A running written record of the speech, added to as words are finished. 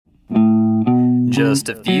Just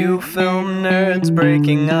a few film nerds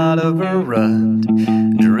breaking out of a rut,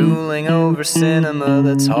 drooling over cinema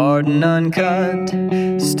that's hard and uncut.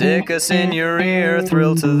 Stick us in your ear,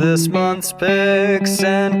 thrill to this month's picks,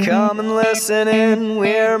 and come and listen in,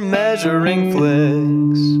 we're measuring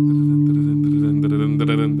flicks.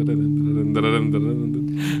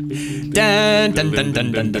 Dun dun dun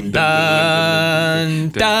dun dun dun dun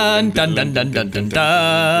dun dun dun dun dun dun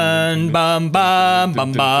dun bum bum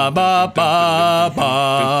bum ba ba ba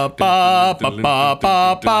ba ba ba ba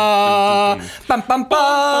ba ba bum bum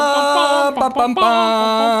ba ba bum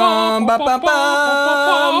bum ba ba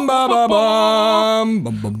bum ba ba bum.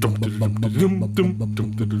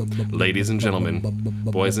 Ladies and gentlemen,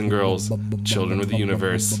 boys and girls, children of the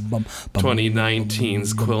universe,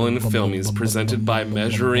 2019's Quill and Filmies presented by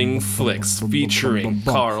Measuring Flicks, featuring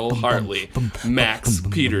Carl Hartley, Max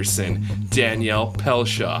Peterson, Danielle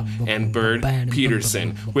Pelshaw, and Bird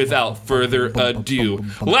Peterson. Without further ado,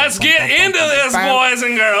 let's get into this, boys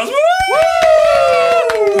and girls! Woo!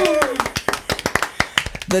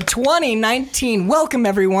 The 2019, welcome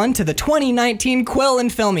everyone to the 2019 Quill and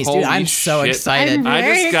Filmies. Dude, I'm so excited. I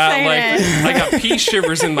just got I got pea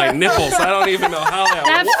shivers in my nipples. I don't even know how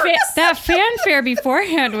that works. That fanfare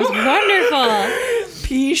beforehand was wonderful.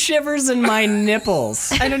 Pea shivers in my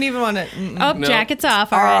nipples. I don't even want to. Oh, no. Jacket's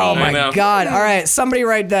off already. Oh my God. All right, somebody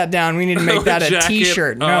write that down. We need to make that a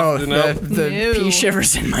t-shirt. No, the pea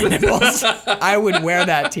shivers in my nipples. I would wear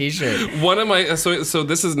that t-shirt. One of my, so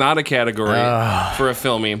this is not a category for a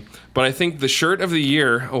filmie, but I think the Shirt of the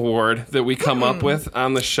Year award that we come up with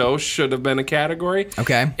on the show should have been a category.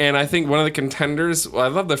 Okay. And I think one of the contenders, I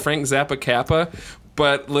love the Frank Zappa Kappa,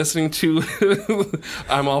 but listening to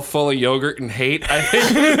I'm All Full of Yogurt and Hate, I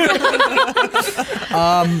think.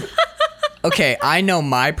 Okay, I know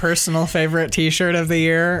my personal favorite t-shirt of the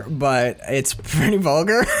year, but it's pretty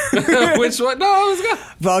vulgar. Which one? No, I was good.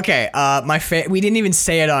 But okay, we didn't even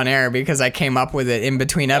say it on air because I came up with it in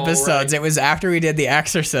between episodes. Right. It was after we did The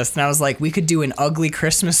Exorcist, and I was like, we could do an ugly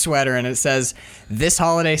Christmas sweater, and it says, "This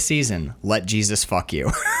holiday season, let Jesus fuck you."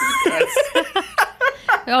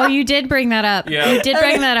 Oh, you did bring that up. Yeah. You did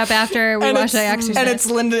bring that up after we watched The Exorcist. And it's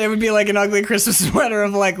Linda. It would be like an ugly Christmas sweater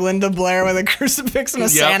of like Linda Blair with a crucifix and a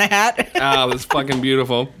Santa hat. Oh, that's fucking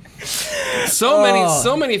beautiful.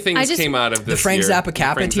 So many things came out of this. The Frank year. Zappa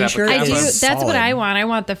Kappa t-shirt. I do. is That's what solid. I want. I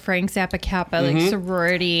want the Frank Zappa Kappa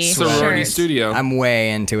sorority shirt. Studio. I'm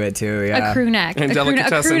way into it too. Yeah. A crew neck. And a crew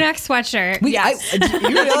delicatessen. neck sweatshirt. You realize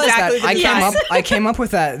Exactly that I came up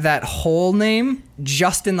with that whole name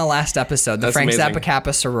just in the last episode. The That's Frank amazing. Zappa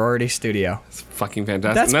Kappa sorority studio. It's fucking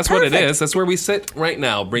fantastic. That's and that's what it perfect. is. That's where we sit right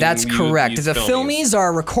now. That's correct. The Filmies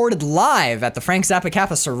are recorded live at the Frank Zappa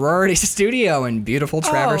Kappa sorority studio in beautiful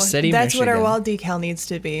Traverse City, That's Michigan. what our wall decal needs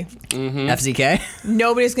to be. FZK?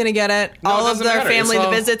 Nobody's gonna get it. No, All it of doesn't their matter. family It's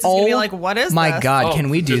all- that visits is gonna be like, what is My this? God, Oh, can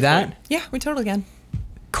we do good that? point. Yeah, we totally can.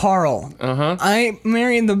 Carl, Uh-huh. I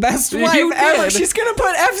married the best wife You ever. did. She's gonna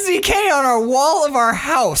put FZK on our wall of our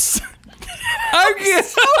house. I'm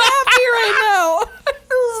so happy right now.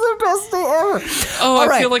 This is the best day ever. Oh, All I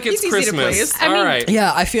right. feel like it's It's easy to Christmas. please. I mean- All right.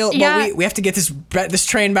 Yeah, I feel. Yeah. Well, we have to get this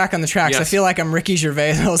train back on the tracks. I Yes. feel like I'm Ricky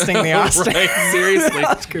Gervais hosting the Oscars. Right,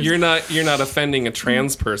 seriously. You're not offending a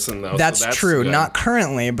trans person though. That's so that's true. good. Not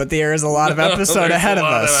currently, but there is a lot of episode There's ahead a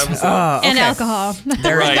of lot us. episodes. And okay. alcohol.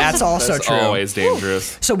 Right. That's also That's true. always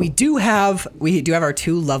dangerous. So we do have our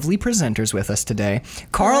two lovely presenters with us today.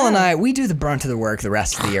 Carl and I, we do the brunt of the work the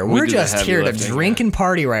rest of the year. We're do the just heavy here to lifting, drink and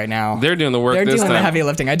party right now. They're doing the work They're this doing the time. heavy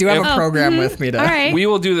lifting. I do have a program with me to. All right. We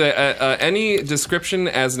will do the any description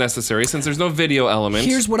as necessary since there's no video element.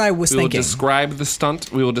 Here's what I was we will thinking. describe the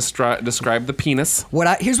stunt. We will describe the penis.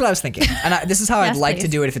 Here's what I was thinking, and this is how I'd Yes, like to please.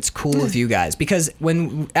 do it if it's cool with you guys. Because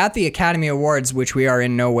when at the Academy Awards, which we are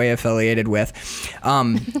in no way affiliated with,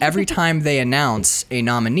 every time they announce a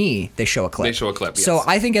nominee, they show a clip. They show a clip, yes. So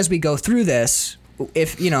I think as we go through this,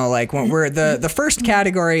 if like when we're the first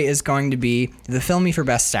category is going to be the Filmy for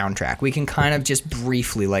best soundtrack. We can kind of just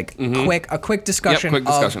briefly a quick discussion, quick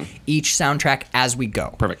discussion. of each soundtrack as we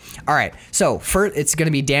go. Perfect. All right. So first, it's going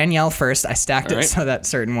to be Danielle first. I stacked All it right. so that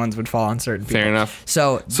certain ones would fall on certain people. Fair enough.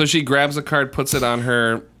 So So she grabs a card, puts it on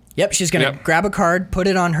her. yep, she's going to Yep. grab a card, put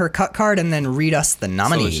it on her cut card, and then read us the So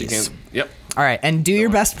nominees. that she can. Yep. All right, and do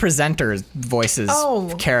your best presenters voices,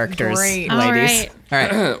 Oh, characters, great. ladies. All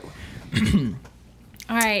right.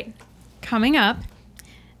 All right. Coming up,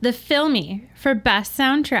 the Filmy for best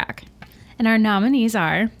soundtrack. And our nominees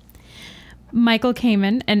are Michael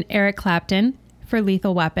Kamen and Eric Clapton for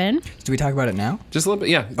Lethal Weapon. Do we talk about it now? Just a little bit.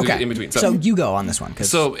 Yeah. Okay. In between. So you go on this one. 'cause-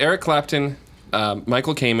 So Eric Clapton,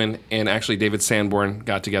 Michael Kamen and actually David Sanborn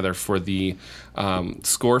got together for the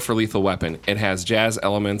score for Lethal Weapon. It has jazz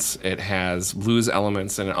elements, it has blues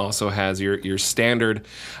elements, and it also has your standard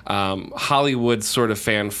Hollywood sort of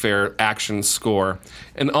fanfare action score,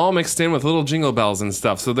 and all mixed in with little jingle bells and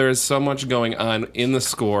stuff. So there is so much going on in the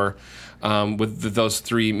score. With those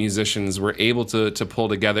three musicians were able to pull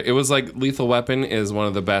together. It was like Lethal Weapon is one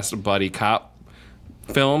of the best buddy cop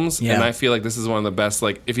films, and I feel like this is one of the best.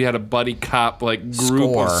 Like if you had a buddy cop like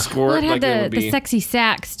group or score, Well, it had like it would the be. sexy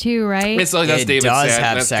sax too, right? It's like that's It David does San-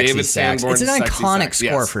 have that's sexy David sax. Sanborn's It's an sexy iconic sax, score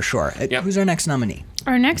yes. for sure. Yep. Who's our next nominee?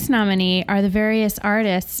 Our next nominee are the various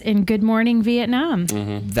artists in Good Morning Vietnam.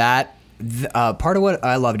 That part of what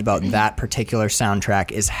I loved about that particular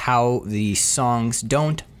soundtrack is how the songs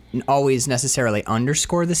don't always necessarily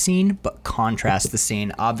underscore the scene, but contrast the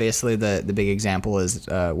scene. Obviously, the big example is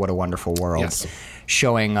What a Wonderful World, Yes.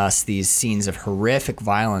 showing us these scenes of horrific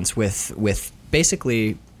violence with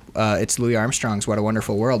basically. It's Louis Armstrong's "What a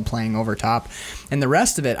Wonderful World" playing over top, and the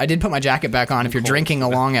rest of it. I did put my jacket back on. If you're drinking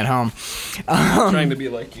along at home, trying to be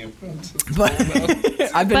like you. but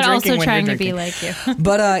I've been But drinking also when trying you're to be drinking. like you.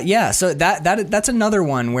 But yeah, so that's another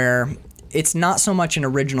one where it's not so much an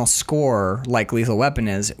original score like Lethal Weapon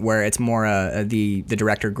is, where it's more the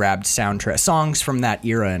director grabbed soundtrack songs from that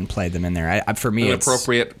era and played them in there. For me, And it's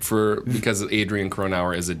appropriate because Adrian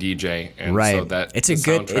Cronauer is a DJ, and Right. so that It's the a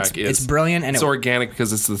good- soundtrack it's brilliant, and it's it- organic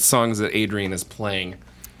because it's the songs that Adrian is playing.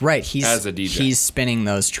 right. He's as a DJ. he's spinning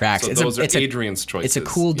those tracks. So those are Adrian's choices. It's a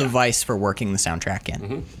cool Yeah. device for working the soundtrack in.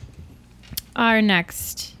 Mm-hmm. Our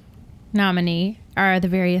next nominee are the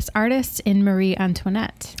various artists in Marie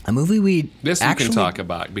Antoinette. A movie we This actually we can talk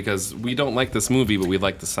about because we don't like this movie, but we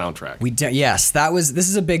like the soundtrack. Yes, this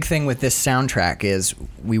is a big thing with this soundtrack is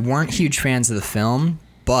we weren't huge fans of the film,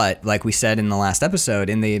 but like we said in the last episode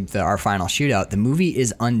in our final shootout, the movie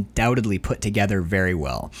is undoubtedly put together very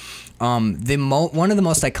well. One of the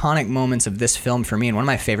most iconic moments of this film for me, and one of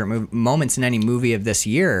my favorite moments in any movie of this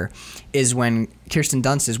year, is when Kirsten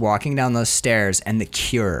Dunst is walking down those stairs and The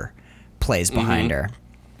Cure plays behind her.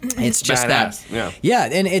 It's just Badass, that, yeah.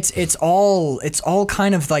 and it's all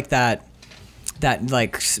kind of like that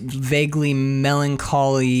like vaguely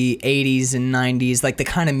melancholy 80s and 90s, like the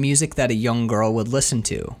kind of music that a young girl would listen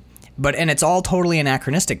to. And it's all totally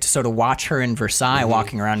anachronistic. So to watch her in Versailles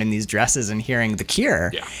walking around in these dresses and hearing The Cure,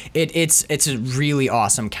 Yeah. it's a really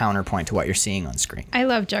awesome counterpoint to what you're seeing on screen. I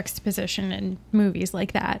love juxtaposition in movies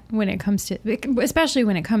like that when it comes to, especially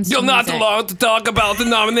when it comes to You're not music. allowed to talk about the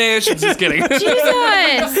nominations. Just kidding.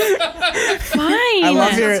 Jesus! Fine. I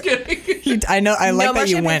love your. kidding. I know. I like No more that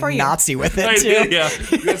you champagne went for you. Nazi with it I too. did, yeah.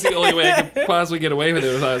 That's the only way I could possibly get away with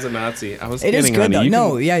it if I was a Nazi. I was It is kidding, good, honey. though. You No,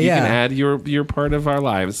 can, yeah, You can yeah. add your part of our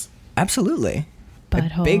lives. Absolutely.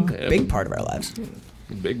 Butthole. Big part of our lives.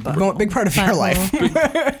 Big Big part of your life.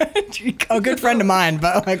 Butthole. A good friend of mine,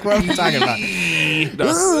 but like, what are we talking about?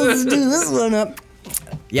 Let's do this one up.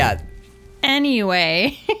 Yeah,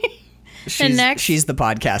 Anyway, she's the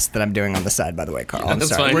podcast that I'm doing on the side, by the way, Carl. I'm That's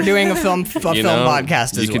sorry. fine. We're doing a film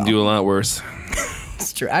podcast as You can well. do a lot worse.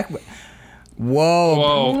 It's true. Whoa. Whoa.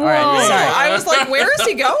 All right, sorry. I was like, where is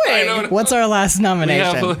he going? What's our last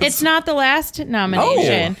nomination? it's not the last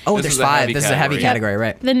nomination. Oh, This there's is a 5. heavy This is a heavy category,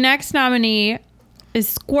 right? The next nominee is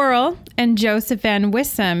Squirrel and Joseph Van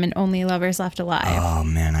Wissem in Only Lovers Left Alive. Oh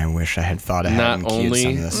man, I wish I had thought of having Not cued only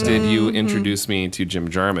some of this. did you introduce me to Jim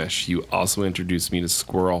Jarmusch, you also introduced me to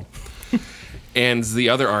Squirrel. And the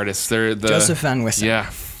other artists, they're the Joseph Van Wissem. Yeah,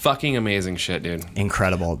 fucking amazing shit, dude.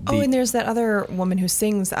 Incredible. Oh, and there's that other woman who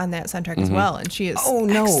sings on that soundtrack as well, and she is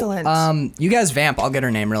excellent. You guys vamp. I'll get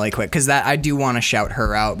her name really quick because I do want to shout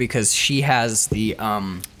her out because she has the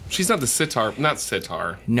She's not the sitar, not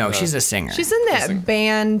sitar. No, she's a singer. She's in that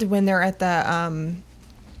band when they're at the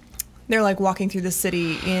they're like walking through the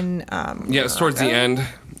city in Yeah, it's towards the Morocco. end,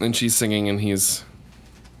 and she's singing, and he's.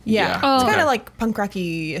 Yeah, Yeah. it's Oh. kind Okay. of like punk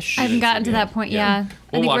rocky-ish. I haven't gotten to that point Yeah. yet.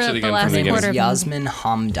 We'll I think watch we're it at again the from last the beginning. quarter. of the movie. Yasmin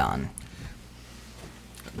Hamdan.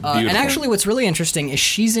 And Beautiful. actually, what's really interesting is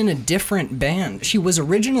she's in a different band. She was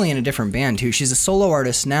originally in a different band too. She's a solo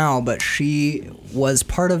artist now, but she was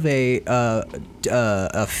part of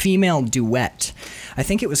a female duet. I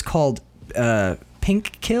think it was called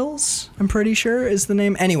Pink Kills. I'm pretty sure is the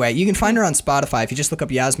name. Anyway, you can find her on Spotify if you just look up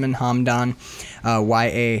Yasmin Hamdan,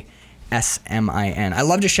 YASMIN. I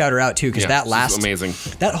love to shout her out too because Yeah, that she's last amazing.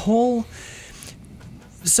 that whole.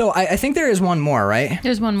 So I think there is one more, right?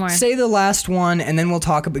 There's one more. Say the last one, and then we'll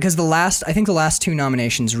talk because I think the last 2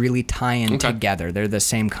 nominations really tie in together. They're the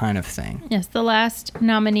same kind of thing, Yes, the last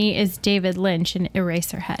nominee is David Lynch in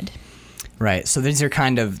Eraserhead. right? So these are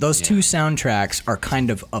kind of those 2 soundtracks are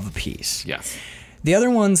kind of a piece. Yes. The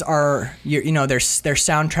other ones are, they're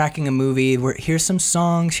soundtracking a movie where here's some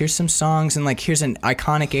songs, and like here's an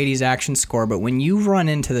iconic 80s action score. But when you run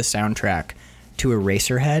into the soundtrack to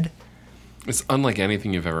Eraserhead, It's unlike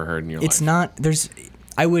anything you've ever heard in your life. it's not,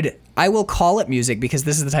 I will call it music because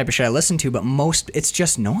this is the type of shit I listen to, but it's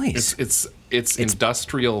just noise. It's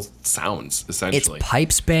industrial sounds, It's essentially.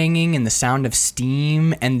 pipes banging and the sound of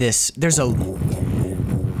steam, and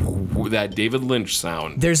That David Lynch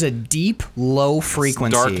sound. there's a deep low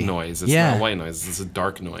frequency. Dark noise. It's not white noise. It's a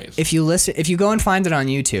dark noise. If you go and find it on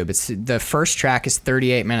YouTube, the first track is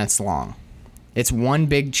 38 minutes long. It's one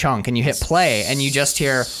big chunk, and you hit play, and you just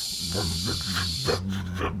hear.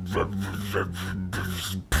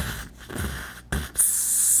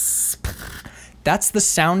 That's the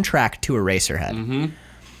soundtrack to Eraserhead.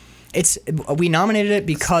 Mm-hmm. We nominated it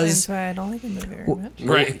because. That's why I don't like the movie very much.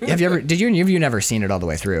 Right. Have you never seen it all the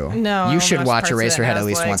way through? No, I You should watched watch parts of it, Eraserhead and I at was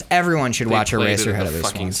least like- once. Everyone should They watch played it Eraserhead at at the least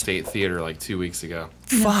fucking once. State Theater like 2 weeks ago.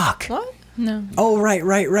 Fuck. What? No. Oh right.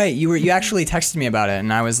 You actually texted me about it,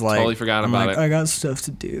 and I was like, Totally forgot I'm about like, it. I got stuff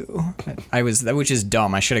to do. Which is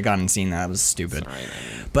dumb. I should have gone and seen that. It was stupid. Sorry, I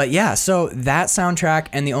mean, But yeah, so that soundtrack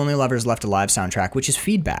and the Only Lovers Left Alive soundtrack, which is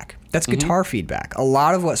feedback. That's guitar feedback. A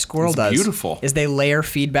lot of what Squirrel It's does beautiful. is they layer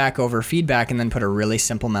feedback over feedback and then put a really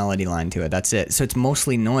simple melody line to it. That's it. So it's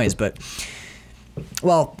mostly noise, but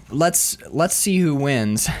well, let's see who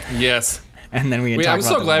wins, yes. and then we can talk I'm about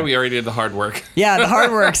so the glad winner. we already did the hard work. Yeah, the hard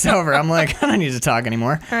work's over. I'm like, I don't need to talk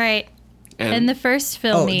anymore. All right. And And the first Oh,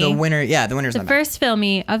 filmy. the winner. Yeah, the winner's The not bad. first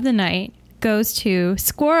filmy of the night goes to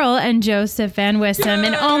Squirrel and Joseph Van Wissem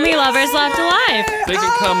and Only Lovers Left Alive. they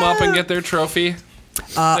can come up and get their trophy.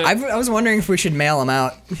 I was wondering if we should mail them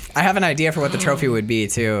out. I have an idea for what the trophy would be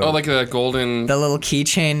too. Oh, like a golden. The little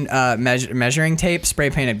keychain measuring tape, spray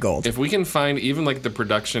painted gold. If we can find even like the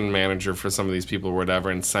production manager for some of these people or whatever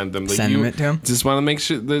and send them, Send them it to 'em? Just want to make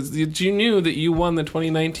sure that you knew that you won the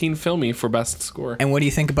 2019 Filmy for best score. And what do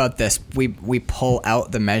you think about this? We pull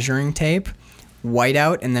out the measuring tape, white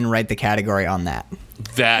out, and then write the category on that.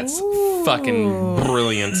 That's fucking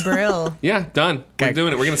brilliant. Brill. Yeah, done. We're Okay.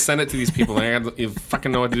 doing it. We're gonna send it to these people. And I got you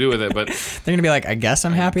fucking know what to do with it, but They're gonna be like, I guess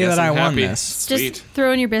I'm happy guess that I'm I won happy. this. Sweet. Just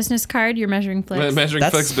throw in your business card, your measuring flicks. Measuring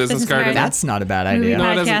That's- Flicks business business card. card. That's not a bad idea.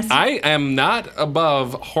 No, it Podcast. doesn't. I am not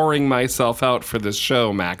above whoring myself out for this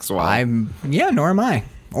show, Maxwell. Nor am I.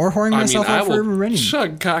 Or whoring myself I out for will running.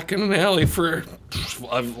 chug cock in an alley for.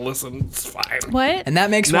 Listen, it's fine. What? And that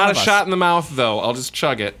makes one Not of a us. shot in the mouth, though. I'll just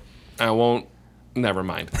chug it. I won't. Never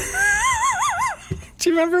mind. Do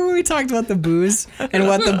you remember when we talked about the booze and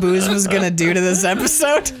what the booze was gonna do to this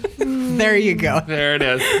episode? There you go. There it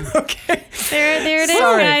is. Okay. There it is,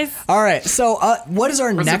 Sorry. guys. All right. So, what is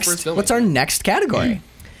our What's the next? first filming? What's our next category?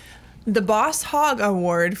 The Boss Hog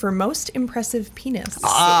Award for Most Impressive Penis.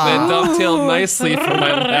 That dovetailed nicely from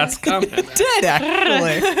my last comment. Did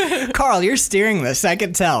actually, Carl? You're steering this. I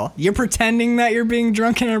could tell. You're pretending that you're being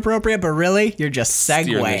drunk and inappropriate, but really, you're just Steering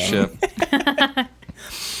the segueing. ship.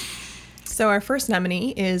 So our first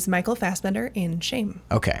nominee is Michael Fassbender in Shame.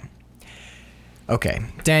 Okay.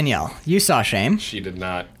 Danielle, you saw Shame. She did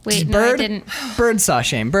not. Wait, no, I Bird, didn't. Bird saw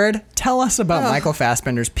Shame. Bird, tell us about Michael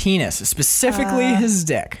Fassbender's penis, specifically his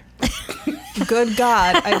dick. Good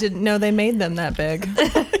God, I didn't know they made them that big.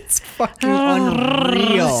 It's fucking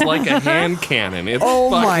unreal. It's like a hand cannon. It's Oh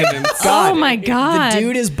my fucking insane. God. Oh my God. The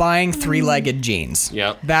dude is buying three-legged jeans.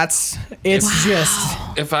 Yep. It's just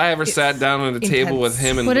If I ever sat down at a table with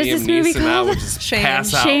him and What is Liam this movie Neeson, I called? would just Shame.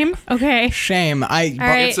 pass out. Shame? Okay. Shame. right.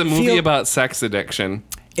 It's a movie feel- about sex addiction.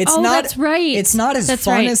 It's Oh, not. that's right. It's not as That's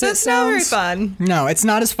fun right. as it That's not very sounds. fun. No, it's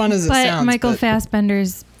not as fun as it But sounds. Michael but-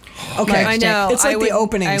 Fassbender's. Okay, I know. It's like I the would-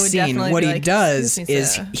 opening I would scene. definitely What be he like, does "Excuse me,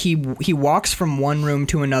 is sir." he walks from one room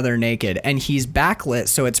to another naked, and he's backlit,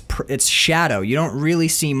 so it's shadow. You don't really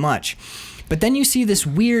see much. But then you see this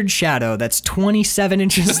weird shadow that's 27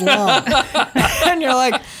 inches long, and you're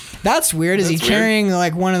like, "That's weird." Is he That's weird. carrying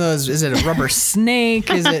like one of those? Is it a rubber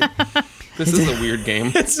snake? Is it? This is a weird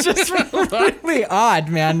game. It's just really odd,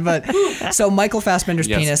 man. But so Michael Fassbender's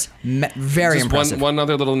Yes. penis, very Just impressive. one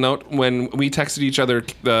other little note. When we texted each other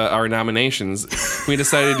our nominations, we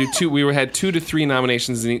decided to do two. We had 2 to 3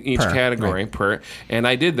 nominations in each Per, category per, and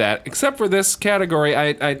I did that. Except for this category,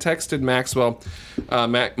 I texted Maxwell,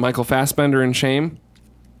 Michael Fassbender in Shame,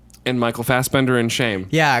 and Michael Fassbender in Shame.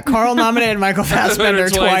 Yeah, Carl nominated Michael Fassbender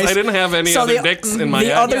twice. I didn't have any other dicks in my The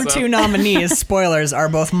head, other so- 2 nominees, spoilers, are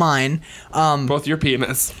both mine. Both your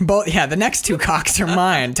penis. The next 2 cocks are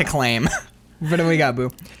mine to claim. What do we got,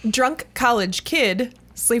 Boo? Drunk College Kid,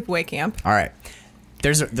 Sleepaway Camp. All right.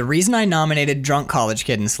 the reason I nominated Drunk College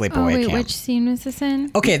Kid and Oh Sleepaway wait, Camp. which scene was this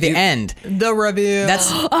in? Okay, the end. The reveal. That's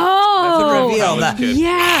Oh, the reveal. College kid.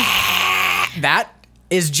 yeah. That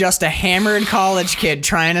is just a hammered college kid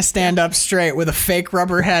trying to stand up straight with a fake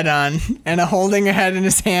rubber head on and holding a head in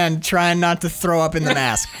his hand, trying not to throw up in the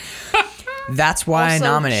mask. That's why also I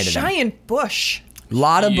nominated him. giant bush.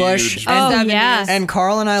 Lot of bush. Huge. And, Oh yeah. and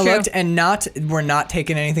Carl and I True. looked, and we're not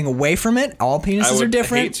taking anything away from it. All I penises would are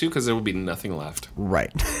different. hate to because there would be nothing left.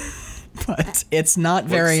 Right. But it's not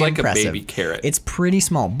very like a impressive. baby carrot. It's pretty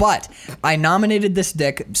small. But I nominated this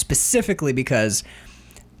dick specifically because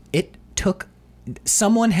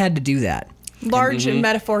someone had to do that. Large and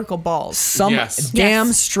metaphorical balls. Yes. Damn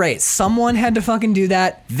Yes. straight. Someone had to fucking do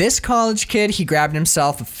that. This college kid, he grabbed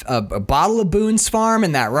himself a bottle of Boone's Farm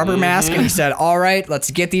and that rubber mask, and he said, "All right,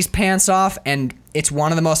 let's get these pants off." And it's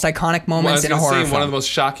one of the most iconic Well, I moments was in a gonna horror say film. one of the most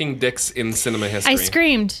shocking dicks in cinema history. I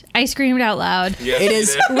screamed. I screamed out loud Yes, It you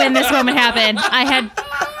is- did. when this moment happened.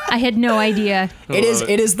 I had no idea. It is. love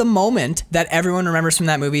it. It is the moment that everyone remembers from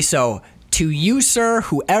that movie. So, to you, sir,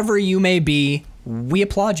 whoever you may be, we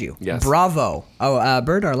applaud you. Yes. Bravo. Oh,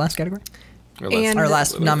 Bird, our last category. And Our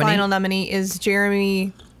last the nominee. final nominee is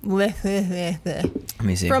Jeremy Let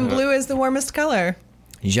me see. from Blue is the Warmest Color.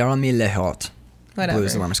 Jeremy Lehort. Whatever. Blue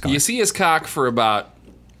is the warmest color. You see his cock for about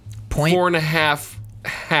Point. 4.5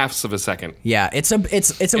 halves of a second. Yeah, it's a.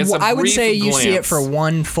 It's a I would brief say you see it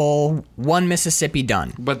glance. for one Mississippi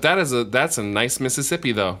done. But that's a nice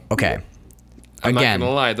Mississippi though. Okay. I'm Again. not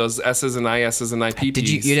gonna lie, those S's and IS's and IPPs. Did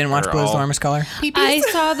you didn't watch are Blue is the all- warmest color? I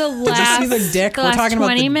saw the last. Did you see the dick? The We're last talking about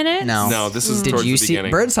 20 the, minutes. No. No, this is Did towards you the see? beginning.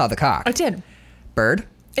 Bird saw the cock. I did. Bird.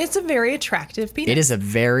 It's a very attractive penis. It is a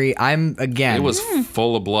very. I'm again. It was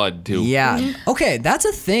full of blood too. Yeah. Okay, that's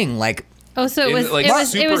a thing. Like Oh, so it was. Like, it was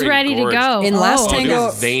super ready to engorged. go. in Oh. Last Oh, it Tango,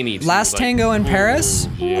 was veiny, too, Last like- Tango in Paris,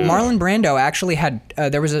 yeah. Marlon Brando actually had.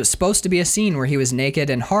 There was supposed to be a scene where he was naked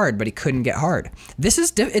and hard, but he couldn't get hard. This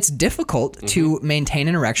is it's difficult to maintain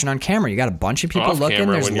an erection on camera. You got a bunch of people Off looking.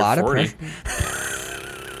 camera There's a when you're lot of 40. pressure.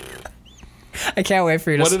 I can't wait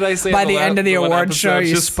for you to. What did I say By in the the end of the the one award show, episode?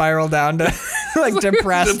 you Just- spiral down to like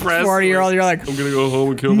depressed Depressed, 40-year-old. You're like, I'm gonna go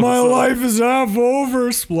home and kill my myself. life is half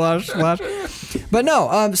over. Splash, splash. But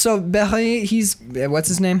no, so Berry, he's what's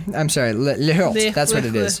his name? I'm sorry, Lehort. That's what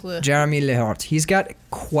it is. Jeremy Lehort. He's got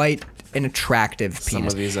quite an attractive penis. Some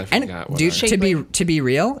of these I and forgot what dude, are. to be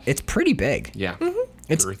real, it's pretty big. Yeah.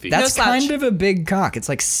 It's Girthy. that's No slouch. kind of a big cock. It's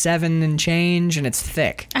like 7 and change, and it's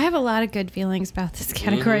thick. I have a lot of good feelings about this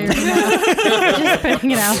category right now. Just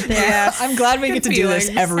putting it out there. I'm glad we get to do this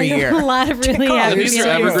feelings. every I have a year. lot of really Carl, happy These are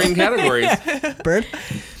Yeah. feelings. evergreen categories. Bird.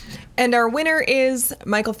 And our winner is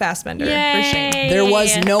Michael Fassbender. For shame. Yay. There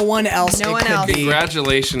was no one else. No it one could else. be.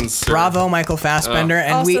 Congratulations, sir. Bravo, Michael Fassbender,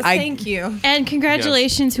 and Also, thank you. And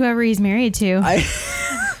congratulations, whoever he's married to.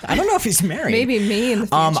 I don't know if he's married. Maybe me in the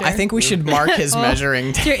future. I think we should mark his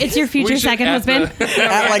measuring It's your future We should second at husband.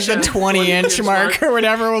 at like the 20-inch mark or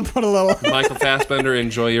whatever. We'll put a little. Michael Fassbender,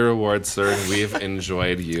 enjoy your award, sir. We've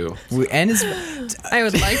enjoyed you. And his, I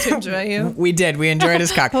would like to enjoy you. we did. We enjoyed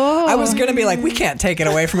his cock. I was gonna be like, we can't take it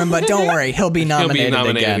away from him, but don't worry, he'll be He'll nominated, be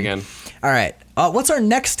nominated again. All right. What's our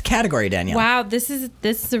next category, Danielle? Wow, this is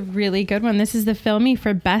a really good one. This is the Filmy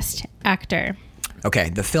for Best Actor. Okay,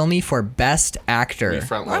 the Filmy for Best Actor. We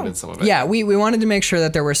front-loaded some of it. Yeah, we wanted to make sure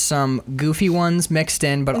that there were some goofy ones mixed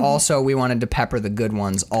in, but also we wanted to pepper the good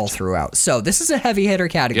ones all throughout. So this is a heavy hitter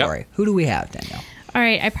category. Yep. Who do we have, Danielle? All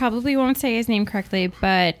right, I probably won't say his name correctly,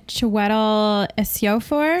 but Chiwetel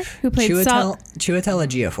Ejiofor, who played Saul. Chiwetel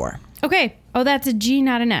Ejiofor. Okay. Oh, that's a G,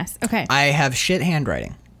 not an S. Okay. I have shit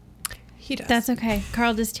handwriting. He does. That's okay.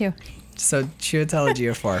 Carl does too. So Chiwetel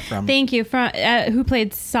Ejiofor from Thank you. From who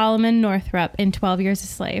played Solomon Northup in 12 Years a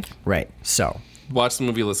Slave. right. So Watch the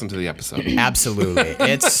movie, listen to the episode. absolutely,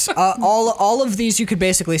 it's all of these. You could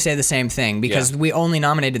basically say the same thing because Yeah. we only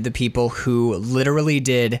nominated the people who literally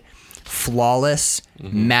did flawless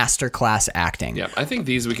masterclass acting. Yeah, I think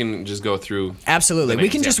these we can just go through. Absolutely, The we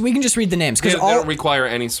names, can yeah. just we can just read the names They because don't require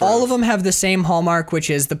any sort all of them have the same hallmark, which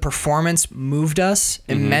is the performance moved us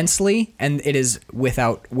Mm-hmm. immensely, and it is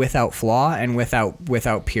without flaw and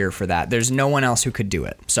without peer for that. There's no one else who could do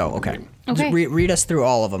it. So okay, Okay. Read us through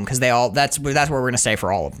all of them because that's what we're gonna say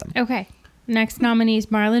for all of them. Okay. Next nominee is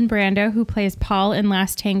Marlon Brando, who plays Paul in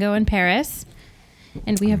Last Tango in Paris.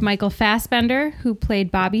 And we have Michael Fassbender, who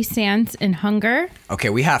played Bobby Sands in Hunger. Okay,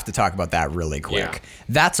 we have to talk about that really quick. Yeah.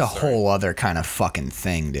 That's a whole other kind of fucking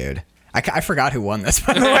thing, dude. I forgot who won this,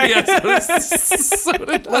 by the way. Yes,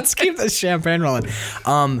 Let's keep this champagne rolling.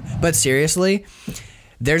 But seriously,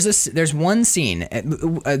 There's one scene.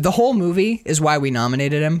 The whole movie is why we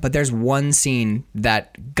nominated him, but there's one scene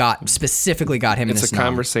that specifically got him. It's this a nom.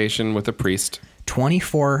 conversation with a priest.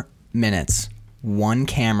 24 minutes, one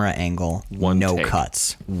camera angle, One no take.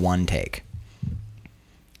 cuts, one take.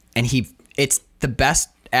 And it's the best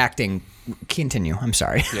acting. Continue. I'm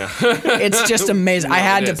sorry. Yeah. It's just amazing. No, I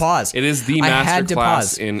had it to is. pause. It is the I had master to class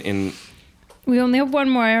pause. in We only have one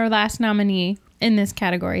more. Our last nominee in this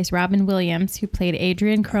category is Robin Williams, who played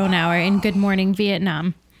Adrian Cronauer in Good Morning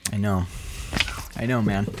Vietnam. I know,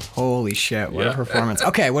 man. Holy shit! What a Yeah. performance.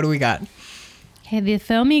 Okay, what do we got? Okay, the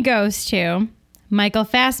film he goes to Michael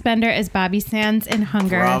Fassbender as Bobby Sands in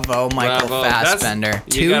Hunger. Bravo, Michael Bravo. Fassbender.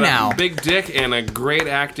 You 2 got now. a big dick and a great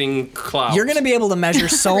acting clout. You're gonna be able to measure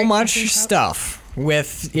so much stuff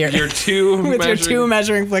with your two with your 2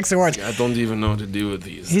 Measuring Flicks awards. I don't even know what to do with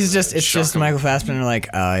these. It's just Shock 'em. Michael Fassbender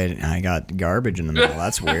like, I got garbage in the middle.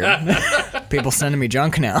 That's weird. People sending me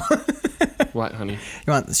junk now. What, honey?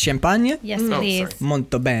 You want champagne? Yes, Oh, please. sorry.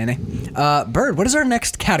 Molto bene. Bird, what is our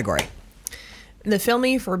next category? The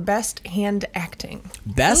Filmy for best hand acting.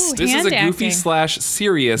 Best. Ooh. This is a Hand goofy acting. /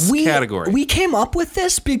 serious category. We came up with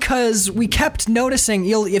this because we kept noticing.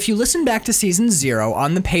 If you listen back to season 0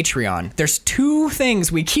 on the Patreon, there's 2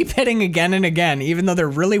 things we keep hitting again and again, even though they're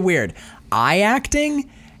really weird: eye acting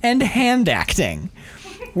and hand acting.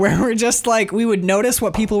 Where we're just like, we would notice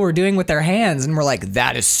what people were doing with their hands, and we're like,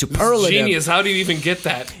 that is superlative. Genius. How do you even get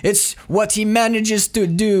that? It's what he manages to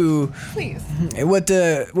do. Please. What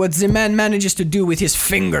the man manages to do with his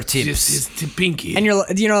fingertips. Just his pinky. And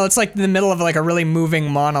it's like in the middle of like a really moving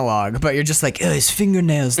monologue, but you're just like, oh, his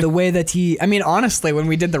fingernails, the way that I mean, honestly, when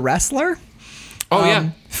we did The Wrestler,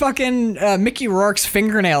 fucking Mickey Rourke's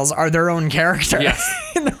fingernails are their own character Yes.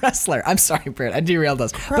 in The Wrestler. I'm sorry, Britt, I derailed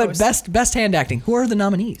us. Gross. But best hand acting. Who are the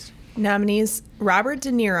nominees? Nominees: Robert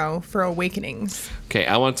De Niro for Awakenings. Okay,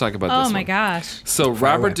 I want to talk about Oh this my one. gosh. So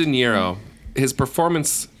Robert De Niro, his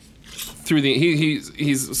performance through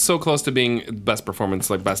he's so close to being best performance,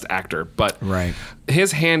 like best actor, but Right.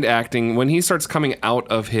 his hand acting, when he starts coming out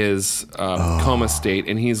of his coma state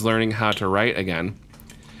and he's learning how to write again,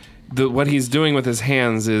 what he's doing with his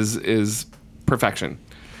hands is perfection.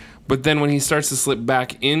 But then when he starts to slip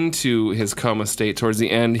back into his coma state towards the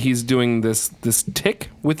end, he's doing this tick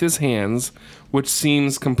with his hands, which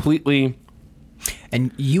seems completely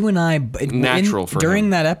And you and I, Natural for during him.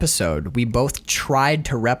 that episode, we both tried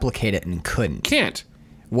to replicate it and couldn't. can't.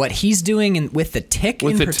 What he's doing with the tick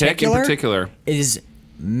With in the particular, tick in particular. is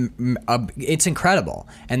it's incredible.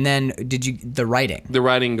 And then the writing? The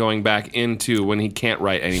writing going back into when he can't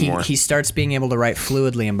write anymore. He starts being able to write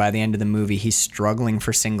fluidly, and by the end of the movie, he's struggling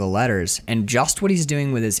for single letters. And just what he's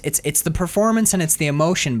doing with it's the performance and it's the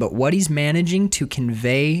emotion, but what he's managing to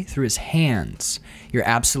convey through his hands, you're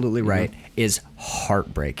absolutely right, is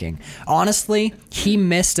heartbreaking. Honestly, he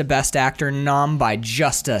missed a Best Actor nom by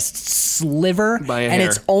just a sliver, By a and hair.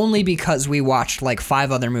 it's only because we watched like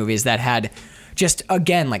 5 other movies that had just,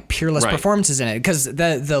 again, like peerless Right. performances in it. Because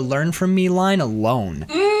the Learn From Me line alone,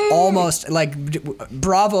 almost like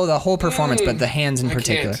bravo the whole performance, but the hands in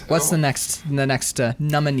particular. can't. What's Oh. the next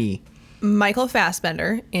nominee? Michael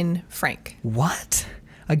Fassbender in Frank. What?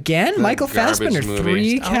 Again, Michael garbage Fassbender, movie.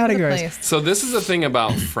 3 All over the categories. place. So this is the thing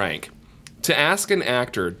about Frank. To ask an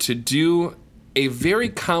actor to do a very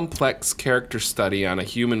complex character study on a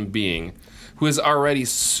human being who is already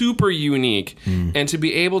super unique and to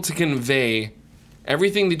be able to convey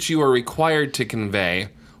everything that you are required to convey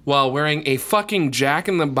while wearing a fucking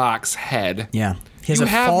Jack-in-the-Box head. Yeah. He has You a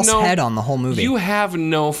have false no- head on the whole movie. You have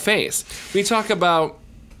no face. We talk about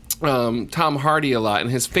Tom Hardy a lot,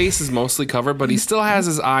 and his face is mostly covered, but he still has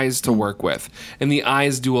his eyes to work with, and the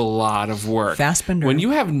eyes do a lot of work. Fassbender. When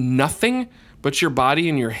you have nothing but your body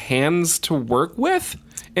and your hands to work with,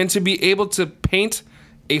 and to be able to paint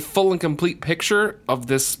a full and complete picture of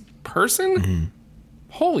this person,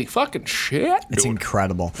 holy fucking shit, It's dude.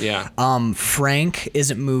 incredible. Yeah. Frank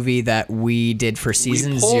is a movie that we did for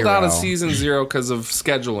season we pulled 0. out of season 0 because of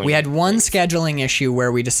scheduling. We had one scheduling issue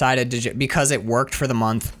where we decided to, because it worked for the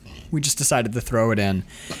month, we just decided to throw it in.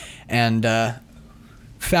 And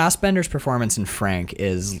Fassbender's performance in Frank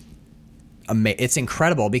is it's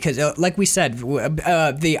incredible because, like we said,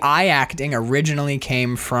 the eye acting originally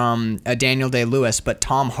came from Daniel Day-Lewis, but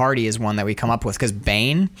Tom Hardy is one that we come up with because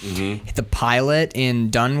Bane, the pilot in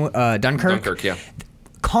Dunkirk, Dunkirk, yeah.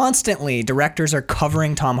 constantly directors are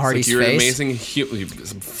covering Tom Hardy's You're an face. amazing,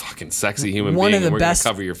 some fucking sexy human One being. of the and we're best,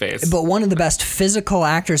 gonna cover your face. but one of the best physical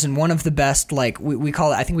actors and one of the best, like we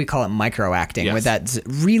call it. I think we call it micro acting, Yes. with that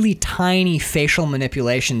really tiny facial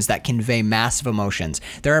manipulations that convey massive emotions.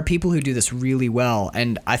 There are people who do this really well,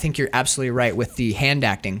 and I think you're absolutely right with the hand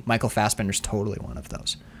acting. Michael Fassbender's totally one of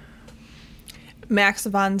those. Max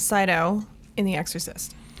von Sydow in The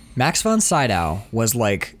Exorcist. Max von Sydow was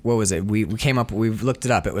like, what was it? We looked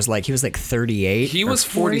it up. It was like, he was like 38. he was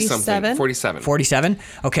 40-something. 47. 47?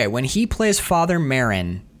 Okay, when he plays Father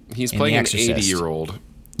Marin, He's in playing The an Exorcist. 80-year-old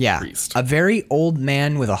Yeah, priest. a very old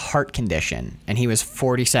man with a heart condition, and he was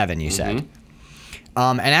 47, you said.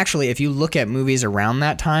 And actually, if you look at movies around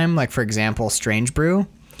that time, like for example, Strange Brew,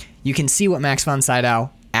 you can see what Max von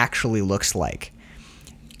Sydow actually looks like.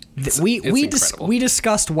 We incredible.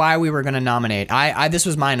 discussed why we were going to nominate. This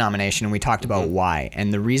was my nomination, and we talked about why.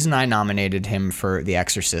 And the reason I nominated him for The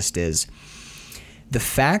Exorcist is the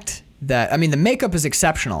fact that, I mean, the makeup is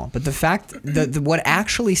exceptional, but the fact that what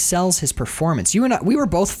actually sells his performance. You and I, we were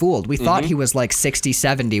both fooled. We thought he was like 60,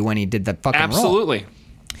 70 when he did the fucking role. Absolutely.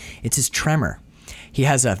 It's his tremor. He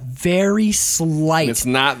has a very slight. It's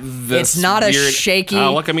not this. It's not a weird, shaky-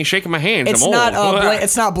 Oh, look at me shaking my hands. It's I'm not old.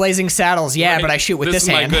 it's not Blazing Saddles. Yeah, Right. but I shoot with this is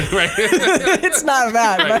my hand. good- right. It's not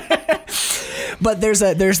that. But there's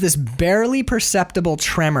this barely perceptible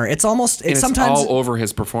tremor. It's almost. And it's sometimes all over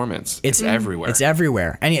his performance. It's everywhere. It's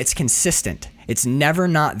everywhere, and it's consistent. It's never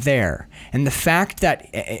not there. And the fact that,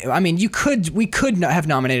 I mean, we could not have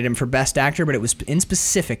nominated him for Best Actor, but it was in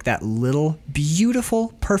specific that little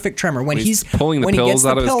beautiful, perfect tremor when he's he's pulling the when he pills gets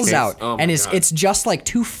out the of his pills case. out, Oh my and God. it's just like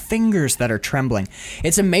two fingers that are trembling.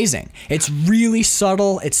 It's amazing. It's really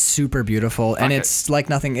subtle. It's super beautiful, and Okay. it's like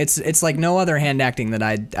nothing. It's like no other hand acting that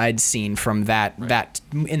I'd seen from that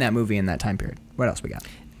in that movie in that time period. What else we got?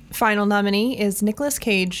 Final nominee is Nicolas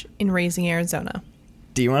Cage in Raising Arizona.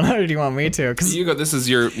 Do you want to, or do you want me to? 'Cause You go. This is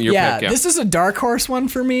your pick. this is a dark horse one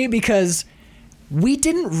for me because we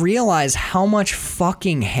didn't realize how much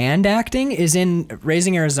fucking hand acting is in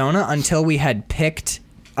Raising Arizona until we had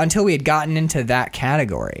gotten into that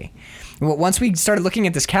category. Well, once we started looking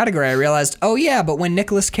at this category, I realized, oh yeah, but when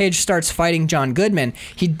Nicolas Cage starts fighting John Goodman,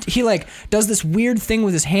 he like does this weird thing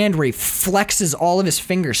with his hand where he flexes all of his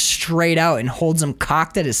fingers straight out and holds them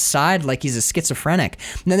cocked at his side like he's a schizophrenic.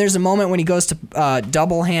 And then there's a moment when he goes to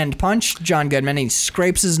double hand punch John Goodman and he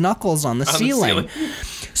scrapes his knuckles on the ceiling. On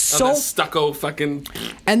that stucco fucking.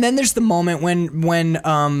 And then there's the moment when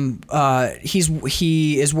he's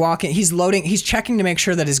checking to make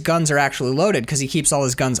sure that his guns are actually loaded because he keeps all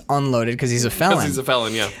his guns unloaded because he's a felon. Because he's a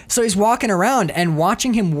felon, yeah. So he's walking around and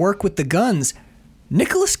watching him work with the guns.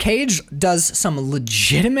 Nicolas Cage does some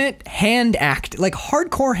legitimate hand act, like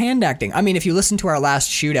hardcore hand acting. I mean, if you listen to our last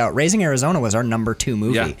shootout, Raising Arizona was our number 2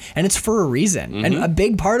 movie, Yeah. and it's for a reason. And a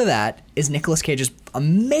big part of that is Nicolas Cage's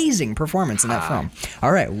amazing performance in that film.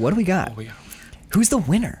 All right, what do we got? Who's the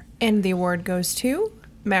winner? And the award goes to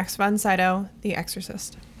Max von Sydow, The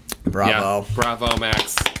Exorcist. Bravo. Yeah. Bravo,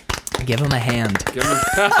 Max. Give him a hand. Give him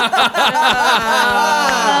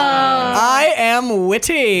I am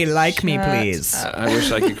witty. Like me, please. I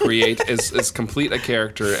wish I could create as complete a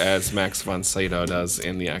character as Max von Sydow does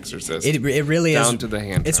in The Exorcist. It really is. Down to the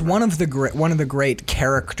hand It's tremor. one of the great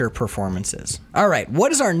character performances. All right,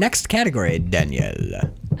 what is our next category,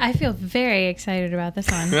 Danielle? I feel very excited about this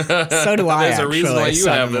one. So do I. There's a reason why actually, you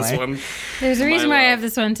have this suddenly. one. There's a reason My why I love. have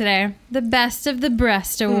this one today. The Best of the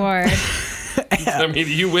Breast Award. I mean,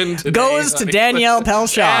 you win today. Goes to Danielle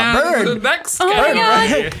Pelshaw. And the Bird. next Oh my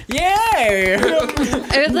category. Yay!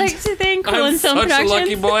 I would like to thank I'm Quillen Film such a Productions.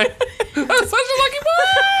 lucky boy. I'm such a lucky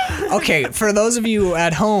boy. Okay, for those of you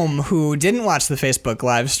at home who didn't watch the Facebook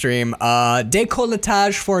live stream,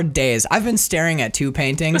 Décolletage for Days. I've been staring at 2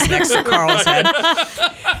 paintings next to Carl's head.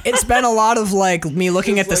 It's been a lot of like me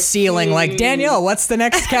looking at the ceiling like, Danielle, what's the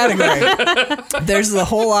next category? There's a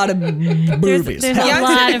whole lot of boobies. There's a Yeah,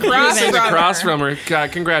 lot of cross movement. from- Across from her.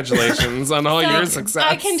 God, congratulations on all your success.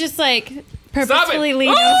 I can just like Stop it. purposefully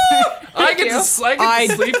lean Oh! over. I get to sleep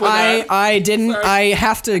with that. I didn't. I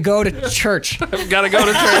have to go to church. Gotta go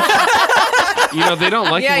to church. You know, they don't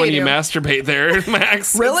like Yeah, it when you you do. masturbate there,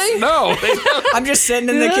 Max. Really? No. They don't. I'm just sitting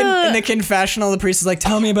in the confessional. The priest is like,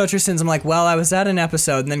 "Tell me about your sins." I'm like, "Well, I was at an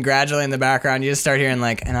episode," and then gradually in the background, you just start hearing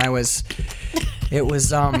like, "And I was." It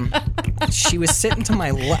was she was sitting to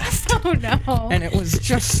my left, Oh no. and it was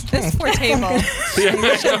just. This poor table.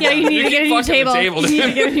 Yeah, you need to get a keep new fucking the table. table, You need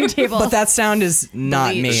to get a new table. But that sound is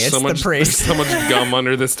not me. There's It's the There's priest. so much gum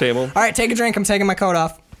under this table. All right, take a drink. I'm taking my coat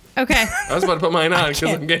off. Okay. I was about to put mine on because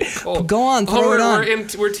I'm getting cold. Go on, throw it on.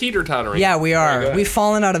 We're teeter-tottering. Yeah, we are. Okay. We've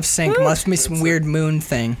fallen out of sync. Must be some weird moon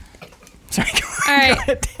thing. Sorry. Go on. All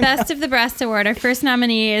right. Best of the Breast Award. Our first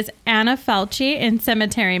nominee is Anna Falchi in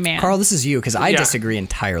Cemetery Man. Carl, this is you because I Yeah. disagree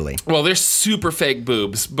entirely. Well, they're super fake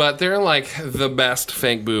boobs, but they're like the best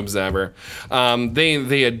fake boobs ever.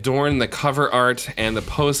 They adorn the cover art and the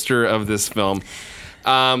poster of this film.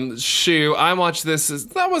 I watched this.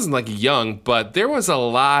 I wasn't like young, but there was a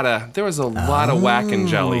lot of whack and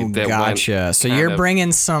jelly that Gotcha. went. So kind you're of-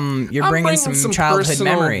 bringing some. You're I'm bringing some childhood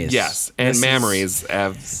personal- memories. Yes, and This is memories.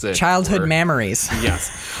 As it Childhood were. memories. Yes.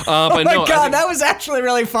 Oh But my no, I god, think- that was actually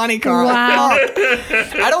really funny, Carl. Wow.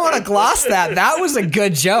 I don't want to gloss that. That was a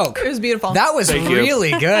good joke. It was beautiful. That was Thank you.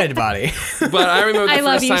 really good, buddy. But I remember the I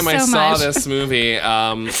love first you time I so saw much. this movie. It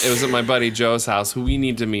was at my buddy Joe's house, who we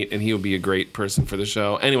need to meet, and he would be a great person for the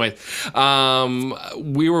show. Anyway,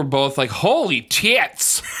 we were both like, "Holy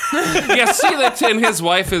tits!" Yeah, see that, and his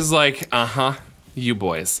wife is like, "You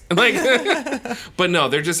boys." Like, but no,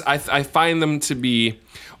 they're just. I find them to be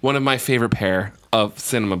one of my favorite pair of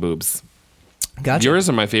cinema boobs. Gotcha. Yours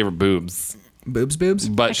are my favorite boobs, boobs.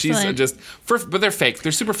 but she's Excellent. just but they're fake.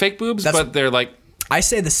 They're super fake boobs, That's- but they're like. I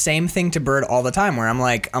say the same thing to Bird all the time, where I'm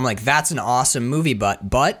like, that's an awesome movie, but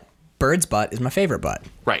Bird's butt is my favorite butt.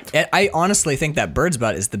 Right. And I honestly think that Bird's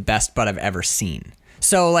butt is the best butt I've ever seen.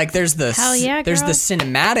 So like, there's the Hell yeah, there's girl. the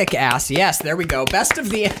cinematic ass. Yes, there we go. Best of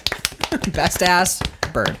the best ass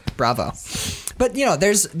Bird. Bravo. But you know,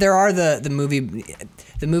 there are the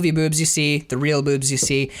movie boobs you see, the real boobs you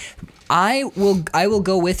see. I will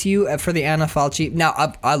go with you for the Anna Falchi.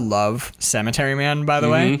 Now I love Cemetery Man, by the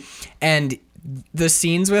way, and the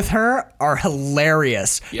scenes with her are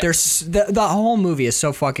hilarious. Yeah. There's the whole movie is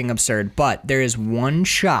so fucking absurd, but there is one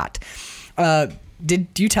shot. Did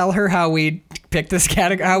you tell her how we picked this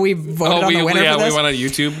category? How we voted on the winner for this? We went on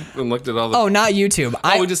YouTube and looked at all the. Oh, not YouTube.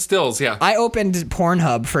 we just stills, yeah. I opened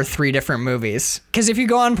Pornhub for 3 different movies. Because if you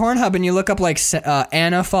go on Pornhub and you look up like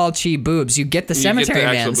Anna Falchi boobs, you get the You get Cemetery the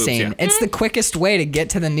Man actual boobs, scene. yeah. It's the quickest way to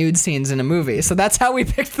get to the nude scenes in a movie. So that's how we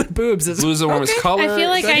picked the boobs. Blue's the warmest color. I feel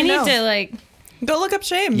like Good I to need know. to like. Go look up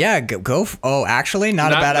Shame. Yeah, go. Oh, actually,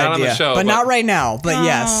 not a bad not on the idea. show, but but- not right now. But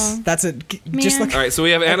yes, Oh, that's it. Just man. look. All right, so we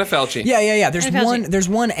have Anna Falchi. Yeah. There's Anna Falchi. there's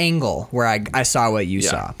one angle where I saw what you Yeah.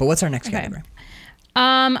 saw. But what's our next Okay. category?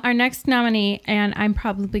 Our next nominee, and I'm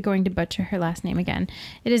probably going to butcher her last name again.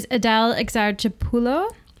 It is Adele Exarchopoulos.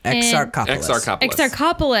 Exarchopoulos. Exarchopoulos.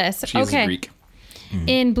 Exarchopoulos. She's Okay. Greek.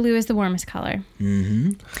 In Blue is the Warmest Color.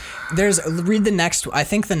 Read the next. I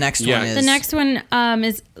think the next Yeah. one is The next one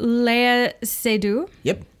is Léa Seydoux.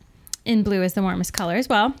 Yep. In Blue is the Warmest Color as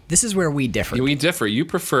well. This is where we differ. We differ. You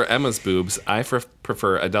prefer Emma's boobs. I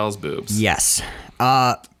prefer Adele's boobs. Yes.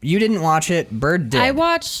 You didn't watch it. Bird did. I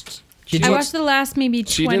watched. Did I you- watched the last maybe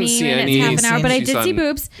She 20 didn't see minutes, any half an hour, but I scenes did see on-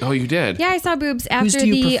 boobs. Oh, you did? Yeah, I saw boobs Whose after do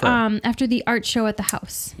you the prefer? after the art show at the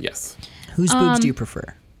house. Yes. Whose boobs do you prefer?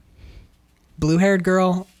 Blue-haired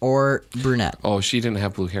girl or brunette? Oh, she didn't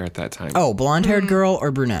have blue hair at that time. Oh, blonde-haired girl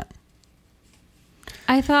or brunette?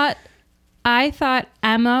 I thought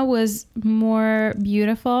Emma was more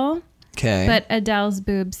beautiful, Okay. but Adele's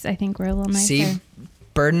boobs I think were a little nicer. See,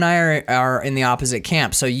 Bird and I are in the opposite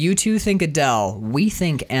camp. So you two think Adele, we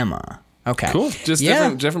think Emma. Okay. Cool. Just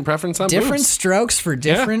different preference on different boobs. strokes for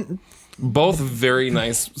different. Both very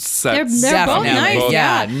nice sets. They're both Definitely. nice.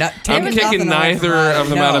 Yeah. I'm taking kicking nothing away neither from that. of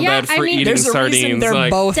them No. out of Yeah, bed I for mean, eating There's a sardines. reason they're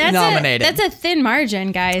like, both That's nominated. that's a thin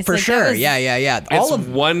margin, guys. for Like, that sure. was- Yeah. it's All of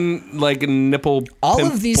one like nipple.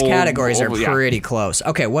 these pimple categories are over- yeah. pretty close.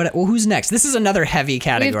 Okay, well, who's next? This is another heavy We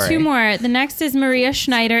category. have 2 more. The next is Maria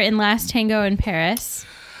Schneider in Last Tango in Paris.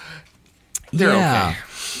 They're Yeah.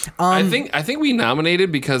 okay. I think we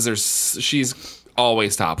nominated because she's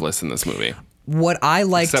always topless in this movie, What I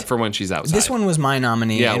liked, except for when she's outside. this one was my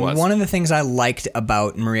nominee, Yeah, it and was. one of the things I liked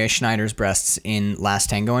about Maria Schneider's breasts in Last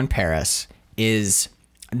Tango in Paris is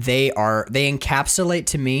they encapsulate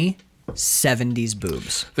to me 70s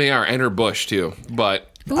boobs. They are, and her bush too, but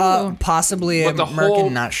Ooh. Possibly a But the Merkin, whole-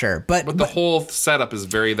 not sure, but the whole setup is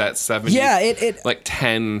very that 70s. yeah, it like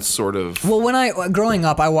 10 sort of. Well, when growing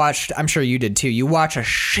up, I watched. I'm sure you did too. You watch a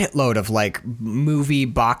shitload of like movie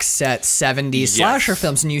box set 70s slasher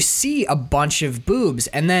films, and you see a bunch of boobs,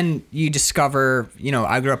 and then you discover.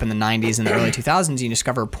 I grew up in the 90s and the early 2000s. You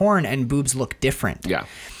discover porn, and boobs look different. Yeah.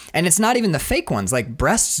 And it's not even the fake ones. Like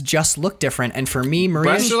breasts just look different. And for me, Maria.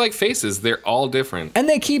 Breasts are like faces. They're all different. And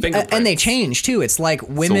they keep Fingerprints. and they change too. It's like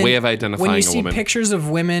women. way of identifying when you a see woman. pictures of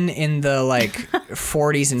women in the like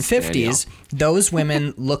 40s and 50s, those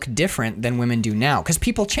women look different than women do now because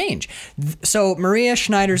people change. So Maria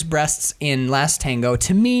Schneider's breasts in Last Tango,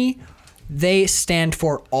 to me, they stand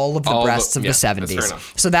for all of the All the- breasts of yeah, the that's fair 70s.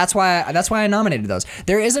 enough. So that's why I nominated those.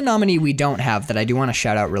 There is a nominee we don't have that I do want to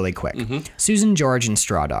shout out really quick. Mm-hmm. Susan George and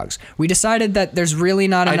Straw Dogs. We decided that there's really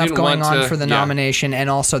not I enough didn't going want on to- for the yeah. nomination, and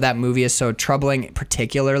also that movie is so troubling,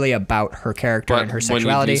 particularly about her character But and her when you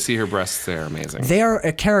sexuality. do see her breasts, they're amazing. They are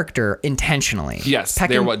a character intentionally. Yes, Peckin-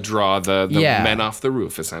 they're what draw the Yeah. men off the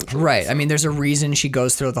roof, essentially. Right. I mean, there's a reason she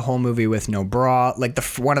goes through the whole movie with no bra. Like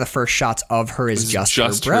one of the first shots of her is just her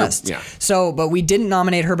just her- breasts. yeah. So, but we didn't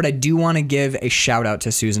nominate her, but I do want to give a shout out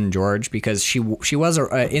to Susan George because she was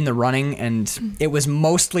in the running, and it was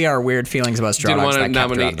mostly our weird feelings about Straw Didn't Dogs want to that kept her out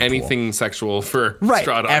nominate of the pool. anything sexual for Right.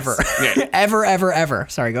 Straw Dogs. Ever. Yeah. ever.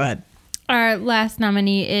 Sorry. Go ahead. Our last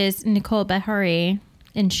nominee is Nicole Beharie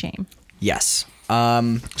in Shame. Yes.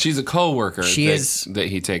 She's a co-worker She that, is- that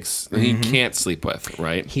he takes. He can't sleep with,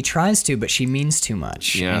 right? He tries to, but she means too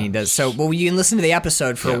much. Yeah. And he does. So, well, you can listen to the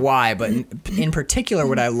episode for Yeah. why, but in particular,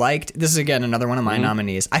 what I liked, this is again another one of my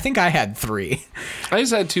nominees. I think I had 3. I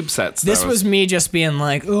just had tube sets. This That was me just being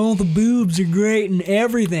like, oh, the boobs are great and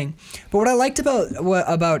everything. But what I liked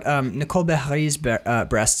about Nicole Beharie's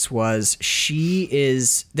breasts was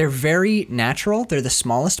they're very natural. They're the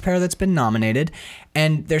smallest pair that's been nominated.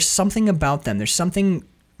 And there's something about them. There's something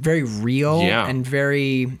very real Yeah. and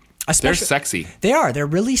very... They're Especially, sexy. They are. They're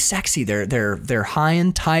really sexy. They're high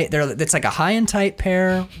and tight. It's like a high and tight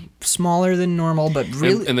pair, smaller than normal, but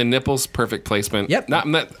really. And the nipples, perfect placement. Yep.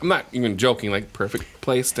 I'm not even joking. Like perfect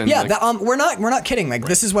placed. And Yeah, like, we're not kidding. Like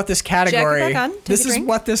this is what this category. back on. Take This a is drink.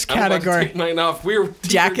 what this I'm about to category. take mine off. We were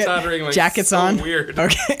teeter-tottering, like, Jackets so on. Weird.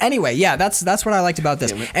 Okay. Anyway, yeah, that's what I liked about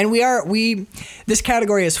this. Damn it. And this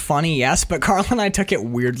category is funny, yes, but Carl and I took it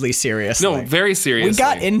weirdly seriously. No, very seriously. We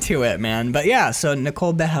got into it, man. But yeah, so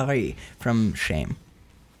Nicole Beharie from Shame.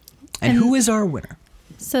 And who is our winner?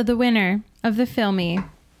 So the winner of the Filmy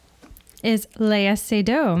is Lea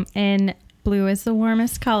Seydoux in Blue is the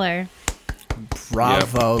Warmest Color.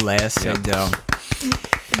 Bravo, Lea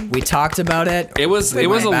Seydoux. We talked about it. It was We a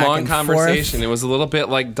went back long and conversation. forth. It was a little bit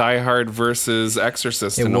like Die Hard versus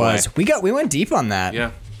Exorcist. It in a way. was. We went deep on that.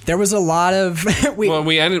 Yeah. There was a lot of What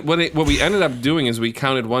we ended up doing is we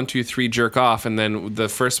counted 1, 2, 3 jerk off, and then the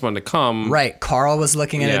first one to come. Right. Carl was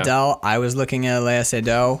looking at Yeah. Adele. I was looking at Lea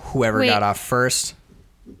Seydoux. Whoever Wait. got off first.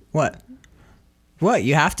 What? What?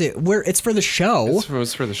 You have to. It's for the show. It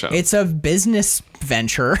was for the show. It's a business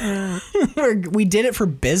venture. We did it for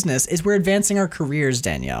business. We're advancing our careers,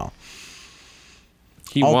 Danielle.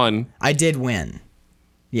 He won. I did win.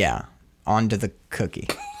 Yeah. On to the cookie.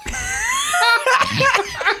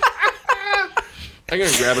 I'm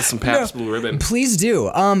gonna grab us some Pabst Blue Ribbon. Please do.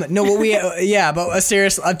 No, what we but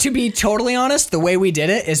serious. To be totally honest, the way we did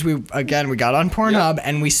it is we got on Pornhub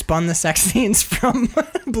and we spun the sex scenes from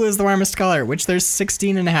Blue is the Warmest Color, which there's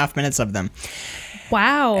 16 and a half minutes of them.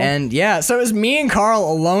 Wow. And yeah, so it was me and Carl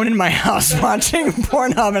alone in my house watching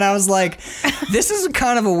Pornhub, and I was like, this is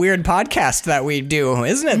kind of a weird podcast that we do,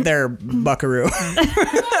 isn't it there, buckaroo?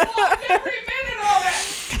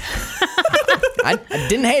 I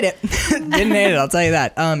didn't hate it. Didn't hate it, I'll tell you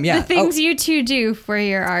that. Yeah. the things you two do for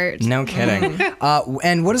your art. No kidding.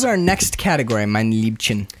 And what is our next category, mein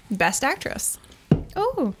Liebchen? Best actress.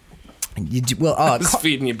 Oh. Just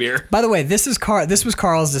feeding you beer. By the way, this was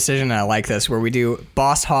Carl's decision, and I like this, where we do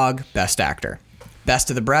Boss Hog, Best Actor. Best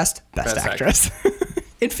of the Breast, Best Best Actress.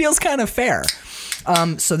 It feels kind of fair.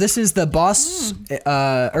 So this is the Boss,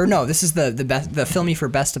 this is the Filmy for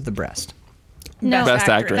Best of the Breast. No. Best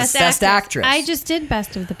actress. Best actress. I just did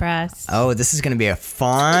Best of the Breast. Oh, this is going to be a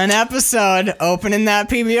fun episode. Opening that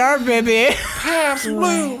PBR, baby. Pabst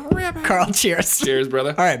Blue Ribbon. Carl, cheers. Cheers,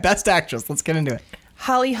 brother. All right, Best Actress. Let's get into it.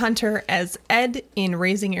 Holly Hunter as Ed in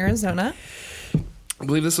Raising Arizona. I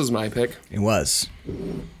believe this was my pick. It was.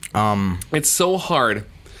 It's so hard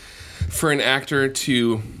for an actor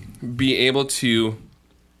to be able to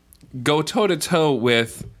go toe to toe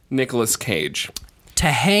with Nicolas Cage. To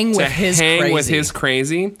hang with his crazy. With his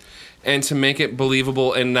crazy, and to make it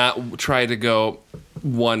believable and not try to go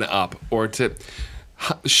one up or to.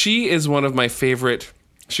 She is one of my favorite.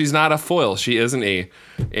 She's not a foil. She isn't a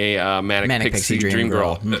manic pixie dream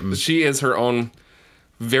girl. She is her own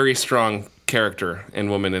very strong character and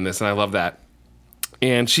woman in this, and I love that.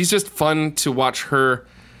 And she's just fun to watch her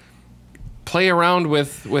play around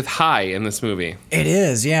with high in this movie. It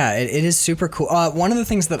is, yeah. It is super cool. One of the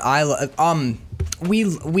things that I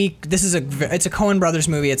it's a Coen Brothers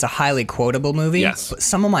movie. It's a highly quotable movie. Yes. But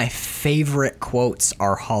some of my favorite quotes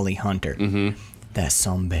are Holly Hunter. Mm-hmm. That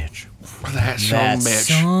son bitch. That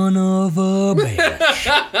Son of a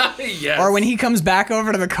bitch. Yes. Or when he comes back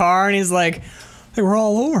over to the car and he's like, They were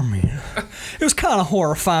all over me. It was kind of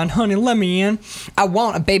horrifying. Honey, let me in. I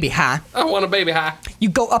want a baby high. I want a baby high. You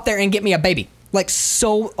go up there and get me a baby. Like,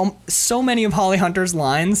 so many of Holly Hunter's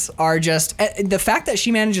lines are just the fact that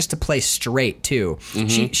she manages to play straight too.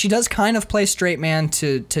 She does kind of play straight man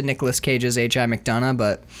to Nicolas Cage's H.I.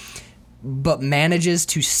 McDonough, but manages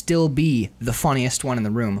to still be the funniest one in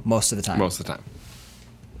the room most of the time. Most of the time.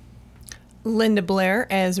 Linda Blair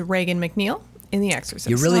as Reagan McNeil in The Exorcist.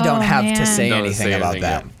 You really don't Oh, have to man. say Don't anything say about anything,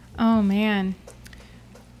 that. yeah. Oh man.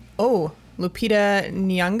 Oh, Lupita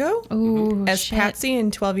Nyong'o Ooh, as shit. Patsy in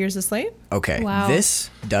 12 Years a Slave. Okay, Wow. this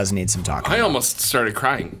does need some talking. I almost started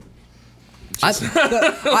crying. I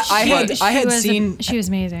had was seen. She was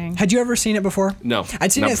amazing. Had you ever seen it before? No,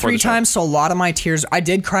 I'd seen not it before 3 the show. times, so a lot of my tears. I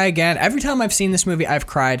did cry again. Every time I've seen this movie, I've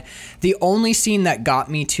cried. The only scene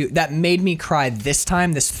that made me cry this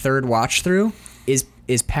time, this third watch through, is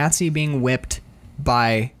Patsy being whipped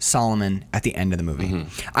by Solomon at the end of the movie.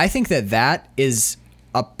 Mm-hmm. I think that is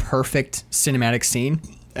a perfect cinematic scene.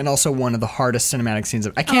 And also one of the hardest cinematic scenes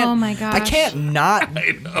I can't. Oh my gosh. I can't not.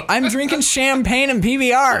 I'm drinking champagne and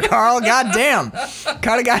PBR, Carl. Goddamn,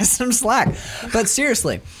 cut a guy some slack. But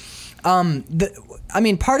seriously, part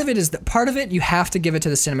of it is that part of it you have to give it to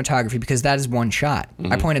the cinematography because that is one shot.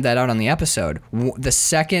 I pointed that out on the episode. The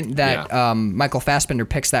second that Michael Fassbender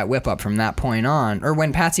picks that whip up from that point on, or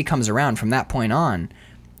when Patsy comes around from that point on,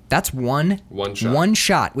 that's one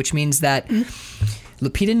shot, which means that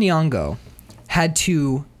Lupita Nyong'o had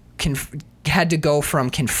to go from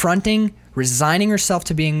confronting, resigning herself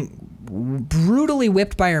to being brutally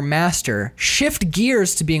whipped by her master, shift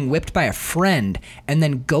gears to being whipped by a friend, and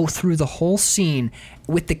then go through the whole scene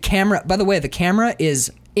with the camera. By the way, the camera is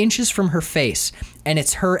inches from her face, and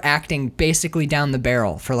it's her acting basically down the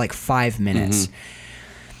barrel for like 5 minutes.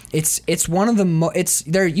 It's one of the it's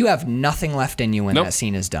there. You have nothing left in you when that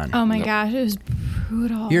scene is done. Oh my gosh, it was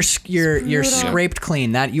brutal. You're scraped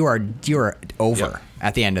clean. That you are over Yep.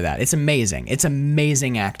 at the end of that. It's amazing. It's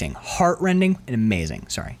amazing acting, heartrending and amazing.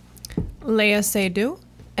 Sorry. Lea Seydoux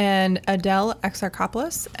and Adele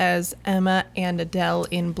Exarchopoulos as Emma and Adele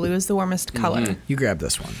in Blue is the Warmest Color. You grab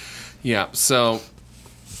this one. Yeah, so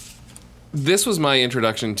this was my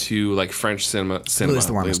introduction to like French cinema. Blue is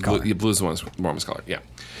the warmest color. Blue is the warmest color. Yeah,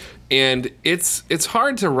 and it's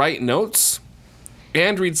hard to write notes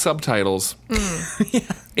and read subtitles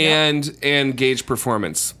and gauge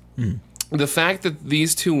performance. The fact that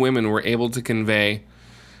these two women were able to convey,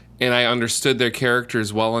 and I understood their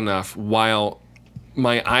characters well enough, while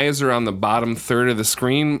my eyes are on the bottom third of the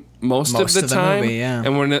screen most of the time, movie, yeah.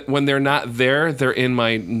 and when they're not there, they're in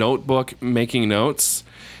my notebook making notes,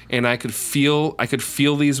 and I could feel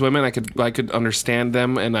these women. I could understand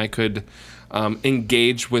them, and I could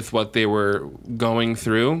engage with what they were going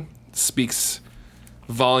through. Speaks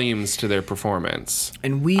volumes to their performance.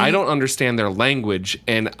 And I don't understand their language,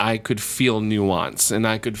 and I could feel nuance, and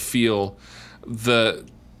I could feel the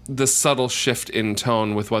subtle shift in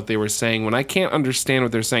tone with what they were saying. When I can't understand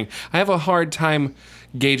what they're saying, I have a hard time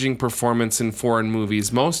gauging performance in foreign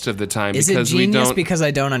movies most of the time. Is it genius because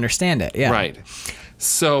I don't understand it? Yeah. Right.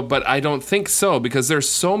 So, but I don't think so, because there's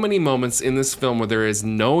so many moments in this film where there is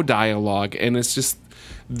no dialogue, and it's just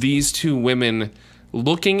these two women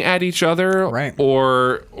looking at each other, right,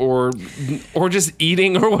 or just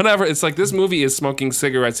eating or whatever. It's like this movie is smoking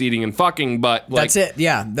cigarettes, eating, and fucking, but like, that's it.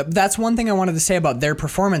 Yeah, that's one thing I wanted to say about their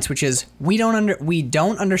performance, which is we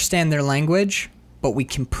don't understand their language, but we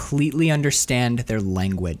completely understand their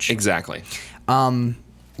language. Exactly.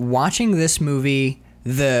 Watching this movie,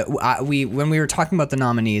 when we were talking about the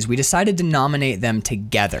nominees, we decided to nominate them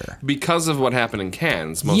together Because of what happened in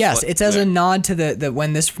Cannes. Yes, it's as a nod to the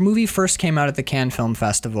when this movie first came out at the Cannes Film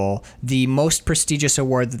Festival, the most prestigious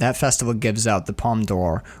award that festival gives out, the Palme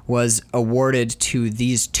d'Or, was awarded to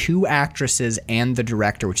these two actresses and the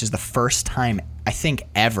director, which is the first time I think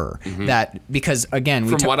ever that, because again,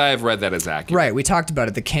 From what I've read, that is accurate. Right, we talked about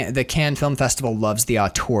it. The Cannes Film Festival loves the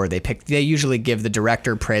auteur. They usually give the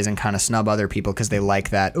director praise and kind of snub other people because they like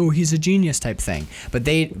that, oh, he's a genius type thing. But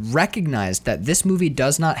they recognized that this movie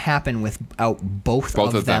does not happen without both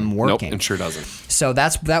of them working. Nope, it sure doesn't. So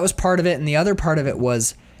that was part of it, and the other part of it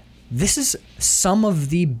was this is some of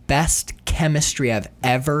the best chemistry I've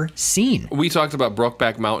ever seen. We talked about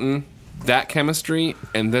Brokeback Mountain, that chemistry,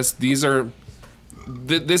 and these are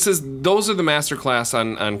those are the masterclass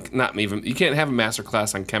on not even, you can't have a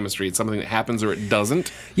masterclass on chemistry. It's something that happens or it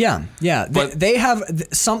doesn't. Yeah. But- they have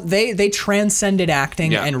they transcended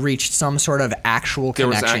acting Yeah. and reached some sort of actual There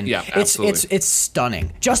was connection. yeah, it's absolutely. it's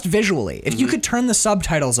stunning, just visually. If you could turn the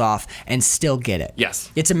subtitles off and still get it, Yes.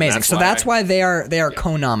 it's amazing. That's So why that's why they are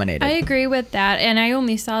co-nominated. I agree with that, and I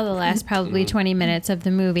only saw the last probably 20 minutes of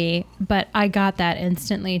the movie, but I got that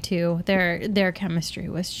instantly too. Their chemistry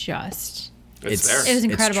was just It's there. it was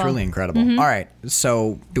incredible. It's truly incredible. All right,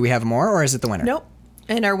 so do we have more, or is it the winner? Nope.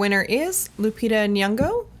 And our winner is Lupita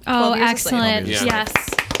Nyong'o. Oh, 12 Years a Slave. excellent! Yeah. Yes,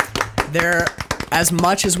 They're, as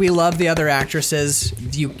much as we love the other actresses,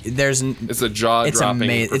 It's a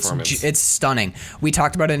jaw-dropping performance. It's stunning. We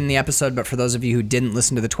talked about it in the episode, but for those of you who didn't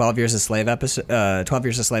listen to the 12 Years a Slave episode,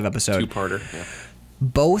 Two-parter. Yeah.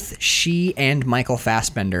 both she and Michael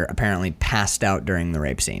Fassbender apparently passed out during the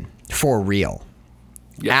rape scene. For real.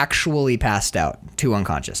 Yeah. Actually passed out to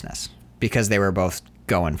unconsciousness because they were both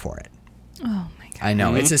going for it. oh my god! I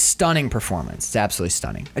know. It's a stunning performance. It's absolutely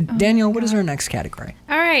stunning. Daniel, what is our next category?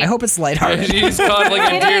 All right, I hope it's lighthearted. She's caught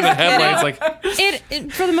like a deer in the headlights. Like,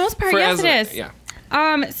 it for the most part, for yes, as- it is. Yeah.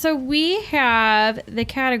 So we have the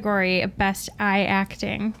category of best eye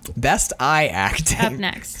acting Best eye acting. up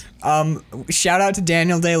next. Shout out to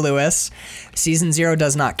Daniel Day-Lewis. Season 0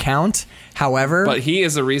 does not count. However, But he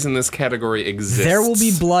is the reason this category exists. there will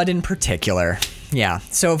be blood in particular. Yeah.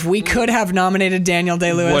 So if we could have nominated Daniel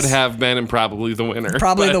Day-Lewis, Would have been and probably the winner.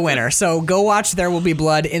 probably But- the winner. So go watch There Will Be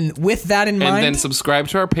Blood. With that in And mind, then subscribe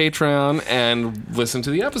to our Patreon and listen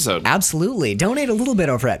to the episode. absolutely donate a little bit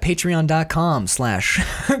over at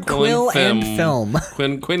patreon.com/Quill and Film.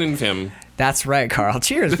 Quinn and Film. That's right, Carl.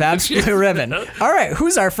 Cheers, Babs Blue Ribbon. All right,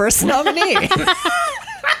 who's our first nominee?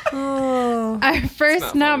 Our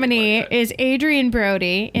first nominee is Adrian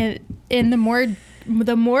Brody in the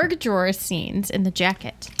morgue drawer scenes in The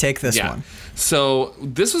Jacket. Take this Yeah. one. So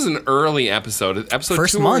this was an early episode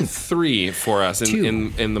First 2 month. or 3 for us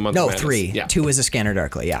in the month No, of Madness. 3. Yeah. 2 is A Scanner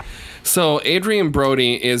Darkly, yeah. So Adrian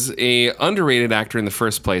Brody is a underrated actor in the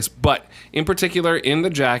first place, but in particular in The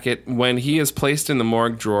Jacket, when he is placed in the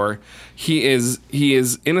morgue drawer, he is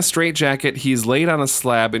in a straitjacket. He's laid on a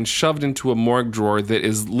slab and shoved into a morgue drawer that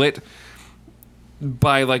is lit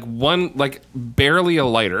by barely a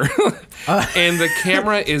lighter, and the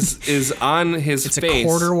camera is on his It's face. a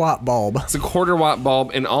quarter-watt bulb. It's a quarter-watt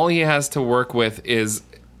bulb, and all he has to work with is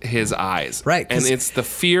his eyes. Right, 'cause- and it's the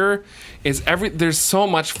fear. There's so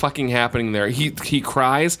much fucking happening there. He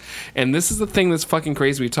cries, and this is the thing that's fucking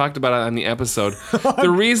crazy. We talked about it on the episode.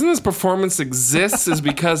 The reason this performance exists is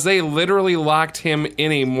because they literally locked him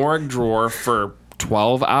in a morgue drawer for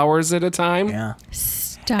 12 hours at a time, Yeah.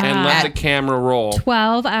 Stop. and let the camera roll.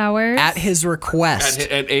 12 hours. At his request.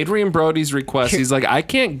 At Adrian Brody's request, he's like, I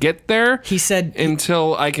can't get there. He said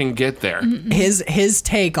until I can get there. his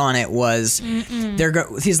take on it was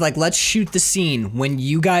he's like, let's shoot the scene. When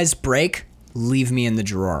you guys break, leave me in the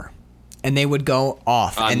drawer. And they would go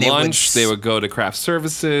off. On and lunch, they would go to craft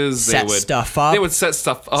services. Set They would stuff up. They would set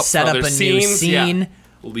stuff up. Set for up other a new scenes. scene. Yeah.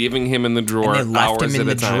 Leaving him in the drawer. and they left hours him in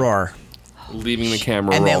at the a time. drawer. Leaving the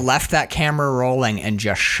camera And roll. they left that camera rolling and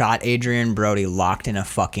just shot Adrian Brody locked in a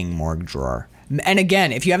fucking morgue drawer. And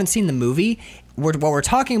again, if you haven't seen the movie, what we're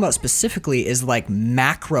talking about specifically is like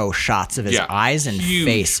macro shots of his Yeah. eyes and Huge.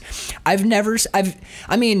 face. I've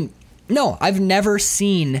never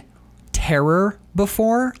seen terror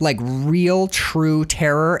before, like real true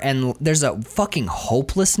terror, and there's a fucking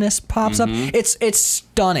hopelessness pops up. It's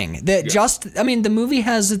stunning. The movie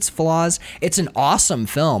has its flaws. It's an awesome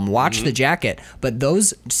film. Watch The Jacket, but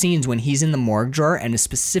those scenes when he's in the morgue drawer and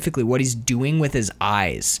specifically what he's doing with his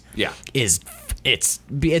eyes, Yeah. it's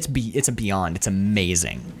beyond. It's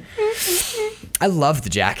amazing. I love The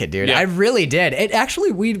Jacket, dude. Yeah. I really did. It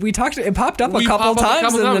actually we talked. It popped up a We couple pop up a times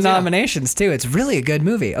couple in the times, yeah. nominations too. It's really a good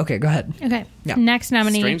movie. Okay, go ahead. Okay. Yeah. Next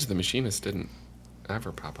nominee. Strange the Machinist didn't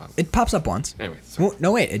ever pop up. It pops up once. Anyway, sorry. Well,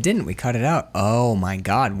 no, wait, it didn't. We cut it out. Oh my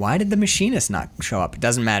God, why did The Machinist not show up? It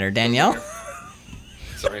doesn't matter, Danielle.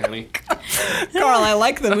 Sorry, honey. Carl, I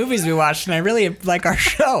like the movies we watched, and I really like our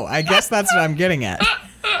show. I guess that's what I'm getting at.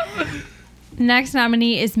 Next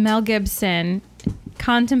nominee is Mel Gibson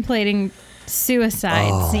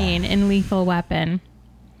suicide scene in Lethal Weapon.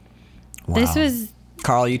 Wow. This was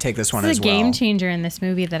Carl, you take this one This as is a well. game changer in this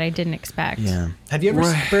movie that I didn't expect. Yeah. Have you ever,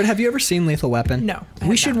 Bird? Have you ever seen Lethal Weapon? No, I We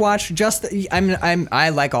have should not. watch just. I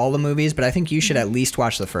like all the movies, but I think you should at least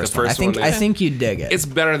watch the first one. first I one is- think you'd dig it. It's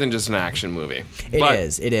better than just an action movie. It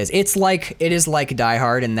is. It is. It is like Die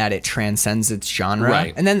Hard in that it transcends its genre.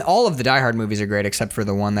 Right. And then all of the Die Hard movies are great except for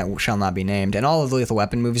the one that shall not be named. And all of the Lethal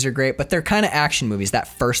Weapon movies are great, but they're kind of action movies. That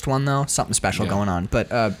first one though, something special going on. But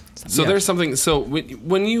So yeah. there's something. So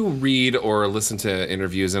when you read or listen to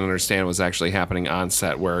interviews and understand what's actually happening on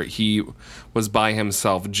set, where he was by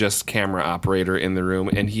himself, just camera operator in the room,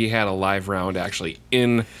 and he had a live round actually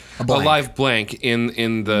in a blank. live blank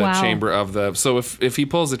in the Wow. chamber of the. So if he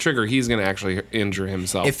pulls the trigger, he's going to actually injure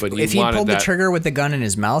himself. if but he wanted pulled the that- trigger with the gun in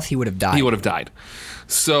his mouth, he would have died. he would have died.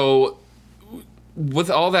 So with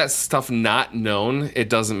all that stuff not known, it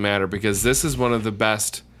doesn't matter because this is one of the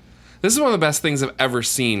best. This is one of the best things I've ever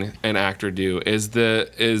seen an actor do. Is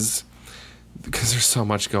because there's so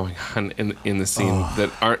much going on in the scene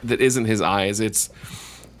that isn't his eyes. It's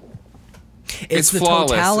the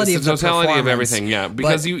flawless. totality It's the of the totality of performance. everything. Yeah,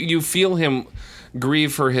 because But- you feel him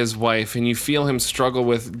grieve for his wife, and you feel him struggle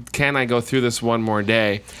with, can I go through this one more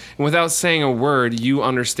day? And without saying a word, you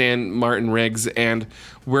understand Martin Riggs and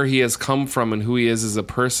where he has come from and who he is as a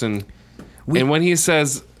person. And when he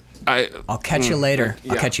says, I'll catch you later.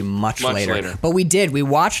 I'll yeah. catch you much Much later. later. But we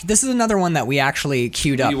watched. This is another one that we actually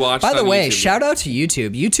queued up. We watched By the on way, YouTube. shout out to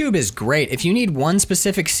YouTube. YouTube is great. If you need one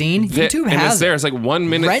specific scene, YouTube and has it's there. it. It's like 1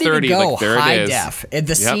 minute Ready 30. to go, Like there high it is. def. The Yep.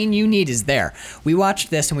 scene you need is there. We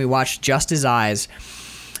watched this and we watched Just His Eyes.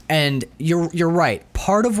 And you're right.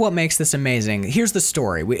 Part of what makes this amazing. Here's the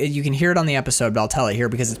story. You can hear it on the episode, but I'll tell it here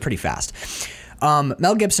because it's pretty fast.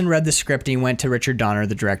 Mel Gibson read the script and he went to Richard Donner,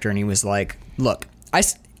 the director, and he was like, "Look,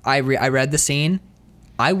 I read the scene.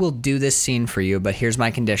 I will do this scene for you, but here's my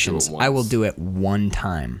conditions. Do it I will once. do it one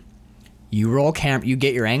time. You roll camera. You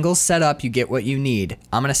get your angles set up. You get what you need.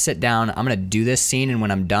 I'm gonna sit down. I'm gonna do this scene, and when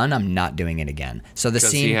I'm done, I'm not doing it again." So the Because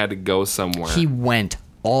scene he had to go somewhere. he went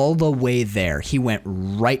all the way there. He went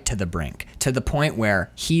right to the brink, to the point where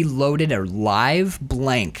he loaded a live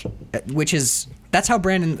blank, which is that's how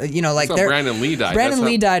Brandon, like how Brandon Lee died. Brandon That's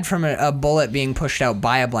Lee how- died from a bullet being pushed out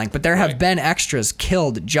by a blank, but there have Right. been extras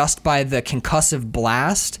killed just by the concussive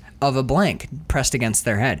blast of a blank pressed against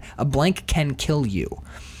their head. A blank can kill you.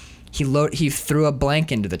 He threw a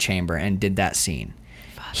blank into the chamber and did that scene.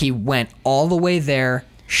 He went all the way there,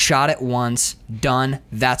 shot it once, done.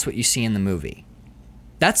 That's what you see in the movie.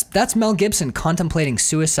 That's Mel Gibson contemplating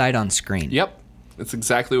suicide on screen. Yep. That's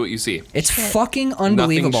exactly what you see. It's fucking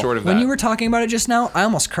unbelievable. short of When that. you were talking about it just now, I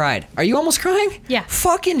almost cried. Are you almost crying? Yeah.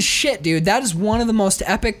 Fucking shit, dude. That is one of the most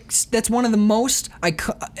epic. That's one of the most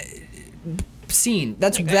scene.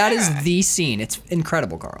 That is the scene. It's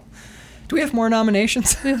incredible, Carl. Do we have more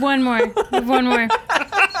nominations? We have one more.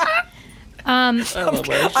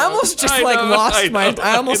 I almost just I like know, lost I my. know,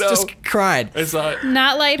 I almost I know. just cried. I saw it.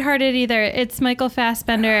 Not lighthearted either. It's Michael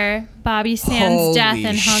Fassbender, Bobby Sands' Holy Death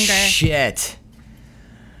and Hunger. Shit.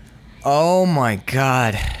 Oh my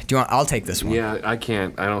god. Do you want? I'll take this one. Yeah, I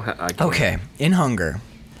can't. I don't. I can't. Okay, in Hunger,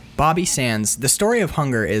 Bobby Sands. The story of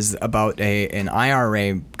Hunger is about an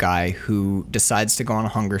IRA guy who decides to go on a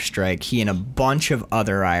hunger strike. He and a bunch of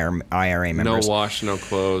other IRA No members. wash, no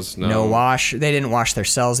clothes, no. No wash. They didn't wash their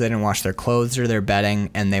cells. They didn't wash their clothes or their bedding,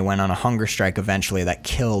 and they went on a hunger strike eventually that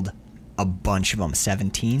killed a bunch of them.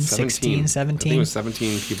 16, 17. I 17. think it was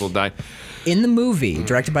 17 people died. In the movie,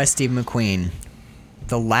 directed by Steve McQueen,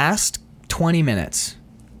 the last 20 minutes,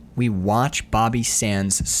 we watch Bobby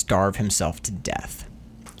Sands starve himself to death.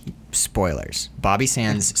 Spoilers. Bobby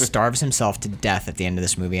Sands starves himself to death at the end of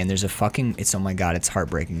this movie, and there's a fucking... It's, oh my god, it's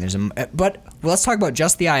heartbreaking. But let's talk about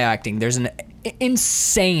just the eye acting. There's an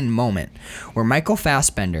insane moment where Michael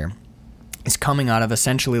Fassbender is coming out of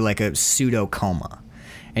essentially like a pseudo coma.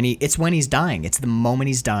 And it's when he's dying. It's the moment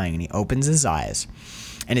he's dying, and he opens his eyes.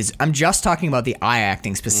 And I'm just talking about the eye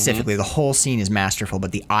acting specifically. The whole scene is masterful,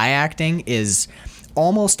 but the eye acting is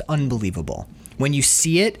almost unbelievable. When you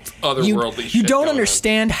see it, Otherworldly you shit don't going on.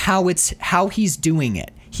 understand how he's doing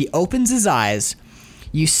it. He opens his eyes.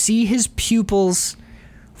 You see his pupils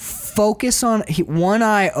focus on one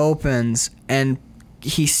eye opens and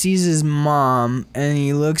he sees his mom and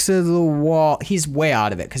he looks at the wall. He's way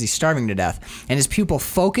out of it because he's starving to death. And his pupil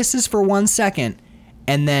focuses for 1 second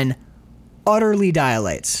and then utterly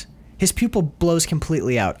dilates. His pupil blows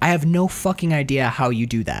completely out. I have no fucking idea how you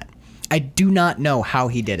do that. I do not know how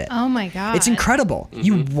he did it. Oh my god. It's incredible.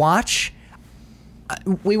 You watch.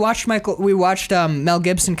 We watched Mel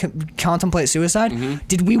Gibson contemplate suicide.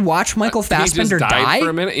 Did we watch Michael Fassbender he just died die? for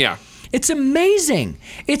a minute. Yeah. It's amazing.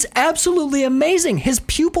 It's absolutely amazing. His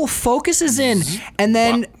pupil focuses in, and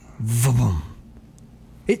then, boom.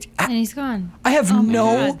 And he's gone. I have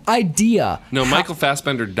no idea. No, Michael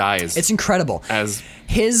Fassbender dies. It's incredible. As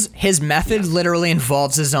his method literally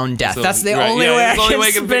involves his own death. So- That's the right, only yeah, way I it's the only can way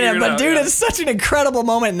I can spin figure it. it But out, dude, yeah. it's such an incredible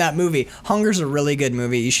moment in that movie. Hunger's a really good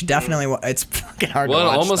movie. You should definitely. It's fucking hard to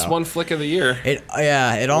watch. almost though. won Flick of the Year. It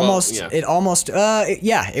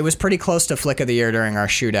was pretty close to Flick of the Year during our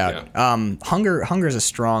shootout. Yeah. Hunger's a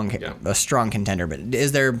strong contender. But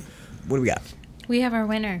what do we got? We have our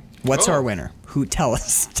winner. What's Oh. our winner? Tell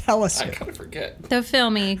us. I kind of forget. The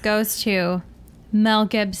Filmy goes to Mel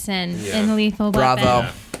Gibson Yeah. in Lethal Bravo.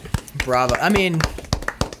 Weapon. Bravo. I mean,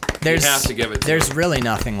 there's have to give it to there's him. really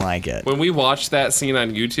nothing like it. When we watched that scene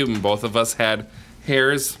on YouTube and both of us had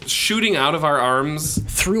hairs shooting out of our arms,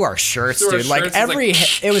 Through our shirts, Through our dude. Like shirts,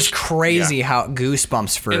 it's like- it was crazy Yeah. how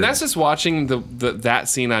goosebumps for and that's just watching that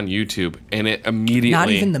scene on YouTube, and it immediately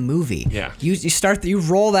not even the movie. Yeah. You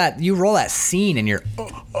roll that scene and you're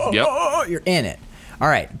Yep. you're in it. All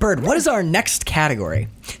right, Bird, what is our next category?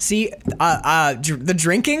 See, the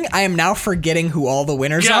drinking, I am now forgetting who all the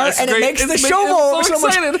winners Yeah, are, it's and great. it makes the It's show I'm so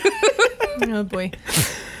much. excited. Oh boy.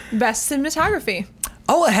 Best cinematography.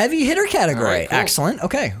 Oh, a heavy hitter category. All right, cool. Excellent.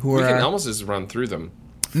 Okay, who We are can almost just run through them.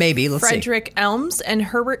 maybe let's see. Frederick Elms and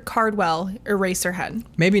Herbert Cardwell, Eraserhead.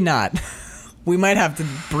 Maybe not. We might have to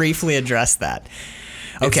briefly address that.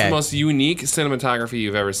 It's Okay. the most unique cinematography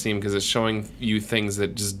you've ever seen because it's showing you things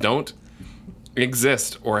that just don't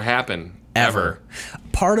exist or happen ever.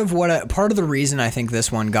 Part of the reason I think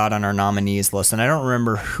this one got on our nominees list, and I don't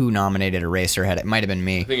remember who nominated Eraserhead. It might have been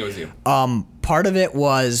me. I think it was you. Part of it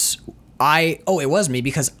was it was me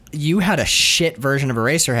because you had a shit version of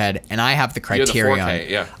Eraserhead and I have the had the Criterion. 4K,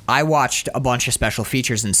 yeah. I watched a bunch of special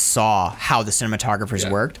features and saw how the cinematographers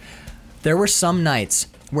Yeah. worked. There were some nights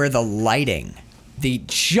where the lighting,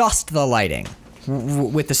 just the lighting,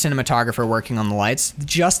 with the cinematographer working on the lights,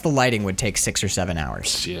 just the lighting would take 6 or 7 hours.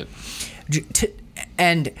 Shit.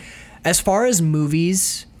 And as far as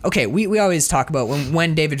movies, okay, we always talk about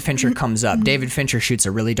when David Fincher comes up. David Fincher shoots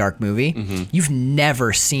a really dark movie. Mm-hmm. You've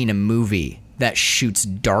never seen a movie that shoots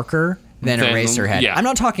darker than Eraserhead. yeah. I'm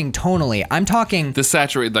not talking tonally. I'm talking The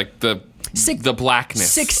saturated, like the blackness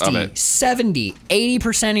 60, of it. 70,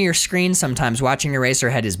 80% of your screen sometimes watching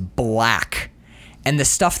Eraserhead is black. And the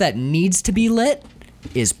stuff that needs to be lit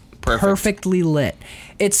is perfectly lit.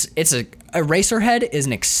 Eraserhead is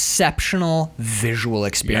an exceptional visual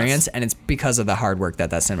experience, Yes. and it's because of the hard work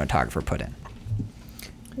that cinematographer put in.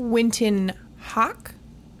 Winton Hawk,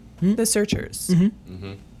 The Searchers.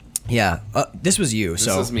 Mm-hmm. Yeah, this was you. This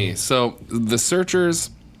is me. So the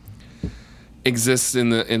Searchers exists in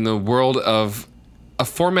the world of a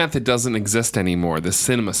format that doesn't exist anymore. The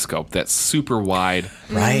CinemaScope, that's super wide.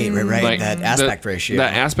 Right. Like, That aspect ratio.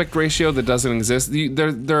 That aspect ratio that doesn't exist.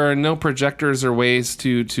 There are no projectors or ways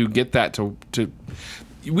to get that to.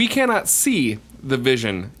 We cannot see the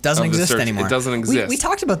vision. Doesn't of the exist search. anymore. It doesn't exist. We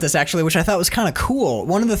talked about this actually, which I thought was kind of cool.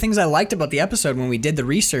 One of the things I liked about the episode when we did the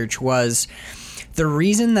research was the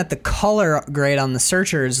reason that the color grade on the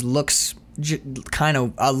Searchers looks kind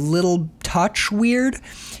of a little touch weird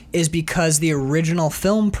is because the original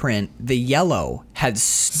film print, the yellow, had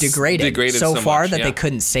degraded so far much, that yeah. they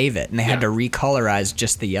couldn't save it, and they had to Yeah. recolorize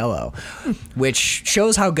just the yellow, which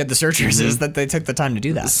shows how good the Searchers is that they took the time to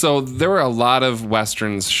do that. So there were a lot of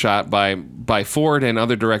westerns shot by Ford and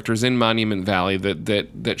other directors in Monument Valley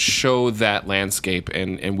that show that landscape,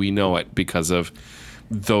 and we know it because of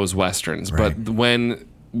those westerns. Right. But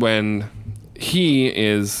when he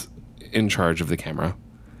is in charge of the camera,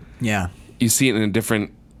 Yeah. you see it in a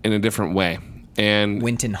different way. And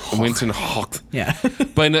Winton Hawk. Yeah.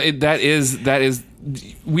 But no, that is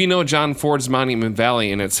we know John Ford's Monument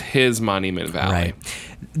Valley, and it's his Monument Valley. Right.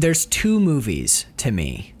 There's two movies to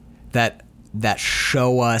me that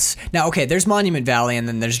show us now. Okay, there's Monument Valley, and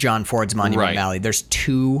then there's John Ford's Monument Right. Valley. There's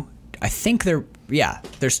two. I think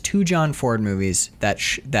there's two John Ford movies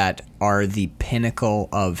that are the pinnacle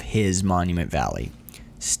of his Monument Valley: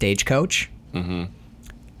 Stagecoach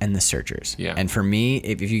and The Searchers. Yeah. And for me,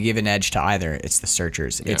 if you give an edge to either, it's The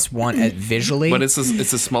Searchers. It's one visually. But it's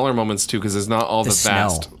the smaller moments too, because it's not all the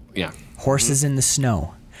vast. snow. Yeah. Horses in the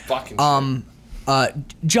Snow. Fucking shit.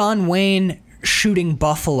 John Wayne shooting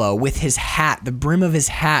buffalo with his hat, the brim of his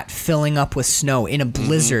hat filling up with snow in a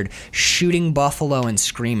blizzard, shooting buffalo and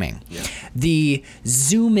screaming. Yeah. The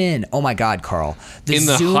zoom in. Oh my God, Carl. In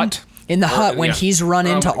the hut? In the hut when yeah. he's run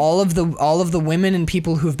Oh into my- all of the women and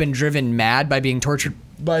people who've been driven mad by being tortured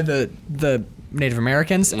by the Native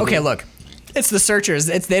Americans. Okay, look. It's the Searchers.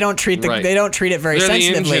 They don't treat Right. they don't treat it very They're the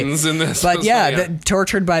sensitively. Indians in this. But yeah, Yeah.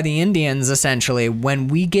 tortured by the Indians essentially. When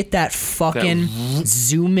we get that fucking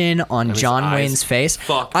zoom in on his John eyes. Wayne's face,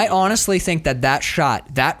 Fuck. I honestly think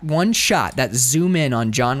that one shot, that zoom in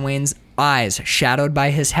on John Wayne's eyes shadowed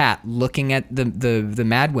by his hat looking at the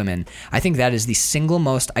mad women, I think that is the single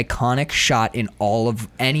most iconic shot in all of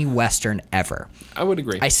any Western ever. I would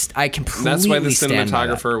agree. I completely That's why the stand by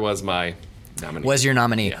that. cinematographer was my nominee. Was your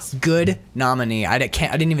nominee. Yes. Good nominee. I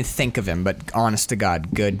didn't even think of him, but honest to God,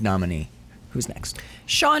 good nominee. Who's next?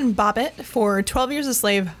 Sean Bobbitt for 12 Years a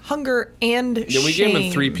Slave, Hunger, and Yeah, we Shame. gave him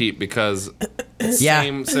a three-peat because Yeah.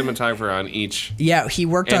 same cinematographer on each. Yeah, he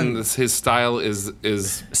worked And on his style is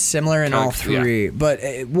similar in all yeah. three, but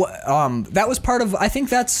that was part of. I think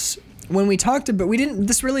that's when we talked about. We didn't.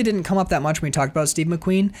 This really didn't come up that much when we talked about Steve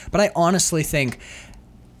McQueen. But I honestly think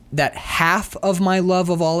that half of my love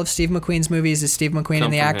of all of Steve McQueen's movies is Steve McQueen Come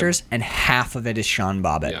and the from actors, him. and half of it is Sean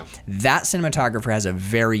Bobbitt. Yeah. That cinematographer has a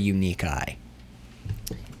very unique eye.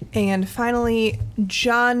 And finally,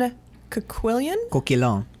 John Coquillian.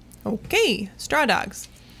 Coquillon. Okay, Straw Dogs.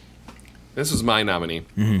 This was my nominee.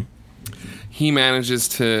 Mm-hmm. He manages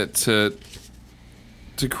to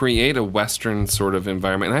create a Western sort of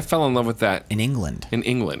environment, and I fell in love with that In England. in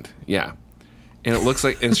England. Yeah, and it looks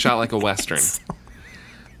like it's shot like a Western.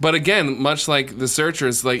 But again, much like The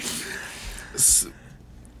Searchers, like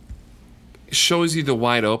shows you the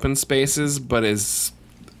wide open spaces, but is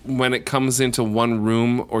when it comes into one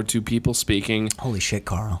room or two people speaking. Holy shit,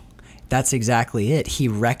 Carl. That's exactly it. He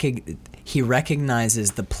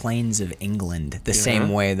recognizes the plains of England the same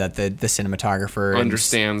way that the cinematographer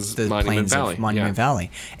Understands the Monument plains Valley, of Monument yeah.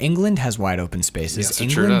 Valley. England has wide open spaces. Yes,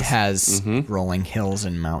 it sure England does. Mm-hmm. has rolling hills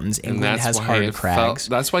and mountains. And England that's has why hard it crags.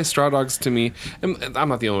 that's why Straw Dogs to me, and I'm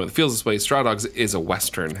not the only one that feels this way. Straw Dogs is a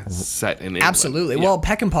Western set in England. Absolutely. Yeah. Well,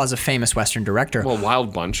 Peckinpah's a famous Western director. Well,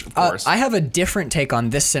 Wild Bunch, of course. I have a different take on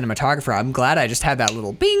this cinematographer. I'm glad I just had that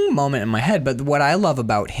little bing moment in my head. But what I love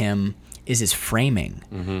about him is his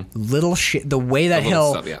framing. Little shit. The way that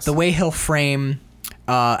little stuff, yes. the way he'll frame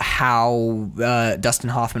how Dustin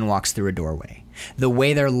Hoffman walks through a doorway. The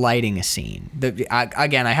way they're lighting a scene.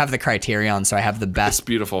 Again, I have the Criterion, so I have the best. It's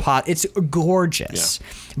beautiful. It's gorgeous.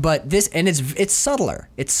 But this, and it's subtler.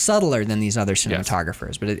 It's subtler than these other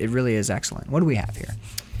cinematographers. But it really is excellent. What do we have here?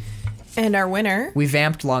 And our winner, We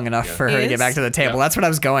vamped long enough for her to get Is- back to the table. Yeah. That's what I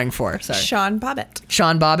was going for. Sorry. Sean Bobbitt.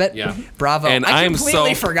 Sean Bobbitt. Yeah. Bravo. And I I'm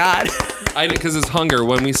completely so- forgot. Because it's Hunger.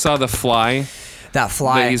 When we saw the fly that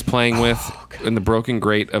fly. that he's playing with in the broken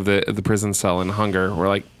grate of the prison cell in Hunger, we're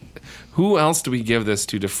like, who else do we give this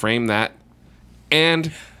to frame that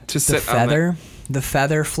and to the sit feather. on The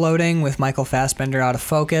feather floating with Michael Fassbender out of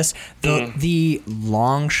focus. The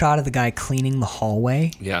long shot of the guy cleaning the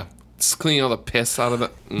hallway. that? Yeah. Just cleaning all the piss out of the...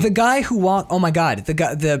 The guy who oh my God,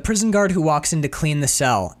 the prison guard who walks in to clean the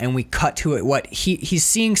cell, and we cut to it. He's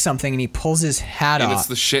seeing something, and he pulls his hat And off. it's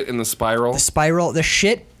the shit in the spiral. The spiral, the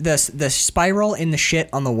spiral in the shit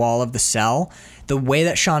on the wall of the cell. The way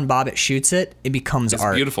that Sean Bobbitt shoots it, it becomes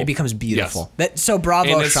art. beautiful. It becomes beautiful. Yes. So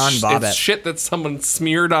bravo, And it's, Sean it's Bobbitt. shit that someone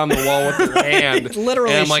smeared on the wall with their hand.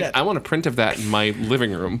 Literally And I'm like, shit. I want a print of that in my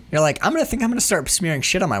living room. You're like, I'm gonna start smearing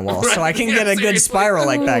shit on my wall so I can Yeah, get a good seriously. spiral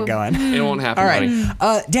like that Ooh. going. It won't happen, All right,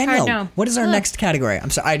 buddy. Danielle, Hard no. what is our next category? I'm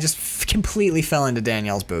sorry, I just completely fell into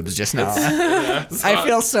Danielle's boobs just now. I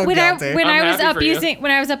feel so When guilty. I I'm was happy up for you.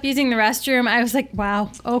 using the restroom, I was like,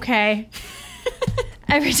 wow, okay.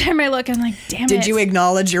 Every time I look, I'm like, damn it. Did you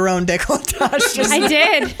acknowledge your own décolletage? Just I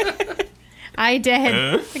did. I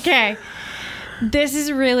did. Okay. This is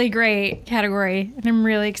a really great category, and I'm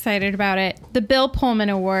really excited about it. The Bill Pullman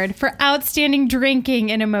Award for Outstanding Drinking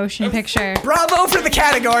in a Motion Picture. Bravo for the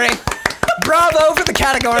category. Bravo for the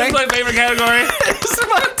category. My favorite category.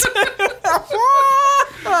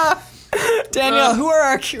 Danielle, who are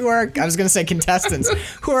I was gonna say contestants.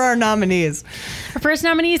 Who are our nominees? Our first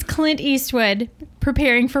nominee is Clint Eastwood,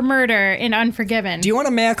 preparing for murder in Unforgiven. Do you want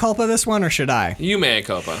to mea culpa this one, or should I? You mea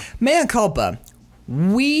culpa. Mea culpa.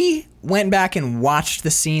 We went back and watched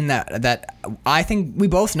the scene that I think we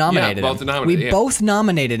both nominated both him. nominated, We yeah. both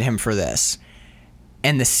nominated him for this.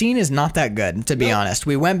 And the scene is not that good, to be honest.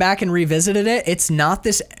 We went back and revisited it. It's not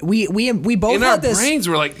this. We both In our had this. brains,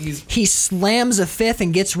 we're like, He slams a fifth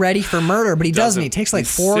and gets ready for murder, but he doesn't. He takes like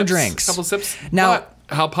four sips, drinks. couple sips. Now-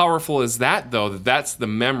 But how powerful is that, though? That's the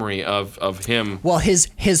memory of him. Well, his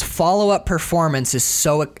follow-up performance is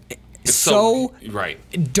so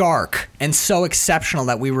right. dark and so exceptional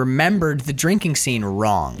that we remembered the drinking scene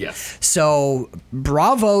wrong. Yes. So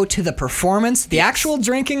bravo to the performance. The actual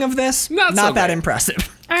drinking of this, Not so that great. impressive.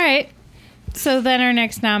 All right. So then our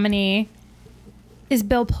next nominee is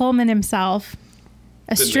Bill Pullman himself.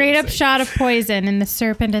 A straight up shot of poison in The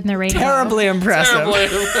Serpent and the Rainbow. Terribly impressive. Terribly.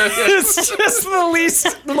 It's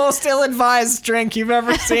just the most ill-advised drink you've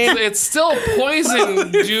ever seen. It's still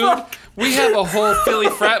poison, dude. We have a whole Philly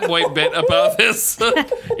frat boy bit about this. You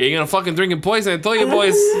ain't gonna fucking drinking poison. I told you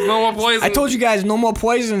boys, no more poison. I told you guys no more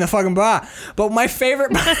poison in the fucking bar. But my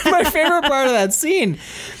favorite part of that scene,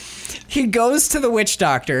 he goes to the witch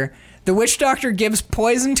doctor. The witch doctor gives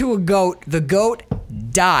poison to a goat. The goat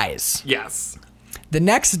dies. Yes. The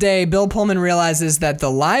next day, Bill Pullman realizes that the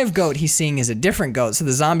live goat he's seeing is a different goat, so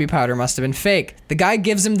the zombie powder must have been fake. The guy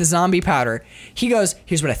gives him the zombie powder. He goes,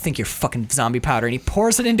 here's what I think, your fucking zombie powder, and he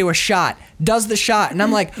pours it into a shot, does the shot, and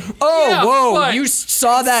I'm like, oh, Yeah, whoa, but you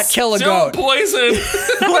saw that kill a Still goat. poison.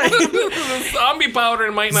 The zombie powder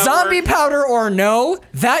might not Zombie work. powder or no,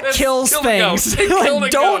 that kills killed a goat. things. It killed a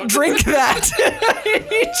Like, don't goat. drink that.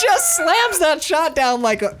 He just slams that shot down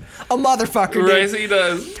like a motherfucker, dude. Right, he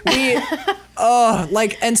does.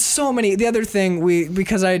 And so many. The other thing,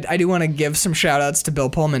 because I do want to give some shout outs to Bill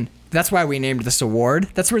Pullman. That's why we named this award.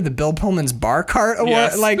 That's where the Bill Pullman's bar cart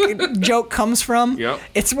award Yes. joke comes from. Yep.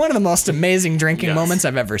 It's one of the most amazing drinking Yes. moments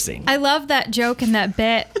I've ever seen. I love that joke and that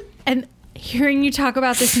bit. And hearing you talk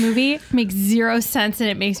about this movie makes zero sense, and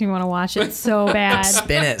it makes me want to watch it so bad.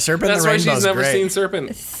 Spin it. Serpent That's the why Rainbow's she's never great. seen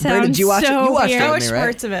Serpent. Sounds did you watch it? so You watched it weird. I with watched me, right?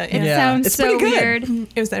 parts of it. It Yeah. sounds It's so pretty good. weird.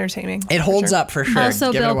 It was entertaining. It holds sure. up for sure.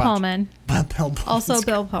 Also, Give it a Bill watch. Pullman. Bill Pullman's Also, great.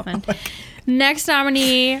 Bill Pullman. Next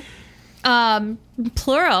nominee,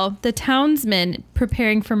 plural, the townsmen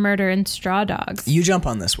preparing for murder in Straw Dogs. You jump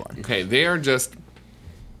on this one. Okay, they are just.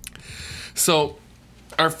 So,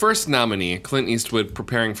 our first nominee, Clint Eastwood,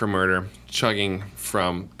 preparing for murder, chugging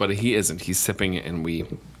from, but he isn't. He's sipping it, and we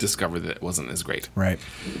discovered that it wasn't as great. Right.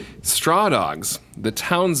 Straw Dogs, the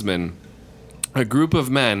townsmen, a group of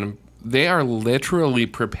men, they are literally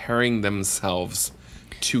preparing themselves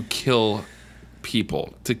to kill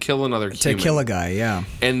people, to kill another To human. kill a guy, yeah.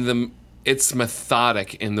 And it's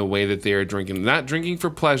methodic in the way that they are drinking. Not drinking for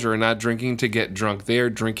pleasure, not drinking to get drunk. They are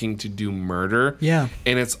drinking to do murder. Yeah.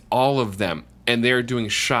 And it's all of them. And they're doing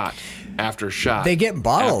shot after shot. They get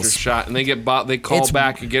bottles. After shot. And they get they call It's-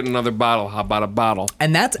 back and get another bottle. How about a bottle?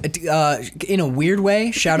 And that's, in a weird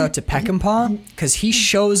way, shout out to Peckinpah, because he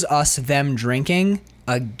shows us them drinking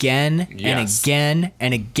again and Yes. again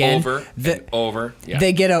and again. Over and over. Yeah.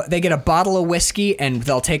 They get a bottle of whiskey and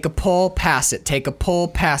they'll take a pull, pass it, take a pull,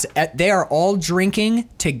 pass it. They are all drinking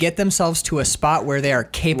to get themselves to a spot where they are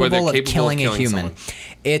capable of killing a human. someone.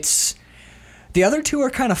 It's the other two are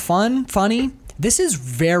kind of funny. This is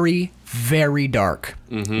very, very dark.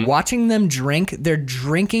 Mm-hmm. Watching them drink, they're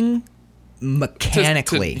drinking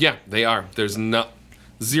mechanically. Yeah, they are. There's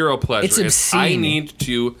zero pleasure. It's I obscene. need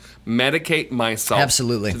to medicate myself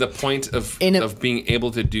Absolutely. to the point of In a- being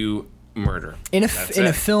able to do murder. In a That's in a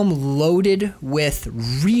it. film loaded with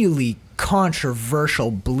really controversial,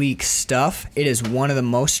 bleak stuff, it is one of the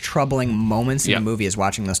most troubling moments in Yep. the movie is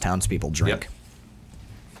watching those townspeople drink. Yep.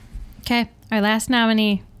 Okay, our last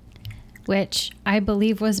nominee, which I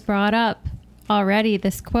believe was brought up already,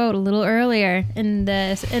 this quote a little earlier in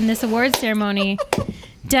this award ceremony.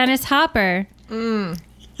 Dennis Hopper.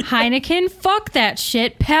 Heineken, fuck that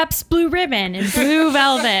shit. Pabst Blue Ribbon and Blue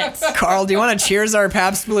Velvet. Carl, do you want to cheers our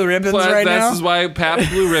Pabst Blue Ribbons Well, right now? this is why Pabst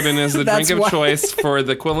Blue Ribbon is the That's drink of why. choice for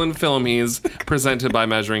the Quillen Filmies, presented by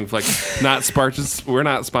Measuring Flick. We're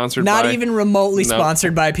not sponsored Not by. even remotely No.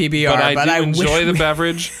 sponsored by PBR, But I do enjoy wish the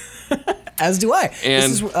beverage. as do I.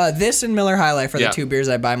 And- This and Miller High Life are Yeah. the two beers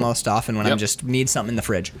I buy most often when I Yep. just need something in the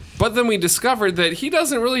fridge. But then we discovered that he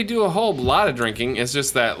doesn't really do a whole lot of drinking. It's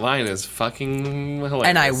just that line is fucking hilarious.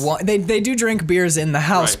 And I want they do drink beers in the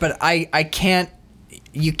house, Right. but I can't.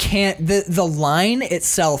 You can't. The line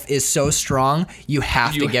itself is so strong. You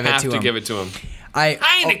have You to give have it to to him. give it to him. Oh,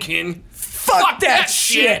 Heineken. fuck that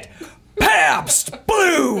shit. Pabst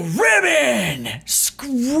Blue Ribbon,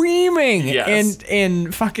 screaming Yes.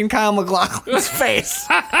 in fucking Kyle MacLachlan's face.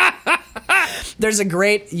 There's a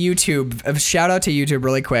great YouTube shout out to YouTube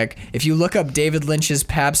really quick. If you look up David Lynch's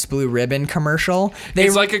Pabst Blue Ribbon commercial,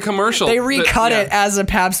 It's like a commercial. They recut Yeah. it as a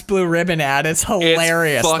Pabst Blue Ribbon ad. It's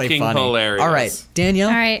hilariously fucking funny. hilarious. All right, Danielle.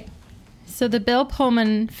 All right. So the Bill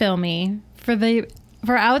Pullman Filmy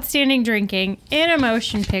for outstanding drinking in a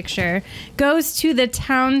motion picture goes to the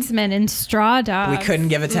townsmen in Straw Dogs. We couldn't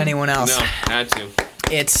give it to anyone else. No, had to.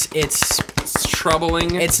 It's It's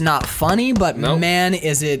troubling. It's not funny, but Nope. man, it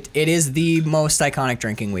is the most iconic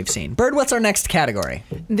drinking we've seen. Bird, what's our next category?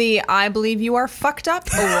 The I Believe You Are Fucked Up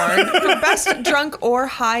Award for Best Drunk or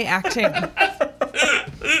High Acting.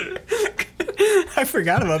 I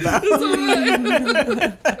forgot about that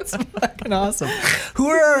one. That's fucking awesome. Who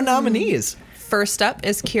are our nominees? First up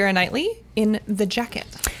is Keira Knightley in The Jacket.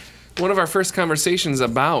 One of our first conversations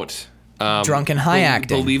about Drunken high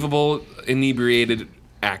acting. believable inebriated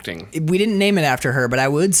acting. We didn't name it after her, but I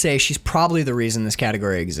would say she's probably the reason this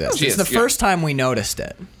category exists. She It's is, the yeah. first time we noticed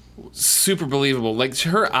it. Super believable. Like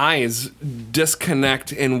her eyes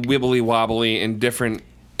disconnect and wibbly wobbly and different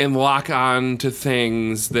and lock on to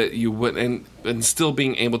things that you would and still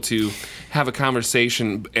being able to have a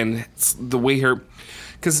conversation and the way her.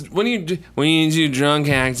 Because when you do drunk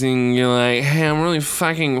acting, you're like, hey, I'm really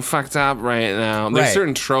fucking fucked up right now. There's Right.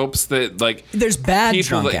 certain tropes that like There's bad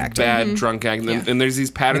people drunk that acting. bad drunk acting, and there's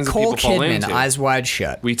these patterns Nicole that people fall Kidman, into. Eyes Wide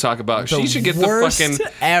Shut. We talk about The she should get the worst fucking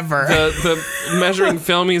ever. the Measuring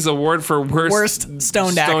Filmies award for worst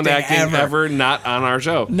stoned acting ever. not on our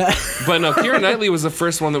show. No. But no, Keira Knightley was the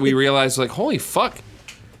first one that we realized like, holy fuck,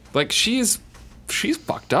 like she's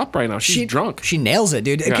fucked up right now. She's drunk. She nails it,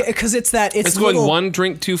 dude. Yeah. Because it's It's little, going one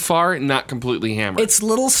drink too far, not completely hammered. It's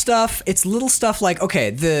little stuff. It's little stuff like, okay,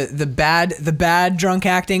 the bad drunk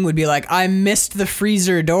acting would be like, I missed the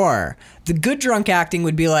freezer door. The good drunk acting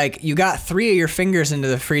would be like, you got 3 of your fingers into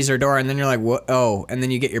the freezer door, and then you're like, what? Oh, and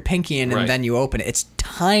then you get your pinky in, and Right. then you open it. It's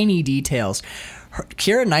tiny details.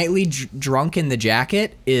 Keira Knightley drunk in The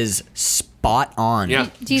Jacket is spot on. Yeah.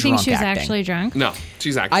 Do you think drunk she was acting. actually drunk? No,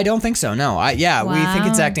 she's acting. I don't think so. No. We think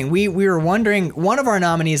it's Wow. acting. We were wondering, one of our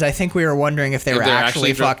nominees, I think we were wondering if they were they're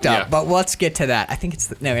actually actually drunk, fucked up. yeah. But let's get to that. I think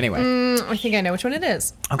it's no. Anyway. I think I know which one it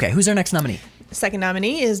is. Okay. Who's our next nominee? Second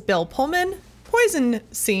nominee is Bill Pullman, Poison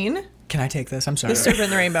Scene, Can I take this? I'm sorry. The Serpent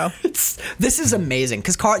and the Rainbow. This is amazing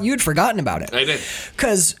because Carl, you had forgotten about it. I did.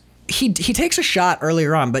 Because he takes a shot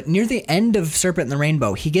earlier on, but near the end of Serpent and the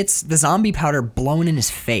Rainbow, he gets the zombie powder blown in his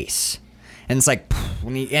face, and it's like,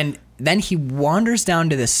 and then he wanders down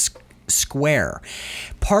to this square.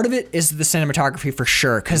 Part of it is the cinematography for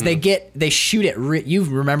sure, because they shoot it. You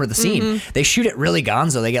remember the scene? They shoot it really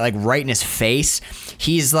gonzo. They get like right in his face.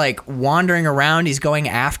 He's like wandering around. He's going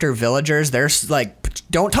after villagers. There's like,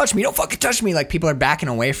 don't touch me! Don't fucking touch me! Like people are backing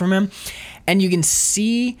away from him. And you can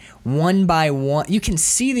see one by one, you can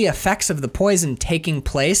see the effects of the poison taking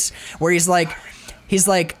place where he's like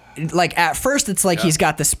at first it's like he's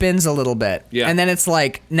got the spins a little bit. Yeah. And then it's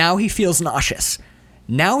like, now he feels nauseous.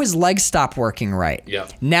 Now his legs stop working right. Yeah.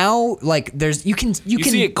 Now, like you can You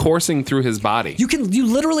see it coursing through his body. you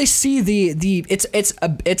literally see it's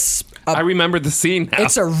I remember the scene now.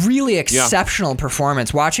 it's a really exceptional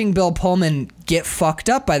performance. Watching Bill Pullman get fucked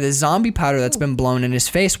up by the zombie powder that's been blown in his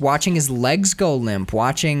face, watching his legs go limp,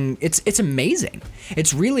 it's amazing.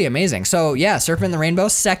 It's really amazing. So yeah, Serpent and the Rainbow,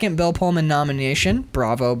 second Bill Pullman nomination.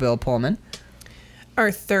 Bravo, Bill Pullman.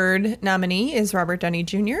 Our third nominee is Robert Downey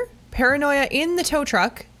Jr., Paranoia in the Tow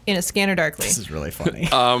Truck in A Scanner Darkly. This is really funny.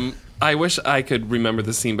 I wish I could remember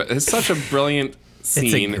the scene, but it's such a brilliant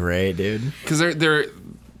scene. It's a great dude. Because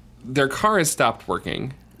their car has stopped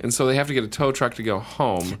working, and so they have to get a tow truck to go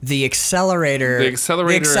home. The accelerator Is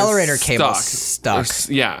cable stuck.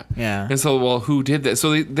 Yeah. Yeah. And so, well, who did this?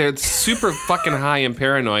 So they're super fucking high and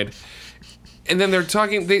paranoid. And then they're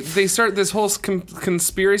talking, they start this whole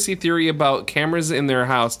conspiracy theory about cameras in their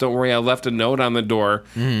house. Don't worry, I left a note on the door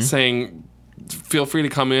saying, feel free to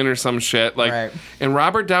come in or some shit. Like, Right. And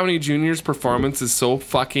Robert Downey Jr.'s performance is so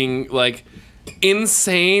fucking, like,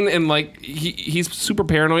 insane, and like he's super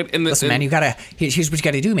paranoid. And Listen, man, here's what you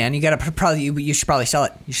gotta do, man. You should probably sell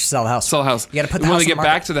it. You should sell the house. Sell the house. You gotta put the when house they get on the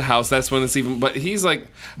market. back to the house, that's when it's even. But he's like,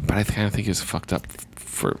 but I kind of think he was fucked up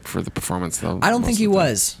for the performance though. I don't most think of he the time.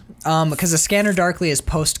 was. Because the Scanner Darkly is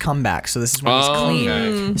post comeback, so this is when he's Oh, clean.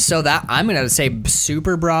 okay. So that I'm gonna say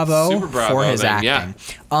super bravo for his then, acting.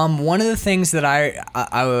 yeah. One of the things that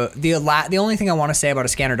the only thing I want to say about A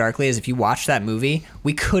Scanner Darkly is if you watch that movie,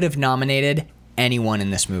 we could have nominated anyone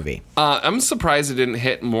in this movie. I'm surprised it didn't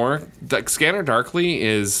hit more. Like Scanner Darkly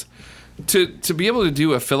is to be able to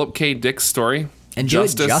do a Philip K. Dick story And do it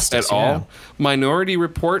justice justice, at all. yeah. Minority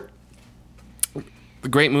Report.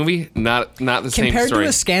 Great movie, not the same Compared story. to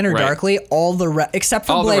A Scanner Right. Darkly, except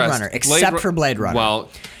for All the Blade rest. Runner, except for Blade Runner. Well,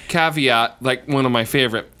 caveat, like one of my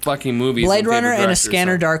favorite fucking movies. Blade and favorite Runner and A directors,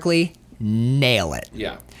 Scanner so- Darkly nail it.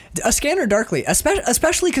 Yeah. A Scanner Darkly,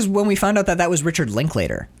 especially because when we found out that was Richard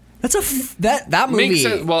Linklater, that's that movie. Makes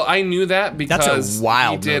sense. Well, I knew that That's a because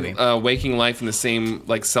wild he movie. did Waking Life in the same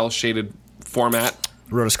like cell shaded format,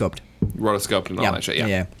 Rotoscoped. rotoscoped and all Yeah. that shit. Yeah.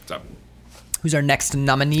 Yeah. So. Who's our next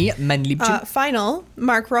nominee? Final,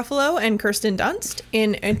 Mark Ruffalo and Kirsten Dunst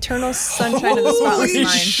in Eternal Sunshine of the Spotless Mind.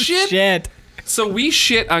 Shit. So we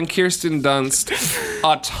shit on Kirsten Dunst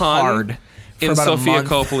a ton Hard. For in about a Sophia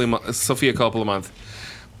month. Coppola month.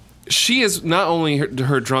 she is not only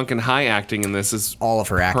her drunken high acting in this is All of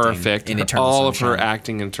her acting perfect. in Eternal all of her Sunshine.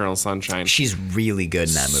 acting in Eternal Sunshine. She's really good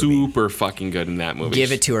in that movie. Super fucking good in that movie.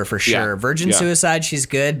 Give it to her for sure. Yeah, Virgin yeah. Suicide, she's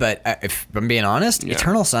good, but if I'm being honest, Yeah.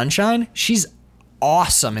 Eternal Sunshine, she's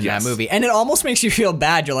awesome in Yes. that movie. And it almost makes you feel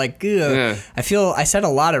bad. You're like, ugh, Yeah. I said a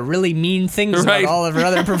lot of really mean things Right. about all of her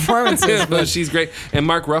other performances. Yeah, but but she's great. And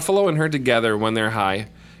Mark Ruffalo and her together when they're high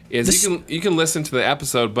is you can listen to the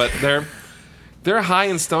episode, but their high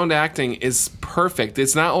and stoned acting is perfect.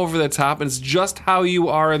 It's not over the top. It's just how you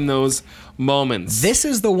are in those moments. this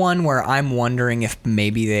is the one where I'm wondering if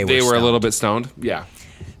maybe they were They were a stoned. little bit stoned. Yeah.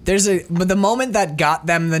 But the moment that got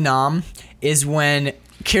them the nom is when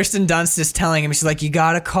Kirsten Dunst is telling him, she's like, you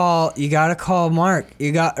gotta call Mark,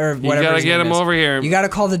 or whatever. gotta his get name him is. over here. You gotta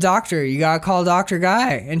call the doctor. You gotta call Dr.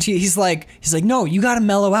 Guy. And he's like, no, you gotta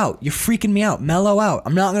mellow out. You're freaking me out. Mellow out.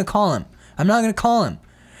 I'm not gonna call him.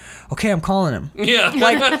 Okay, I'm calling him. Yeah.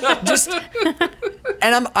 Like just,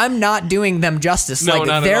 and I'm not doing them justice. No, like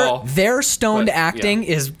not at all. their stoned But, yeah. acting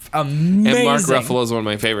is amazing. And Mark Ruffalo is one of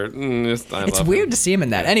my favorite. It's weird to see him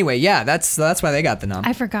in that. Anyway, yeah, that's why they got the nom.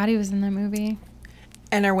 I forgot he was in that movie.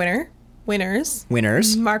 And our winners,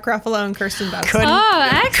 Winners. Mark Ruffalo and Kirsten Dunst. Couldn't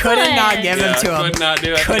Excellent. couldn't not give him to him. Could not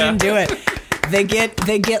do it. Couldn't yeah. do it.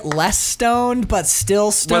 They get less stoned, but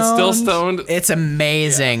still stoned. But still stoned. It's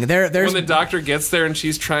amazing. There's When the doctor gets there and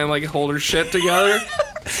she's trying to like hold her shit together.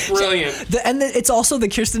 Brilliant. it's also the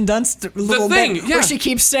Kirsten Dunst little thing, bit yeah. where she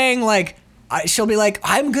keeps saying like, she'll be like,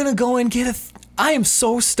 I'm gonna go and get I am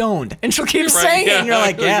so stoned, and she'll keep Right, saying it, and you're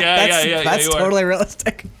like, yeah, that's you are. totally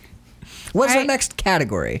realistic. What's our Alright. next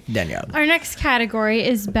category, Danielle? Our next category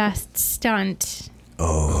is best stunt.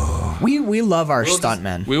 We love our We'll just-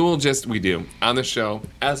 stuntmen. We do on the show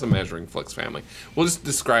as a Measuring Flicks family. We'll just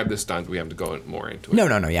describe the stunt. We have to go more into it.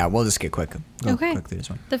 No, yeah, we'll just get quick. Go Okay. quick through this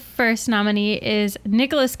one. The first nominee is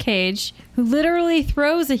Nicolas Cage, who literally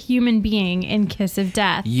throws a human being in Kiss of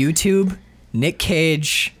Death. YouTube, Nick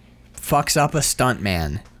Cage fucks up a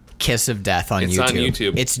stuntman. Kiss of Death on It's YouTube. on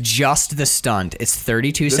YouTube. It's just the stunt. It's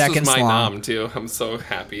 32 This seconds was my long. nom too. I'm so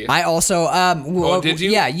happy. I also did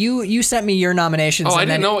you? Yeah, you sent me your nominations. Oh, I and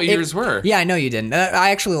didn't then know what yours were. Yeah, I know you didn't.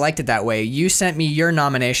 I actually liked it that way. You sent me your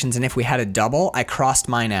nominations, and if we had a double, I crossed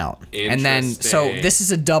mine out. And then so Interesting. this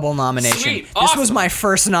is a double nomination. Sweet. This was Awesome. my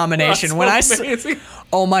first nomination. That's when I amazing.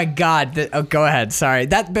 oh my god! Go ahead. Sorry.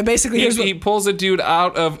 But basically here's He pulls a dude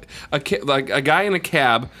out of a guy in a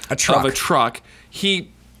cab truck. of a truck.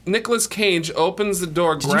 Nicolas Cage opens the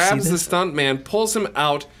door, you see grabs the this? stunt man, pulls him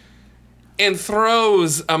out, and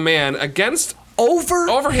throws a man against.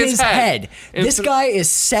 over his head. And This guy is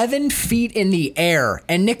 7 feet in the air,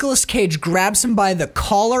 and Nicolas Cage grabs him by the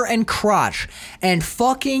collar and crotch and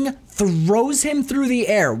fucking throws him through the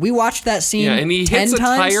air. We watched that scene Yeah, and he 10 hits a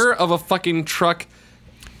times, tire of a fucking truck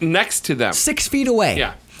next to them. 6 feet away.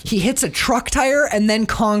 Yeah. He hits a truck tire and then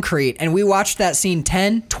concrete, and we watched that scene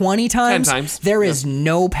 10, 20 times. 10 times. There is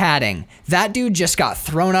no padding. That dude just got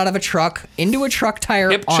thrown out of a truck, into a truck tire,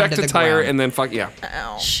 Hip onto checked the a tire ground. and then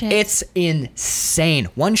yeah. Shit. It's insane.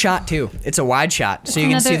 One shot too. It's a wide shot, so you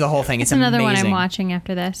can see the whole thing. It's another amazing. one I'm watching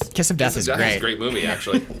after this. Kiss of Death is That's great. a great movie,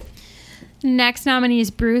 actually. Next nominee is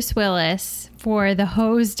Bruce Willis for the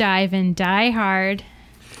hose dive in Die Hard.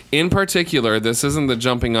 In particular, this isn't the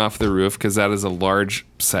jumping off the roof because that is a large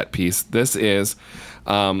set piece. This is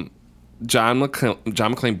John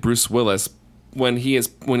McClane, Bruce Willis, when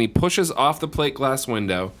he pushes off the plate glass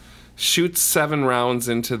window, shoots 7 rounds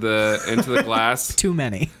into the glass, Too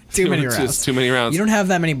many. Too many rounds. just too many rounds, You don't have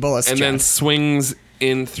that many bullets, and then Jeff. swings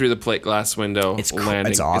in through the plate glass window, It's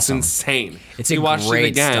landing. it's awesome. It's insane. It's we a watched great it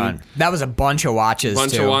again. stunt. That was a bunch of watches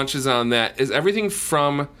Bunch too. of watches on that. Is everything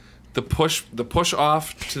from the push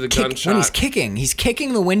off to the gunshot. When he's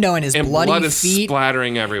kicking the window and his and bloody blood is feet,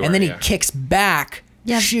 splattering everywhere. and then he yeah. kicks back,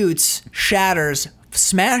 Yep. shoots, shatters,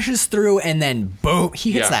 smashes through, and then boom,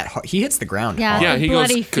 he hits Yeah. he hits the ground. Yeah, hard. Yeah, the he goes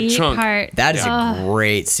bloody feet ka-chunk. part. That is Ugh. a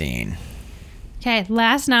great scene. Okay,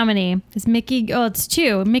 last nominee is it's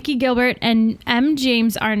 2. Mickey Gilbert and M.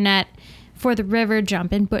 James Arnett for the river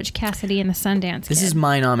jump in Butch Cassidy and the Sundance This Kid. is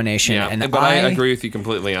my nomination, Yeah, and but I agree with you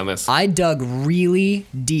completely on this. I dug really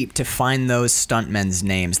deep to find those stuntmen's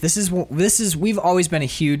names. This is we've always been a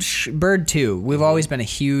huge Bird too. We've always been a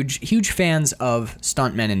huge fans of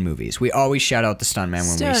stuntmen in movies. We always shout out the stuntmen when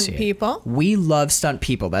we Stunt see people. it. We love stunt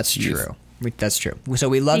people. That's true. That's true. So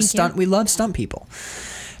we love Thank you. We love stunt people.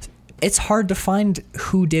 It's hard to find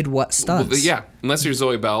who did what stunts. Yeah, unless you're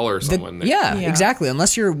Zoe Bell or someone. that- Yeah, Yeah. exactly.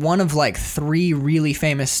 Unless you're one of like 3 really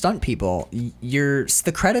famous stunt people,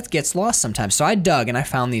 the credit gets lost sometimes. So I dug and I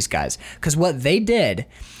found these guys because what they did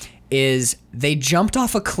is they jumped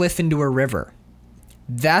off a cliff into a river.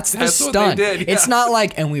 That's the That's what stunt. they did, It's yeah. not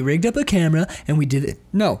like, and we rigged up a camera and we did it.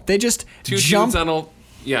 No, they just Two jump. dudes on a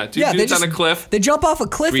two they dudes just- on a cliff. They jump off a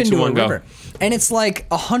cliff 3, 2, into a 1, go. river. And it's like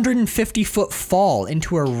 150-foot fall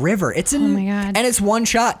into a river. It's in, Oh my God. and it's one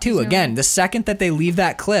shot too. Again, the second that they leave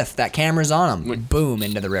that cliff, that camera's on them, boom,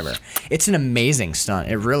 into the river. It's an amazing stunt.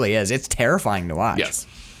 It really is. It's terrifying to watch. Yes.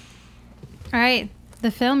 All right,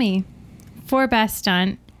 the filmy for best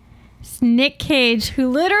stunt. It's Nick Cage, who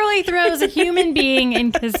literally throws a human being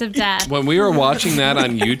in Kiss of Death. When we were watching that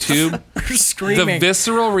on YouTube, We're the screaming.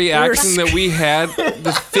 visceral reaction that we had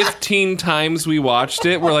the 15 times we watched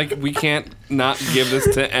it, we're like, we can't not give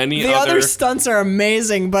this to any The other stunts are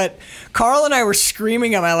amazing, but Carl and I were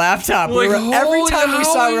screaming at my laptop. Like, Every holy time we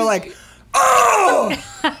saw it, we were like, "Oh!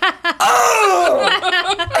 Oh!"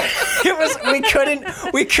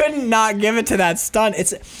 we couldn't not give it to that stunt.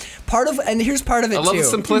 It's part of, and here's part of it I love too. the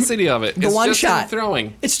simplicity of it. The It's one just him shot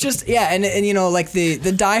throwing. It's just and you know, like the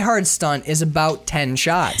Die Hard stunt is about 10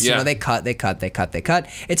 shots. You Yeah. know, they cut. It's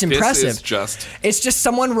This impressive. is just. It's just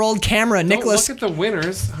someone rolled camera. Don't Nicholas, look at the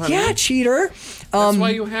winners, honey. yeah, cheater. That's why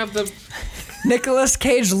you have the. Nicolas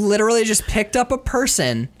Cage literally just picked up a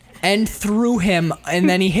person and threw him, and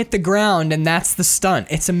then he hit the ground, and that's the stunt.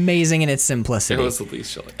 It's amazing in its It simplicity. was the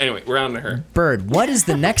least chilling. Anyway, we're on to her. Bird, what is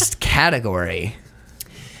the next category?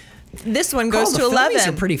 This one Carl, goes the to Filmies 11.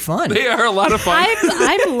 are pretty fun. They are a lot of fun.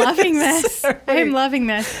 I'm loving this. I'm loving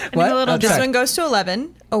this. I'm What? a little Oh, This sorry. one goes to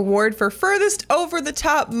 11. Award for furthest over the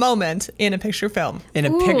top moment in a picture film. In a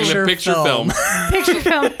Ooh. picture, In a picture film. picture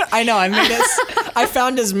film. I know. I made this. I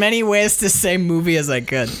found as many ways to say movie as I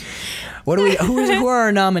could. What do we? Who are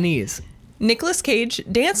our nominees? Nicolas Cage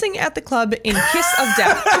dancing at the club in Kiss of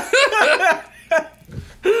Death.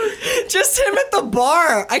 Just him at the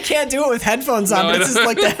bar. I can't do it with headphones on, No, but I it's just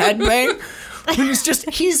like the headbang.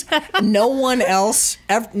 He's no one else.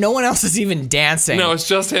 No one else is even dancing. No, it's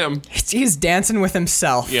just him. He's dancing with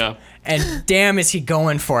himself. Yeah. And damn, is he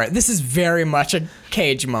going for it? This is very much a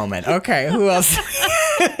Cage moment. Okay, who else?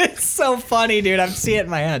 It's so funny, dude. I see it in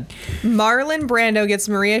my head. Marlon Brando gets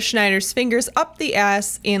Maria Schneider's fingers up the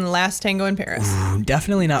ass in Last Tango in Paris.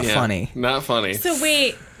 Definitely not Yeah, funny. Not funny. So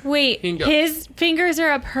wait. can go. His fingers are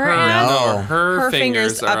up her Her- ass. No. no, her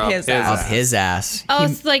fingers fingers are up up his his ass. Up his ass. Oh,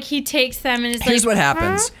 it's like he takes them and is Here's like, what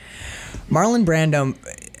happens. Marlon Brando,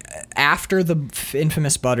 after the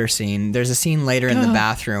infamous butter scene, there's a scene later in the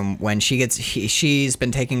bathroom when she's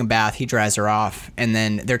been taking a bath, he dries her off, and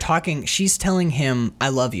then they're talking, she's telling him, I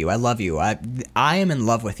love you, I am in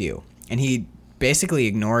love with you. And he basically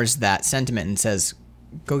ignores that sentiment and says,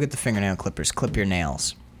 go get the fingernail clippers, clip your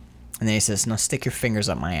nails. And then he says, no, stick your fingers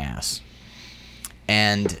up my ass.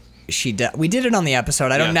 And we did it on the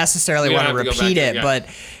episode. I don't Yeah. necessarily We want to don't have to go repeat back it, to- yeah. but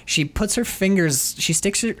she puts her fingers, she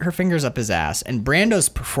sticks her fingers up his ass, and Brando's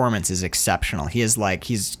performance is exceptional. He is like,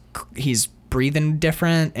 he's breathing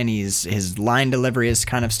different, and his line delivery is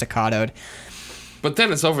kind of staccatoed. But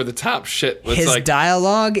then it's over the top shit. It's His like,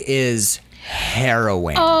 dialogue is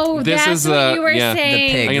harrowing. Oh, This that's is, what you were yeah, the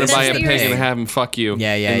saying. pig. I'm gonna This buy is a the pig pig. and have him fuck you.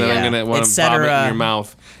 Yeah, yeah, And then yeah. I'm gonna want It's to vomit in cetera. your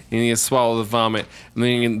mouth, and you swallow the vomit, and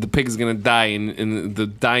then the pig's gonna die, and the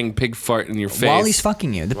dying pig fart in your face. While he's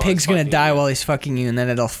fucking you. The While pig's he's going to fucking die you. while he's fucking you, and then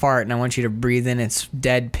it'll fart, and I want you to breathe in its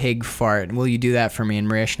dead pig fart. And will you do that for me? And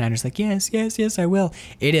Maria Schneider's like, yes, I will.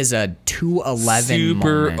 It is a 2:11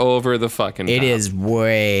 super moment. over the fucking It top. is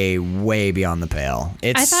way, way beyond the pale.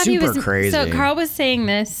 It's I thought super he was crazy. So Carl was saying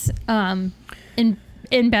this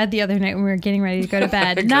in bed the other night when we were getting ready to go to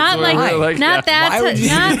bed. Not we were like, like, not yeah. Why that, would you-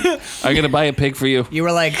 not I'm gonna buy a pig for you. You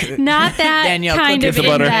were like, not that Danielle, kind clip of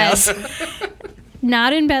your in butter. bed.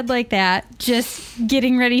 Not in bed like that. Just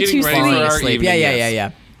getting ready Getting to ready sleep. for our sleep. evening, Yeah.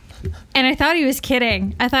 yes. And I thought he was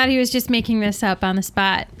kidding. I thought he was just making this up on the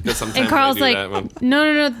spot. Because sometimes And Carl's I do like, that one.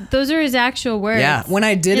 no, those are his actual words. Yeah, when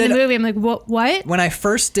I did in it- the movie, I'm like, what? When I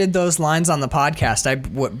first did those lines on the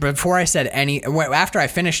podcast, before I said after I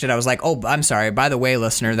finished it, I was like, "Oh, I'm sorry. By the way,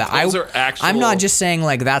 listener, Those are actual- I'm not just saying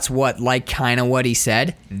like that's kind of what he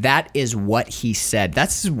said. That is what he said.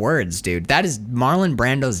 That's his words, dude. That is Marlon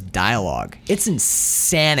Brando's dialogue. It's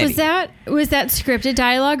insanity. Was that scripted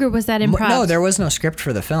dialogue or was that improv? No, there was no script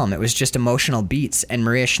for the film. It was just emotional beats, and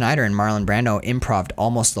Maria Schneider and Marlon Brando improv'd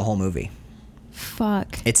almost the whole movie.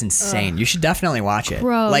 Fuck. It's insane. You should definitely watch it.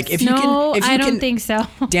 Gross. Like if you no, can, I don't think so.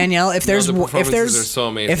 Danielle, if there's the if performances there's are so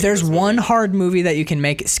amazing if there's in this one movie. hard movie that you can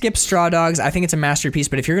make, skip Straw Dogs. I think it's a masterpiece.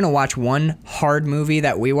 But if you're gonna watch one hard movie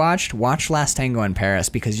that we watched, watch Last Tango in Paris,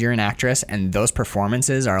 because you're an actress and those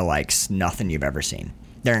performances are like nothing you've ever seen.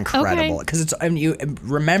 They're incredible because it's. I mean, you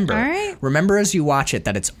remember, All right. remember as you watch it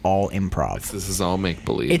that it's all improv. This is all make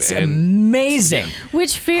believe. It's amazing.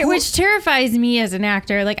 Which terrifies me as an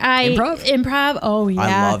actor. Like improv. Oh yeah.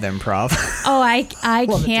 I love improv. Oh, I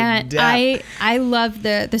Love it to can't. death. I love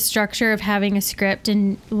the structure of having a script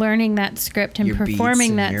and learning that script and Your beats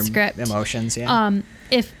performing and that your script. emotions. Yeah.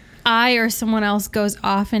 If I or someone else goes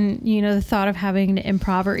off and the thought of having to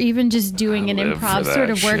improv or even just doing an live improv for sort that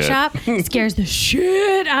of shit. workshop scares the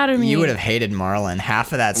shit out of me. You would have hated Marlon.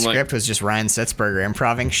 Half of that like- script was just Ryan Sitzberger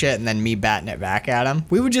improving shit and then me batting it back at him.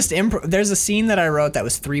 We would just There's a scene that I wrote that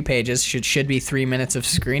was 3 pages, should be 3 minutes of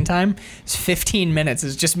screen time. It's 15 minutes.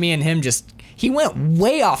 It's just me and him he went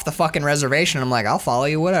way off the fucking reservation. I'm like, I'll follow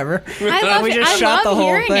you, whatever. I love, we just I shot love the whole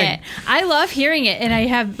hearing thing. it. I love hearing it, and I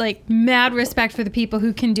have like mad respect for the people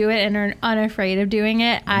who can do it and are unafraid of doing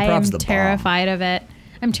it. I am Improv's the bomb. terrified of it.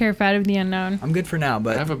 I'm terrified of the unknown. I'm good for now, I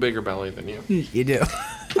but have a bigger belly than you. you do.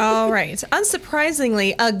 All right.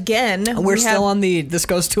 Unsurprisingly, again, We're we still have, on the This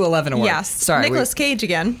Goes to 11 award. Yes. Sorry. Nicolas Cage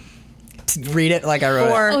again Read it like I wrote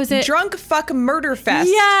for it. Oh, is it- Drunk Fuck Murder Fest.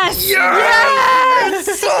 Yes.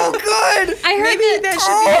 Yes! So good! I heard Maybe that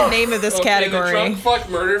should be the name of this Okay, category. The Drunk Fuck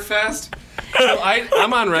Murder Fest. So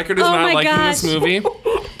I'm on record as Oh not my liking gosh. this movie,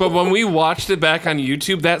 but when we watched it back on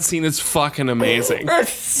YouTube, that scene is fucking amazing.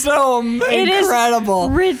 It's so It is incredible.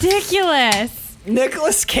 ridiculous.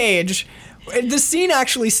 Nicolas Cage. The scene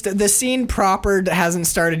actually, the scene proper hasn't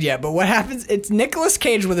started yet, but what happens, it's Nicolas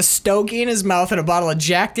Cage with a stogie in his mouth and a bottle of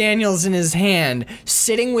Jack Daniels in his hand,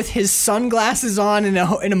 sitting with his sunglasses on in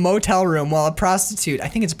a motel room while a prostitute, I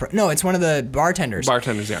think it's one of the bartenders.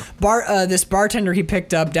 Bartenders, yeah. This bartender he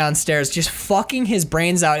picked up downstairs just fucking his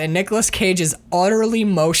brains out, and Nicolas Cage is utterly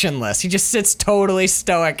motionless. He just sits totally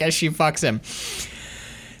stoic as she fucks him.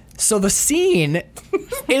 So the scene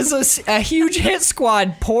is a huge hit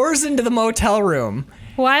squad pours into the motel room.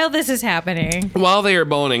 While this is happening, While they are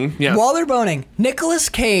boning, yes. While they're boning, Nicolas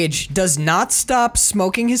Cage does not stop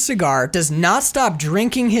smoking his cigar, does not stop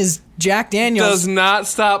drinking his Jack Daniels. Does not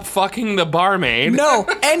stop fucking the barmaid. No,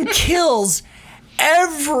 and kills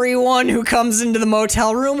everyone who comes into the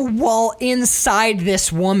motel room while inside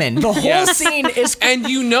this woman. The whole Yes. scene is... And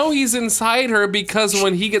you know he's inside her because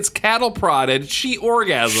when he gets cattle prodded, she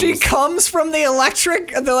orgasms. She comes from the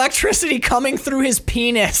electricity coming through his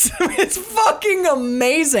penis. It's fucking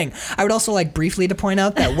amazing. I would also like briefly to point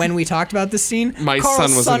out that when we talked about this scene, My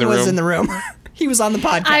Carl's son was in the room. He was on the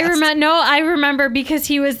podcast. I remember because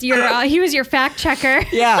he was your fact checker.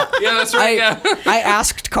 Yeah. Yeah, that's right. yeah. I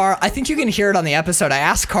asked Carl, I think you can hear it on the episode. I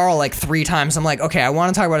asked Carl like 3 times. I'm like, okay, I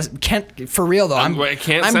want to talk about it. Can't, for real though. I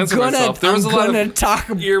can't censor myself. There was a lot of talk.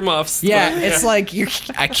 earmuffs. Yeah, but, it's like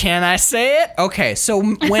can I say it? Okay, so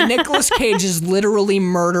when Nicolas Cage is literally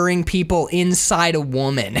murdering people inside a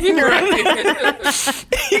woman, he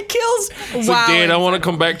kills. It's like, Dad, I want to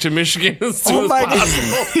come back to Michigan as soon Oh as my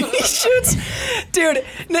possible. god! He shoots, dude.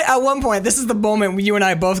 At one point, this is the moment you and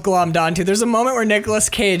I both glommed onto. There's a moment where Nicolas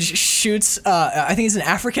Cage shoots. I think he's an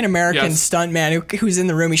African American Yes. stuntman who's in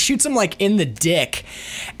the room. He shoots him like in the dick,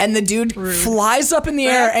 and the dude flies up in the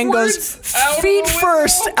air and goes Backwards, out of a feet window.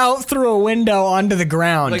 first out through a window onto the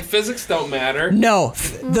ground. Like, physics don't matter. No,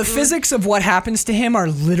 the physics of what happens to him are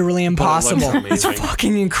literally impossible. It's amazing.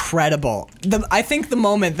 fucking incredible. I think the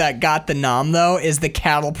moment that got the nom though is the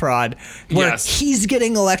cattle prod, where Yes. he's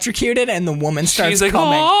getting electrocuted and the woman starts She's like,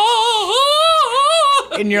 coming,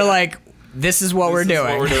 oh, and you're like, "This is what we're This is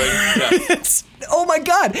doing." what we're doing. Yeah. It's- oh my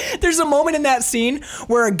god! There's a moment in that scene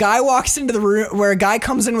where a guy walks into the room, where a guy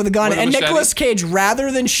comes in with a gun, With a and machete? Nicolas Cage,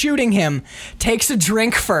 rather than shooting him, takes a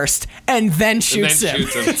drink first and then shoots him.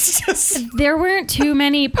 shoots him. It's just. There weren't too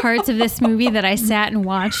many parts of this movie that I sat and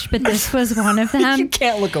watched, but this was one of You them.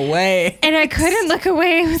 can't look away. And I couldn't look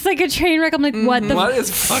away. It was like a train wreck. I'm like, what the What is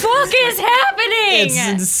fuck fucking is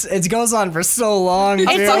happening? It goes on for so long.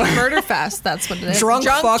 It's dude. like Murder Fest. That's what it is. Drunk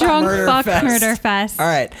fuck Drunk murder fuck fest. murder fest. All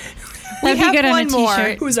right, That'd have be good on a one more.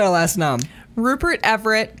 t-shirt. who's our last nom? Rupert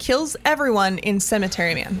Everett kills everyone in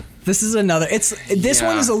Cemetery Man. This is another. This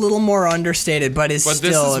one Yeah. is a little more understated, but is But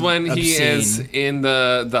still this is when he obscene. is in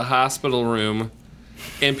the hospital room,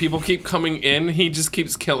 and people keep coming in. He just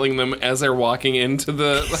keeps killing them as they're walking into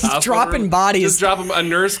the hospital dropping room. bodies. Just drop them. A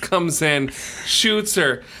nurse comes in, shoots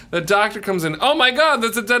her. The doctor comes in. Oh my God,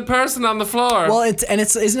 there's a dead person on the floor. Well, isn't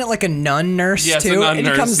it like a nun nurse Yes, a too? nun and he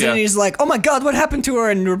nurse, comes in yeah. and he's like, "Oh my God, what happened to her?"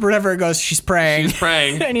 And whatever goes, "She's praying." She's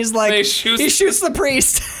praying. and he's like, They he shoots the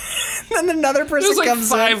priest. And then another person There's like comes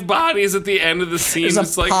 5 in. bodies at the end of the scene. There's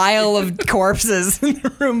It's a like pile of corpses in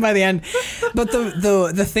the room by the end. But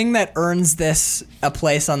the thing that earns this a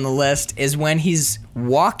place on the list is when he's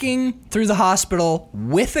walking through the hospital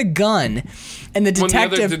with a gun, and the When the other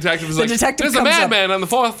detective, detective was like, "There's a comes up- madman on the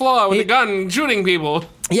 4th floor with a gun shooting people."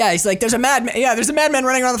 Yeah, he's like, there's a madman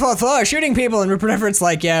running around the 4th floor shooting people, and Rupert Everett's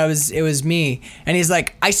like, yeah, it was me, and he's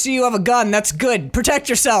like, I see you have a gun, that's good, protect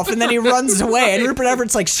yourself, and then he runs away, and Rupert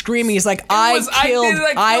Everett's like screaming, he's like, I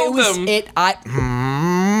killed them.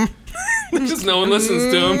 Just no one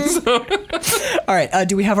listens to him. So. All right,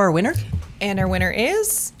 do we have our winner? And our winner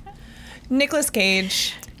is Nicolas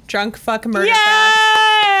Cage. Drunk, fuck, murder, Yes!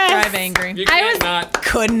 fast, drive angry. You I was- cannot.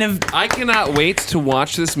 Couldn't have. I cannot wait to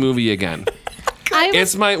watch this movie again.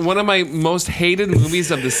 It's one of my most hated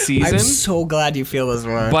movies of the season. I'm so glad you feel this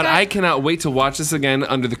way. But I cannot wait to watch this again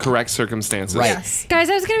under the correct circumstances. Right. Yes. Guys,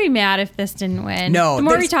 I was gonna be mad if this didn't win. No, the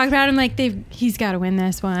more we there's- talk about it, I'm like, he's got to win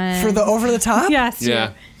this one For the over the top? Yes.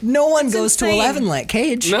 Yeah. No one goes insane. to 11 like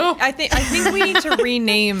Cage. No. I think we need to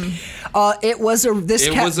rename. It was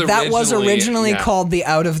that was originally yeah. called the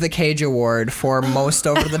Out of the Cage Award for most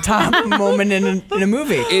over the top moment in a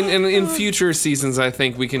movie. In future seasons, I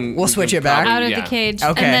think we can. We'll switch it back. Out of yeah. the cage,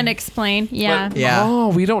 Okay. and then explain. Yeah. But- Yeah. Oh,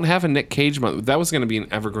 we don't have a Nick Cage month. That was going to be an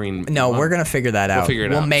evergreen. No, month. we're gonna figure that out. figure it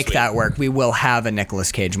We'll out. make Sweet. that work. We will have a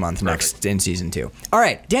Nicolas Cage month next in season 2. All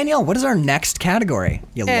right, Danielle, what is our next category?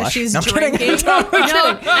 You Yeah, lush. she's No, I'm kidding. drinking.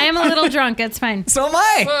 No, I am a little drunk. It's fine. So am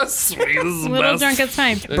I. Oh, sweet. This is A the little best. drunk. It's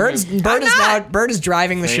fine. Bird is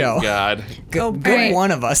driving the Thank show. God. Good Right.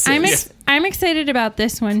 one of us. is. I'm excited about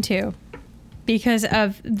this one too, because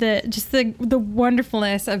of the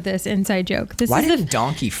wonderfulness of this inside joke. This Why is didn't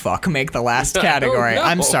donkey fuck make the last category? know.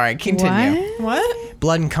 I'm sorry. Continue. What? What?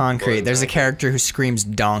 Blood and Concrete. There's a character who screams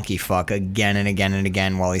donkey fuck again and again and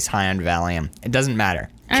again while he's high on Valium. It doesn't matter.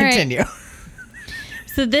 All right. Continue.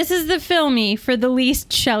 So this is the filmy for the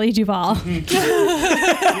least Shelley Duvall.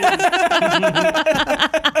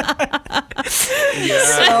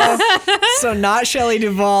 So not Shelley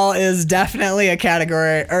Duvall is definitely a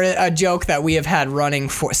category or a joke that we have had running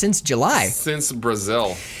for since July. Since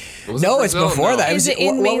Brazil. Was No, it it's Brazil? before No. that. Is it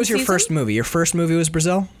in What main was your season? first movie? Your first movie was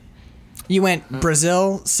Brazil? You went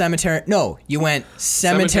Brazil, Cemetery. No, you went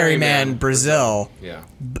Cemetery Man, Brazil. Yeah.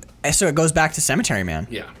 So it goes back to Cemetery Man.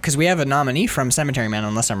 Yeah. Because we have a nominee from Cemetery Man,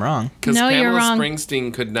 unless I'm wrong. Because No, you're Pamela wrong.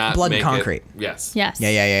 Springsteen could not Blood and make Concrete. It. Yes. Yes.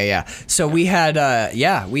 Yeah. So we had,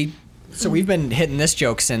 So we've been hitting this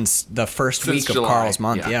joke since the first Since week of July, Carl's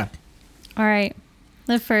month. yeah. Yeah. All right.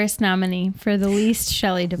 The first nominee for the least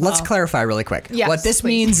Shelley Duvall. Let's clarify really quick. Yes, what this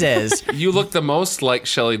please. means is You look the most like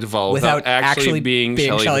Shelley Duvall without actually being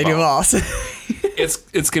Shelley Duvall.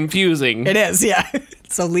 It's confusing. It is, yeah.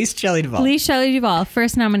 So least Shelley Duvall. Least Shelley Duvall.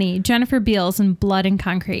 First nominee Jennifer Beals in Blood and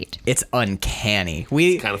Concrete. It's uncanny.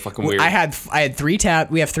 We kinda fucking weird. I had 3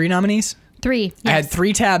 tabs. We have 3 nominees. 3. I had Yes.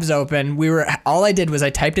 3 tabs open. All I did was I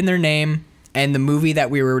typed in their name and the movie that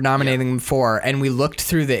we were nominating them for, and we looked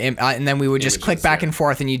through and then we would just Images, click back yeah. and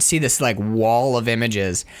forth, and you'd see this like wall of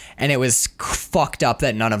images, and it was fucked up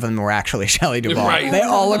that none of them were actually Shelley Duvall. Right. They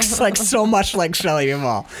all looked like so much like Shelley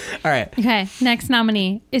Duvall. All right, Okay. Next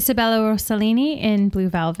nominee Isabella Rossellini in Blue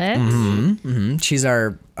Velvet. she's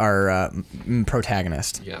our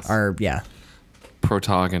protagonist. Yes.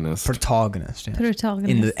 Protagonist. Yeah.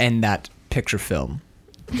 Protagonist. In that picture film.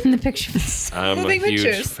 In the picture. I'm a Moving huge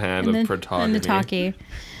pictures. fan in of the protagonist. talkie.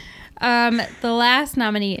 The last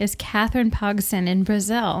nominee is Catherine Pogson in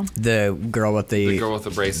Brazil. The girl with The girl with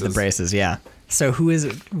the braces. the braces. Yeah. So who is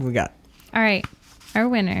it? We got. All right. Our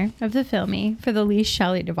winner of the filmy for the least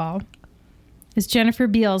Shelley Duvall is Jennifer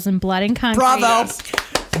Beals in Blood and Concrete. Bravo. Yes.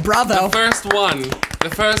 Bravo. The first one. The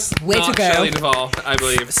first Way to not go. Shelley Duvall, I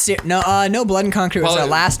believe. No, Blood and Concrete was Well,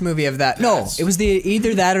 the last movie of that. No, it was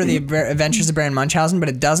either that or the Adventures of Baron Munchausen. But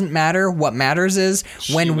it doesn't matter. What matters is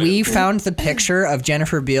when we found the picture of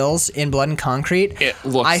Jennifer Beals in Blood and Concrete. It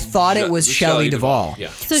looks I thought it was Shelley Duvall. Yeah.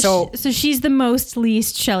 So she's the most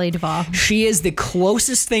least Shelley Duvall. She is the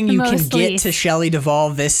closest thing you can most get least. to Shelley Duvall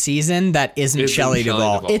this season that isn't Shelley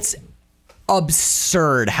Duvall. It's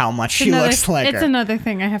absurd how much she looks like It's her. another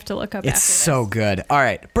thing I have to look up. It's after so good. All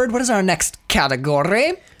right, Bird, what is our next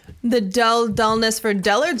category? The Dullness for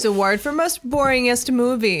Dullards Award for most boringest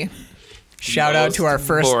movie. Shout out to our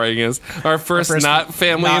first our first not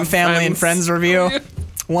family and friends review.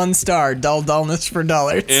 1 star, dullness for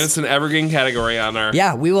dollars. And it's an evergreen category on our.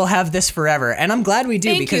 Yeah, we will have this forever, and I'm glad we do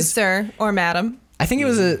Thank you, because sir or madam. I think it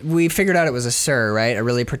was we figured out it was a sir, right? A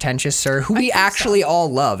really pretentious sir who we actually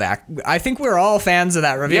all love. I think we're all fans of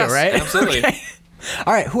that review, Yes, right? absolutely. Okay.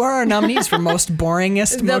 All right, who are our nominees for most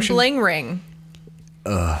boringest The motion? Bling Ring.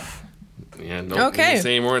 Yeah, no. Okay.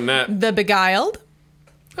 Say more than that. The Beguiled.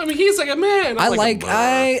 I mean, he's like a man. I I'm like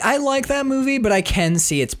a- I like that movie, but I can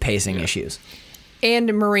see its pacing issues.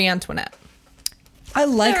 And Marie Antoinette. I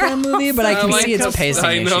like that movie, but I can see its pacing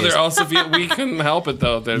I know issues. they're all Sophia. We couldn't help it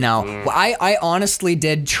though. No, I honestly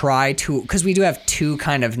did try to, because we do have two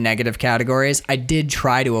kind of negative categories. I did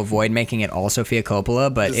try to avoid making it all Sofia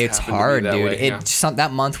Coppola, but Just it's happened to be hard, that dude. way, yeah.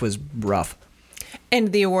 That month was rough.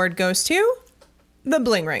 And the award goes to The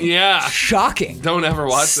Bling Ring. Yeah. Shocking. Don't ever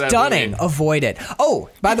watch that. Stunning. movie. Avoid it. Oh,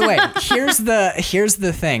 by the way, here's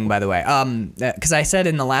the thing. By the way, because I said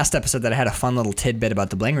in the last episode that I had a fun little tidbit about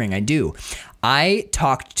The Bling Ring. I do. I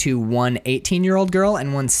talked to one 18-year-old girl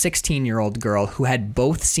and one 16-year-old girl who had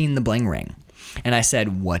both seen The Bling Ring. And I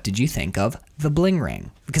said, "What did you think of The Bling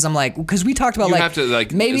Ring?" Because I'm like, because we talked about You have to,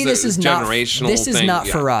 like, maybe is this it is a not generational this is thing? not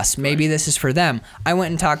Yeah. for us. Maybe this is for them. I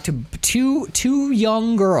went and talked to two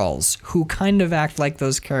young girls who kind of act like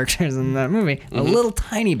those characters in that movie a little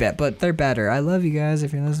tiny bit, but they're better. I love you guys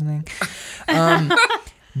if you're listening.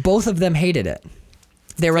 Both of them hated it.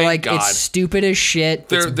 They were Thank like, God. "It's stupid as shit.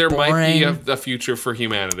 There it's might be boring." a future for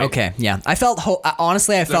humanity. Okay, yeah. I felt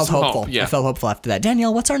honestly, I felt hope, hopeful. yeah. I felt hopeful after that.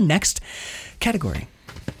 Danielle, what's our next category?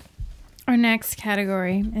 Our next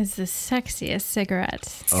category is the sexiest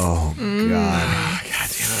cigarettes. Oh God. God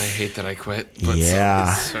damn it, I hate that I quit. But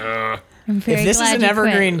Yeah. I'm very If this is glad an you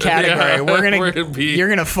evergreen quit. category, Yeah, we're gonna be- you're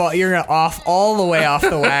gonna fall. You're gonna off all the way off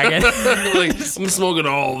the wagon. like, I'm smoking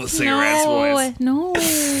all the cigarettes, boys. No.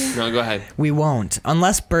 No, go ahead. We won't,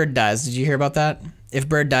 unless Bird dies. Did you hear about that? If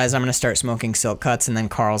Bird dies, I'm gonna start smoking Silk Cuts, and then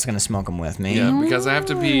Carl's gonna smoke them with me. Yeah, because I have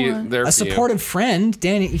to be there A for you. supportive friend,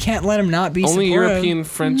 Danny. You can't let him not be Only supportive. European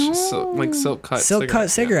French like silk cut Silk Cut yeah.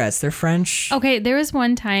 cigarettes. They're French. Okay, there was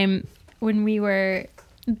one time when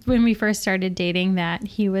we first started dating that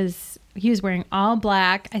he was wearing all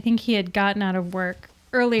black. I think he had gotten out of work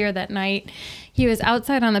earlier that night. He was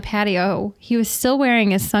outside on the patio. He was still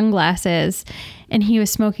wearing his sunglasses and he was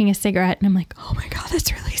smoking a cigarette, and I'm like, "Oh my God,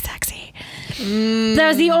 that's really sexy." That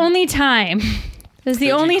was the only time. It was the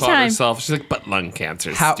She only caught time. herself. She's like, but lung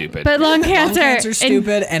cancer is How- stupid. But lung cancer, cancer's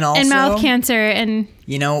stupid, and also- mouth cancer, and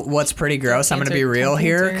You know what's pretty gross? I'm going to be Cancer, real tongue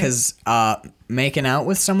here cancer. because making out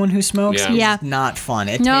with someone who smokes Yeah. is Yeah. not fun.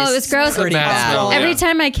 It No, it tastes was gross. pretty It's a bad bad. smell. every Yeah.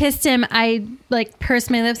 time I kissed him, I like pursed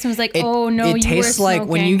my lips and was like, "Oh no, it you tastes were like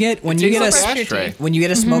when you smoking." get Tastes like ashtray. when you get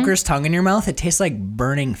a smoker's tongue in your mouth, it tastes like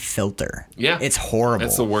burning filter. Yeah. It's horrible.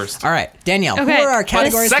 It's the worst. All right, Danielle, Okay. who are our The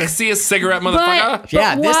categories? for- sexiest cigarette, motherfucker. But,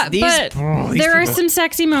 Yeah, but these there are some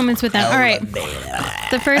sexy moments with them. All right,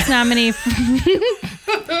 the first nominee,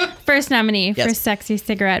 for Yes. sexy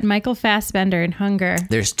cigarette, Michael Fassbender in Hunger.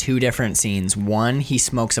 There's two different scenes. One, he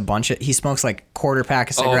smokes like quarter pack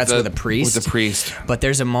of cigarettes with a priest. With a priest. But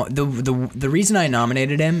there's the reason I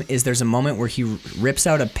nominated him is there's a moment where he rips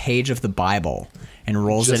out a page of the Bible and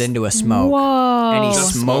rolls it into a smoke. Whoa. And he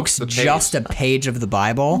Just smokes smokes the page. just a page of the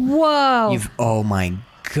Bible. Whoa! Oh my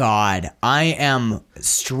God. I am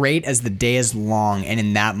straight as the day is long. And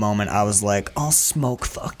in that moment, I was like, I'll smoke.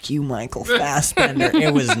 Fuck you, Michael Fassbender.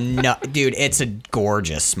 It was dude, it's a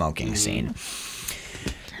gorgeous smoking scene.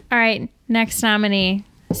 All right, next nominee.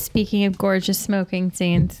 Speaking of gorgeous smoking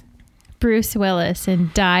scenes, Bruce Willis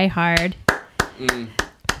in Die Hard.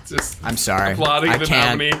 Just I'm sorry. applauding the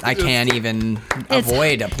nominee. I can't even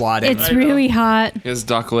avoid applauding. It's really hot. his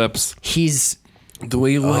duck lips. He's The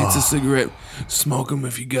way he lights a cigarette, smoke them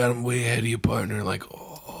if you got them way ahead of your partner. Like,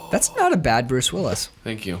 oh, that's not a bad Bruce Willis,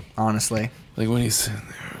 thank you. honestly. Like when he's sitting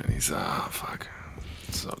there and he's, oh, fuck.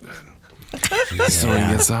 It's so good. So when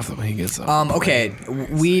he gets off the he gets off. Okay,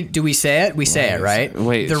 we say it? We say it, right?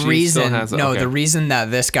 Wait, the she reason still has it, no, okay. the reason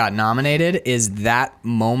that this got nominated is that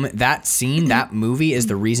moment, that scene, that movie is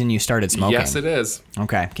the reason you started smoking. Yes, it is.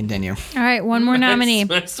 Okay, continue. All right, one more nominee.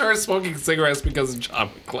 I started smoking cigarettes because of John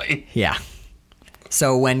McClane. Yeah.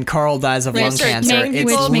 So when Carl dies of lung Start cancer, making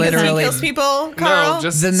it's people Because he literally kills people, Carl. No,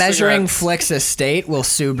 just the Measuring cigarettes. Flicks estate will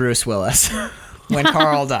sue Bruce Willis when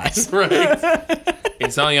Carl dies. Right.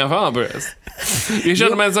 It's all your fault, Bruce. You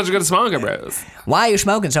shouldn't have been such a good smoker, Bruce. Why are you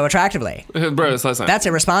smoking so attractively? Bruce, listen. That's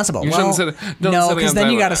irresponsible. You Well, shouldn't sit. Don't no, sit because against then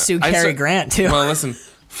that. you got to sue I Cary said- Grant too. Well, listen.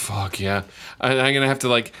 Fuck yeah. I'm gonna have to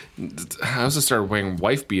like. I also started wearing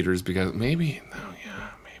wife beaters because maybe. No, yeah,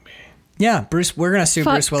 maybe. Yeah, Bruce. We're gonna sue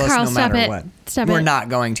Fuck, Bruce Willis Carl, no stop matter it. what. Stop We're it. not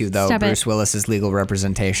going to though. Stop it. Bruce Willis's legal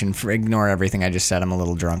representation. Ignore everything I just said. I'm a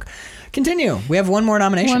little drunk. Continue. We have one more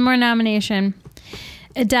nomination. One more nomination.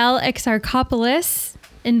 Adele Exarchopoulos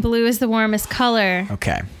in Blue is the Warmest Color.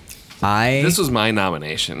 Okay. This was my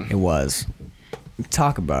nomination. It was.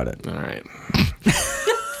 Talk about it. All right.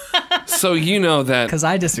 So you know that. Because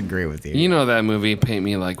I disagree with you. You know that movie, Paint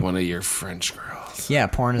Me Like One of Your French Girls. Yeah,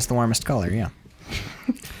 porn is the warmest color. Yeah.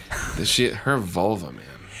 Her vulva, man.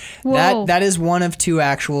 Whoa. That is one of two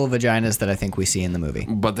actual vaginas that I think we see in the movie.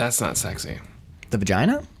 But that's not sexy. The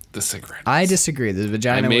vagina? the cigarette. I disagree. The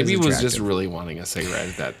vagina I maybe was attractive. just really wanting a cigarette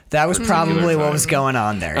at that. That was particular probably what time. was going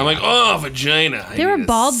on there. I'm like, oh, vagina. I They were need a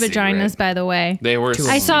bald cigarette. vaginas, by the way. They were.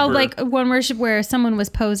 I saw super- like one where someone was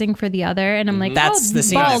posing for the other, and I'm like, That's oh, the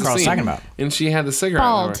scene that bald. Carl's scene. talking about. And she had the cigarette.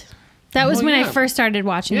 Bald. That was Well, when I yeah. first started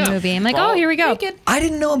watching Yeah. the movie. I'm like, Bald. oh, here we go. Naked. I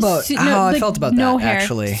didn't know about Su- how I like, felt about no that, hair,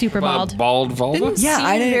 actually. super bald. Bald vulva. Didn't Yeah, seem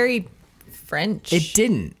I didn't- very French. It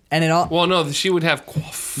didn't. And it all... Well, no, she would have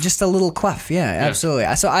quaff. Just a little quaff, yeah,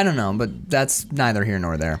 absolutely. So I don't know, but that's neither here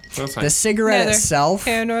nor there. That's fine. The cigarette Neither itself,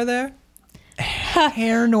 here nor there.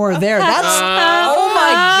 hair nor there. That's oh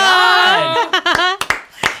my god!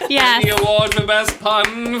 Yes. The award for best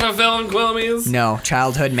pun for Phil and Quilmies. No,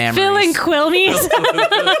 childhood memories. Phil and Quilmies.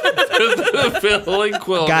 Phil and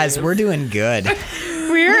Quilmies. Guys, we're doing good.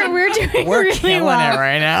 we're doing We're really killing well. it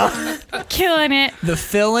right now. Killing it. The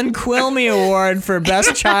Phil and Quilmy Award for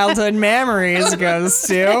best childhood memories goes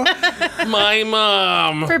to my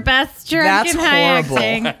mom. For best drunk That's and high horrible.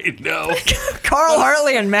 acting. I know. Carl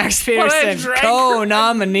Hartley and Max But I Peterson, drank her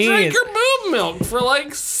co-nominees. boob milk for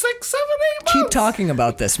like 6, 7, 8 months. Keep talking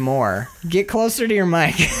about this more. Get closer to your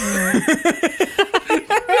mic.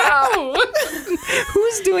 No.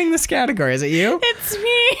 Who's doing this category? Is it you? It's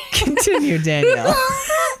me. Continue, Danielle.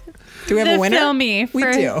 Do we have The a winner? filmy. We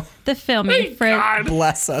for, do. The filmy for God.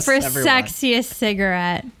 Bless us, for everyone. sexiest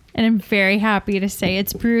cigarette. And I'm very happy to say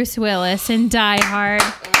it's Bruce Willis in Die Hard.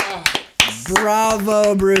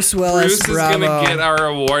 Bravo, Bruce Willis. Bruce is Bravo. gonna get our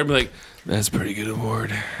award and be like, that's a pretty good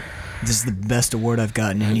award. This is the best award I've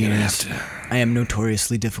gotten in I'm gonna years. have I am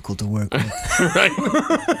notoriously difficult to work with. to. Right?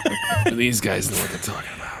 These guys know what they're talking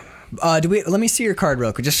about. Let me see your card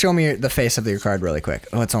real quick. Just show me the face of your card really quick.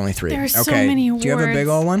 Oh, it's only 3. There are so okay. many Do you have a big awards.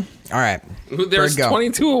 old one? All right. There's Bird, go.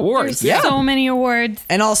 22 awards. There's so many awards.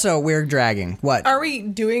 And also, we're dragging. What? Are we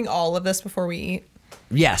doing all of this before we eat?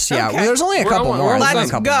 Yes, yeah. Okay. Well, there's only a We're couple on- more. we're There's on- only a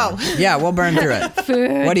Let's couple go. more. Yeah, we'll burn through it.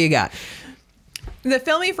 Food. What do you got? The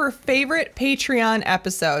filming for favorite Patreon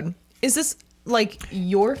episode. Is this like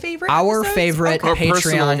your favorite? Our episodes? favorite Okay. Or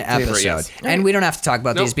personal Patreon favorite, episode. yes. And we don't have to talk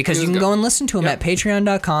about Nope, these because you you can just go go. and listen to them Yep. at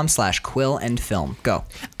patreon.com/quillandfilm. Go.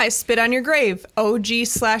 I Spit on Your Grave,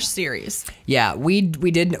 OG/series. Yeah, we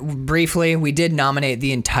did briefly. We did nominate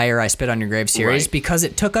the entire "I Spit on Your Grave" series Right. because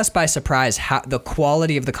it took us by surprise how the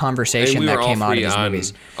quality of the And conversation we that were all came out of three these on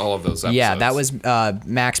movies. all of those episodes. Yeah, that was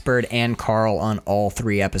Max Bird and Carl on all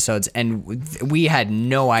 3 episodes, and we had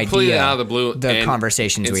no completely idea out of the blue. the and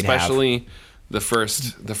conversations we'd have. especially the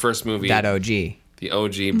first movie. That OG. The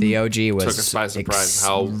OG. The OG was Took us by surprise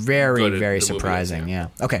how very, good very the movie is, surprising. yeah.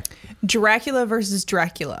 Yeah. Okay. Dracula versus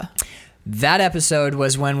Dracula. That episode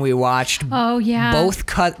was when we watched Oh, yeah. both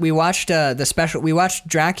cut. We watched the special. We watched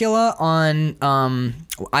Dracula on.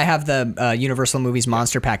 I have the Universal Movies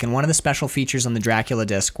Monster Pack, and one of the special features on the Dracula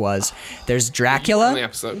disc was there's On the Dracula.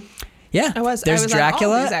 episode. Yeah, I was there's on all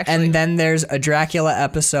Dracula, these, actually. and then there's a Dracula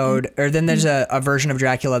episode, or then there's a version of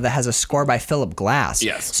Dracula that has a score by Philip Glass.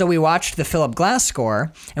 Yes. So we watched the Philip Glass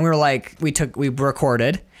score, and we were like, we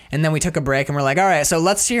recorded, and then we took a break, and we're like, all right, so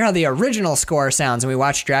let's hear how the original score sounds, and we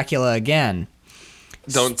watched Dracula again.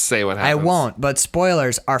 Don't say what I happens. won't, but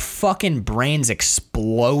spoilers, our fucking brains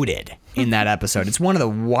exploded in that episode. It's one of the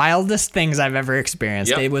wildest things I've ever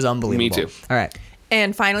experienced. Yep. It was unbelievable. Me too. All right.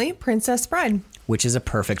 And finally, Princess Bride. Which is a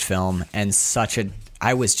perfect film and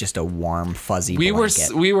I was just a warm, fuzzy We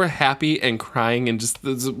blanket. were happy and crying and just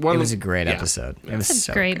one. It was a great yeah. episode. It was It's a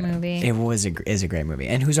so great good. movie. It is a great movie.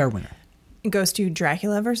 And who's our winner? It goes to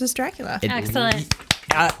Dracula versus Dracula. Excellent.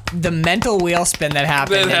 The mental wheel spin that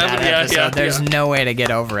happened in that yeah, episode. yeah, There's yeah. no way to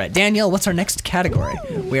get over it. Danielle, what's our next category?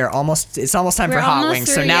 It's almost time We're for Hot almost Wings.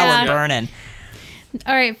 So through, now yeah. we're burning.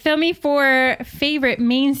 All right, fill me for favorite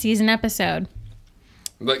main season episode.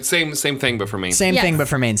 Like same thing, but for me. Same Yes. thing, but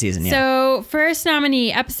for main season. Yeah. So, first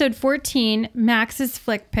nominee, episode 14, Max's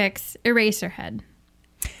Flick Picks, Eraserhead.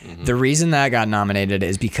 The reason that got nominated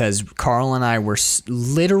is because Carl and I were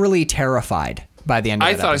literally terrified by the end of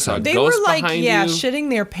I that thought I episode. saw They Ghost were like, behind yeah, you. shitting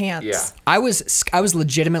their pants. Yeah. I was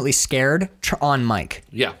legitimately scared on mic.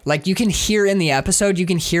 Yeah. Like you can hear in the episode, you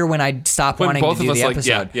can hear when I stop When wanting both to do of us, the like,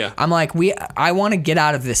 episode. yeah. I'm like, I want to get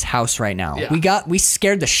out of this house right now. Yeah. We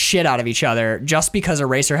scared the shit out of each other just because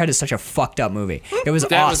Eraserhead is such a fucked up movie. It was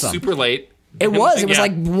That awesome. was super late. It was. It was Yeah.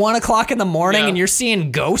 like 1 o'clock in the morning, Yeah. and you're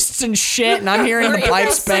seeing ghosts and shit, and I'm hearing the We're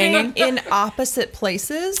pipes sitting banging. in opposite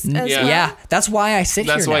places. As Yeah. well. Yeah, that's why I sit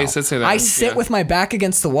That's here why now. he sits here now. I sit Yeah. with my back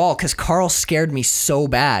against the wall because Carl scared me so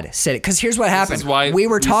bad. Because here's what happened. is why we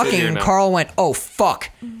were we sit talking, here and now. Carl went, "Oh fuck,"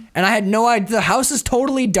 and I had no idea. The house is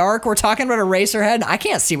totally dark. We're talking about Eraserhead. And I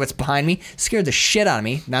can't see what's behind me. Scared the shit out of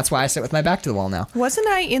me. And that's why I sit with my back to the wall now. Wasn't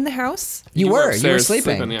I in the house? You You were were upstairs sleeping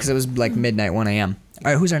sleeping, yeah. because it was like midnight, 1 a.m.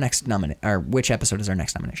 All right, who's our next nominee? Or which episode is our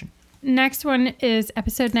next nomination? Next one is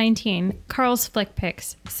episode 19, Carl's Flick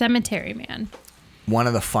Picks, Cemetery Man. One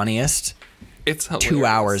of the funniest It's 2 hilarious.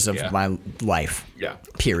 hours of Yeah. my life. Yeah.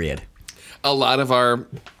 Period. A lot of our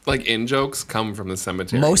like in jokes come from the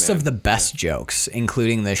cemetery. Most Man. of the best jokes,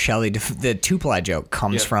 including the the two-ply joke,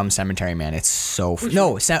 comes Yeah. from Cemetery Man. It's so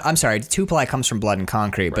I'm sorry, two-ply comes from Blood and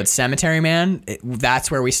Concrete, but Right. Cemetery Man, that's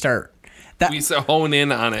where we start. we hone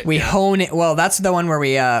in on it. We hone it. Well, that's the one where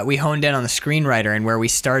we honed in on the screenwriter and where we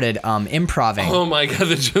started improving. Oh my god,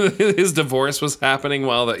 his divorce was happening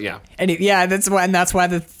while that. Yeah. And that's why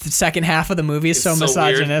the second half of the movie is so It's so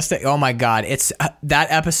misogynistic. Oh my god, it's that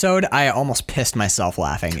episode. I almost pissed myself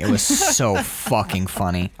laughing. It was so fucking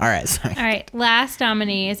funny. All right, sorry. All right, last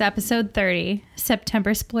nominee is episode 30, September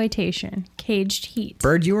Exploitation, Caged Heat.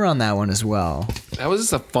 Bird, you were on that one as well. That was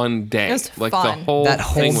just a fun day. It was like fun. the whole That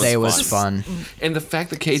whole thing day was fun. fun. And the fact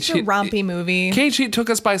that Cage It's a Heat rompy movie. Cage Heat took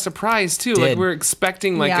us by surprise too. Did. Like we're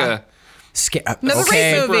expecting like Yeah. Another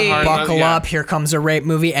Okay, rape movie. hard. buckle Yeah. up. Here comes a rape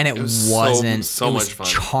movie, and it was wasn't. so it was much fun.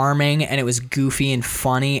 charming, and it was goofy and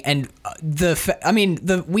funny. And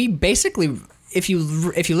we basically. If you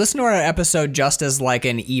listen to our episode just as like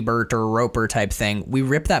an Ebert or Roper type thing, we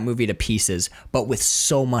rip that movie to pieces, but with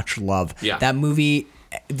so much love. Yeah. That movie,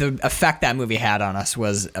 the effect that movie had on us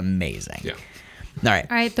was amazing. Yeah. All right.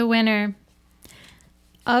 All right, the winner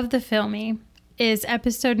of the filmy is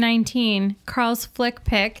episode 19, Carl's Flick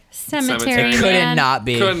Pick, Cemetery Cemetery Couldn't Man. not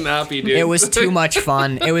be. Could not be, dude. It was too much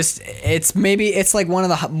fun. It's like one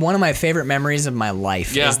of my favorite memories of my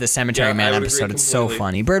life Yeah. is the Cemetery Yeah, I Man would agree episode. It's so completely.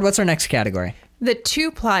 funny. Bird, what's our next category? The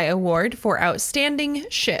 2-ply award for outstanding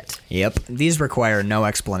shit. Yep. These require no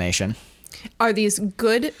explanation. Are these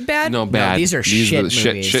good, bad? No bad. No, these are shit the movies.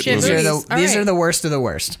 Shit Shit These movies. are movies. the All these right. are the worst of the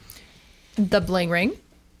worst. The Bling Ring,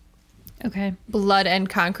 Okay. Blood and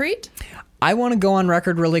Concrete, I want to go on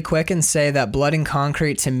record really quick and say that Blood and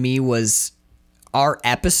Concrete to me was our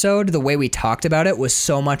episode. The way we talked about it was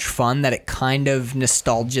so much fun that it kind of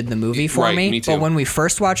nostalgia'd the movie for Right, me too. But when we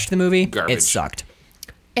first watched the movie, Garbage. it sucked.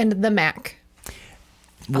 and The Mac.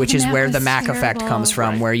 Which the is Mac where was the Mac effect terrible. comes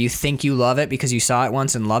from, Right. where you think you love it because you saw it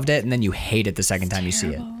once and loved it, and then you hate it the second time you see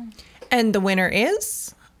it. And the winner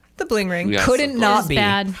is The Bling Ring. Yes, Couldn't of not It course. was be.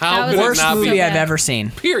 bad. How That was could it Worst not be? movie so I've bad. ever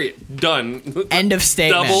seen. Period. Done. End of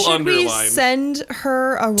statement. Double Should we underline. send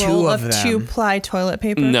her a Two roll of of them. 2-ply toilet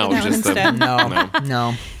paper? No, for that one just the- instead?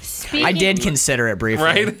 No. Speaking, I did consider it briefly,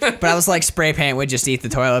 Right? but I was like, spray paint would just eat the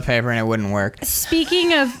toilet paper and it wouldn't work.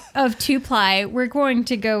 Speaking of 2-ply, we're going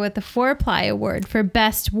to go with the 4-ply award for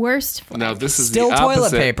best worst flick. Now this is Still the toilet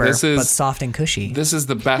opposite. paper, This is but soft and cushy. this is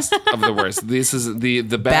the best of the worst. This is the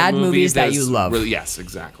bad, Bad movie movies that that's you love. Really, yes,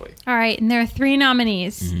 exactly. All right, and there are 3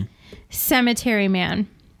 nominees: Mm-hmm. Cemetery Man,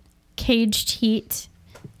 Caged Heat,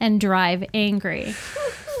 and Drive Angry.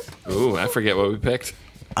 Ooh, I forget what we picked.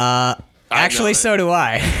 Actually, so do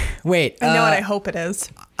I. Wait, I know what I hope it is.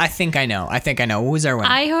 I think I know. Who's our winner?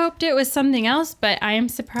 I hoped it was something else, but I am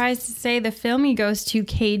surprised to say the filmy goes to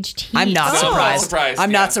Caged Heat. I'm not Oh. surprised. Surprised,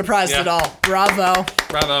 I'm yeah. not surprised Yeah. at all. Bravo.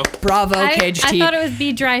 Bravo. Caged I Heat. thought it would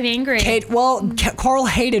be Drive Angry. Carl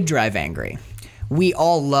hated Drive Angry. We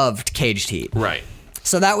all loved Caged Heat. Right.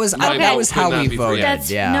 So that was My that vote was could how not we be voted. free. That's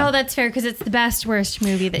yeah. no, that's fair because it's the best worst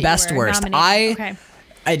movie that Best you were worst. nominated. I Okay.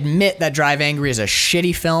 admit that Drive Angry is a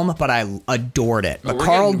shitty film, but I adored it. But We're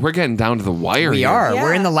Carl, getting down to the wire. we here. are. Yeah,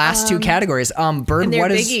 We're in the last 2 categories. Bird, And they're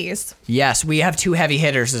what is? biggies. Yes, we have 2 heavy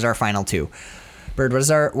hitters as our final 2. Bird,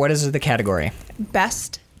 what is the category?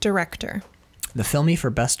 Best Director. The filmy for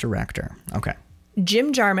best director. Okay.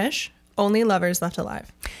 Jim Jarmusch, Only Lovers Left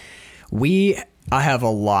Alive. I have a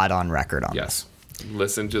lot on record on Yes.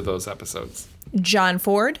 Listen to those episodes. John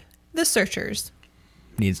Ford, The Searchers. this.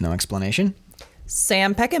 Needs no explanation.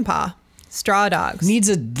 Sam Peckinpah, Straw Dogs. Needs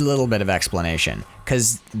a little bit of explanation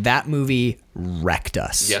because that movie wrecked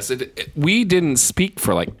us. Yes, we didn't speak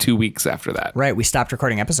for like 2 weeks after that. Right, we stopped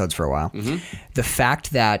recording episodes for a while. Mm-hmm. The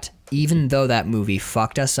fact that even though that movie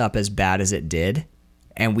fucked us up as bad as it did,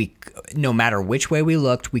 and no matter which way we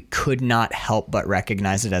looked, we could not help but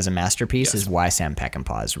recognize it as a masterpiece is why Sam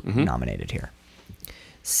Peckinpah is Mm-hmm. nominated here.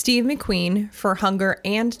 Steve McQueen for Hunger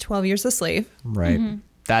and 12 Years a Slave. Right.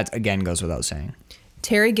 That, again, goes without saying.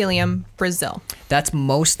 Terry Gilliam, Brazil. That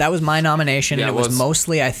was my nomination, Yeah, and it it was was.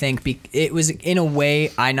 mostly, I think, it was in a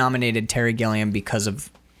way I nominated Terry Gilliam because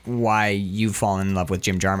of why you've fallen in love with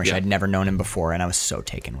Jim Jarmusch. Yeah. I'd never known him before, and I was so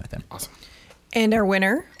taken with him. Awesome. And our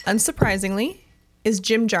winner, unsurprisingly, is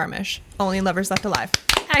Jim Jarmusch, Only Lovers Left Alive.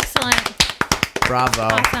 Excellent. Bravo.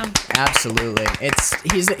 Awesome. Absolutely.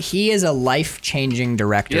 He is a life-changing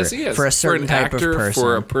director Yes, he is. for a certain an type actor, of person.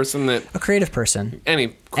 For a person that a creative person.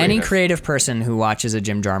 any Creative person who watches a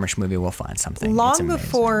Jim Jarmusch movie will find something. It's Long amazing.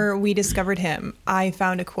 before we discovered him, I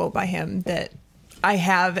found a quote by him that I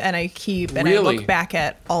have and I keep and I Really? look back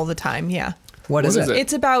at all the time. Yeah. What is it?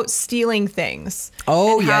 It's about stealing things.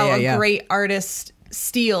 Oh, and yeah, how yeah, yeah. a great artist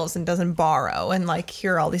steals and doesn't borrow, and like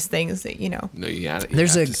here are all these things that No, you have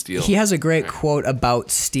There's to steal. he has a great quote about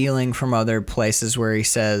stealing from other places where he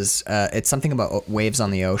says it's something about waves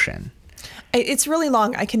on the ocean. It's really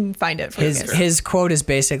long. I can find it for you guys. His quote is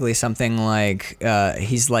basically something like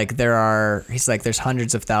he's like there's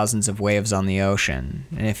hundreds of thousands of waves on the ocean,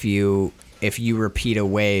 and if you repeat a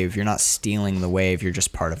wave, you're not stealing the wave, you're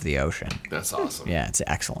just part of the ocean. That's awesome. Yeah, it's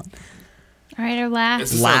excellent. All right, our last.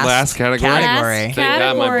 Is this our last category? category. Last Thank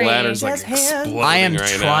God my category. bladder's like Yes, hands. exploding I am right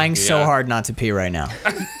trying now. so Yeah. hard not to pee right now.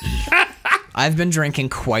 I've been drinking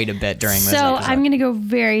quite a bit during this So episode. I'm going to go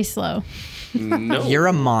very slow. No, You're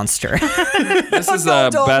a monster. this is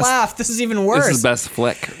Don't best. laugh. This is even worse. This is best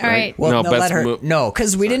flick. All right. Well, no, best let her. mo- No,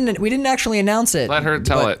 because we didn't actually announce it. Let her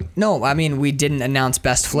tell but- it. No, I mean we didn't announce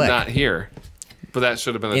best flick Not here, but that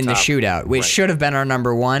should have been in the top. shootout. Which Right. should have been our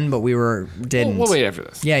number one, but we didn't. We'll wait after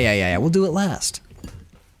this. Yeah. We'll do it last.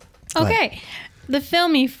 Go ahead. Okay. The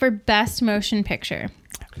Filmy for Best Motion Picture.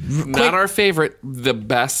 Not our favorite. The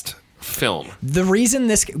best film. The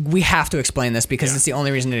reason we have to explain this because Yeah. it's the only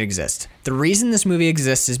reason it exists. The reason this movie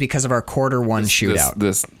exists is because of our quarter one shootout.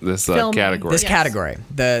 This Filming. category. This Yes. category,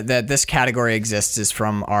 this category exists is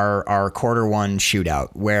from our quarter one shootout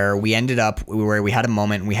where we ended up where we had a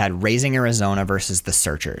moment. We had Raising Arizona versus The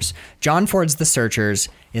Searchers. John Ford's The Searchers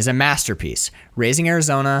is a masterpiece. Raising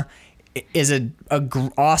Arizona is a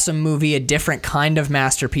awesome movie, a different kind of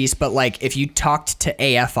masterpiece. But like if you talked to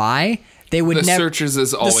AFI, they would The never. Searchers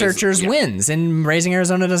is always- The Searchers yeah. wins, and Raising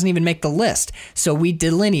Arizona doesn't even make the list. So we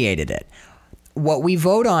delineated it. What we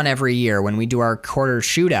vote on every year when we do our quarter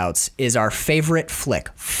shootouts is our favorite flick,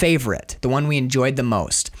 the one we enjoyed the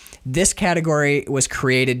most. This category was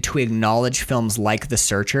created to acknowledge films like The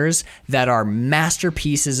Searchers that are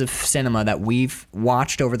masterpieces of cinema that we've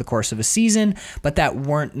watched over the course of a season, but that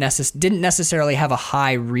didn't necessarily have a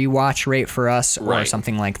high rewatch rate for us or Right.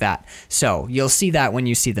 something like that. So you'll see that when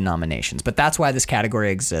you see the nominations, but that's why this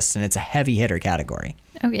category exists, and it's a heavy hitter category.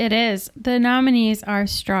 Oh, it is. The nominees are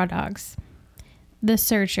Straw Dogs, The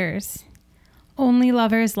Searchers, Only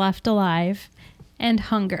Lovers Left Alive, and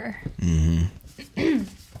Hunger.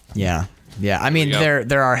 Yeah. I mean, we go.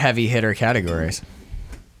 there are heavy hitter categories.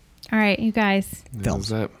 All right, you guys. What was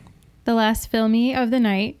that? The last Filmy of the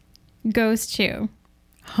night goes to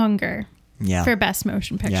Hunger Yeah. for Best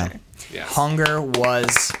Motion Picture. Yeah. Yes. Hunger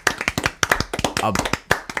was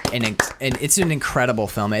it's an incredible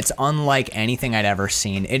film. It's unlike anything I'd ever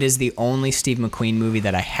seen. It is the only Steve McQueen movie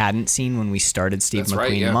that I hadn't seen when we started Steve That's McQueen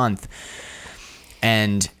right, yeah. month.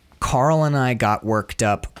 And Carl and I got worked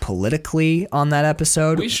up politically on that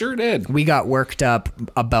episode. We sure did. We got worked up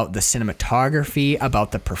about the cinematography,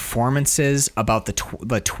 about the performances, about the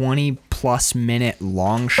 20-plus minute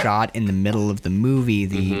long shot in the middle of the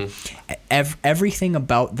movie. Everything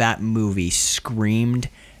about that movie screamed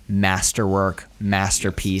masterwork,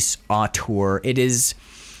 masterpiece, auteur. It is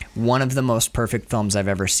one of the most perfect films I've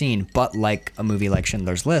ever seen, but like a movie like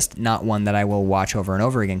Schindler's List, not one that I will watch over and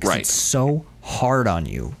over again because Right. it's so hard on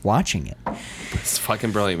you watching it. It's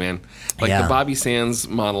fucking brilliant, man. Like Yeah. the Bobby Sands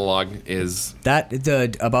monologue is About the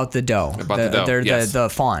dough. About the dough, yes. The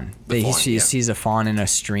fawn. The fawn, He yeah. sees a fawn in a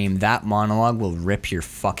stream. That monologue will rip your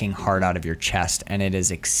fucking heart out of your chest, and it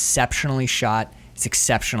is exceptionally shot. It's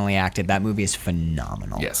exceptionally acted. That movie is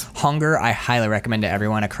phenomenal. Yes. Hunger, I highly recommend to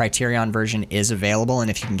everyone. A Criterion version is available,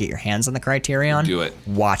 and if you can get your hands on the Criterion, Do it.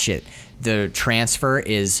 Watch it. The transfer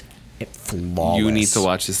is flawless. you need to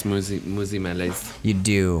watch this Muzi Malaise. You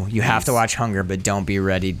do. You have to watch Hunger, but don't be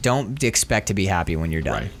ready. Don't expect to be happy when you're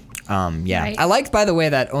done. Right. Yeah. Right. I liked, by the way,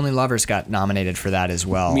 that Only Lovers got nominated for that as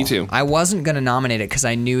well. Me too. I wasn't going to nominate it because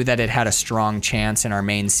I knew that it had a strong chance in our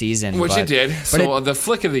main season. Which but, it did. but So the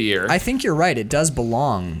flick of the year. I think you're right. It does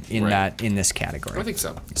belong in Right. in this category. I think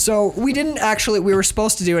so. So we didn't actually. We were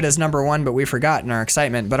supposed to do it as number one, but we forgot in our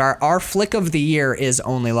excitement. But our flick of the year is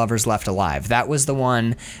Only Lovers Left Alive. That was the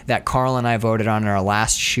one that Carl and I voted on in our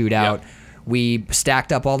last shootout. Yep. We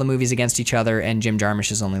stacked up all the movies against each other, and Jim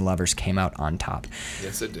Jarmusch's Only Lovers came out on top.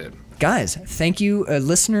 Yes, it did. Guys, thank you,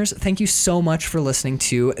 listeners. Thank you so much for listening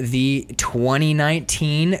to the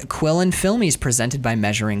 2019 Quill and Filmies presented by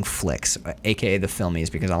Measuring Flicks, aka the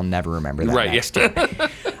Filmies, because I'll never remember that. Right. next Yeah. year.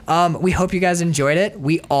 We hope you guys enjoyed it.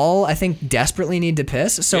 We all, I think, desperately need to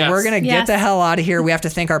piss. So Yes. we're going to get Yes. the hell out of here. We have to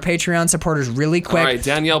thank our Patreon supporters really quick. All right,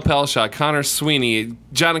 Danielle Pelshaw, Connor Sweeney,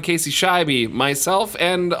 John and Casey Scheibe, myself,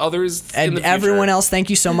 and others in And the future. everyone else, thank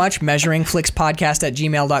you so much.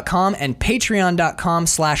 measuringflixpodcast@gmail.com and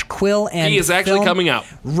patreon.com/Quill and He is actually Film. coming out.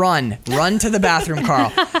 Run to the bathroom,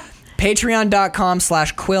 Carl.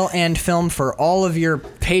 Patreon.com/Quill and Film for all of your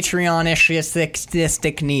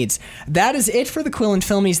Patreon-istic needs. That is it for the Quill and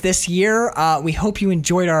Filmies this year. We hope you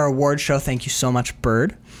enjoyed our award show. Thank you so much,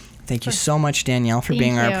 Bird. Thank you so much, Danielle, for Thank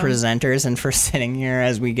being our you. presenters and for sitting here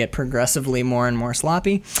as we get progressively more and more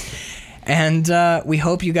sloppy. And we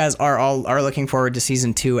hope you guys are looking forward to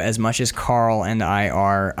season 2 as much as Carl and I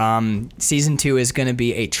are. Season 2 is going to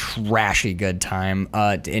be a trashy good time.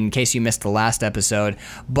 In case you missed the last episode,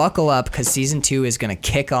 buckle up because season 2 is going to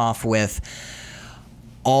kick off with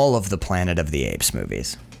all of the Planet of the Apes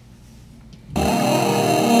movies.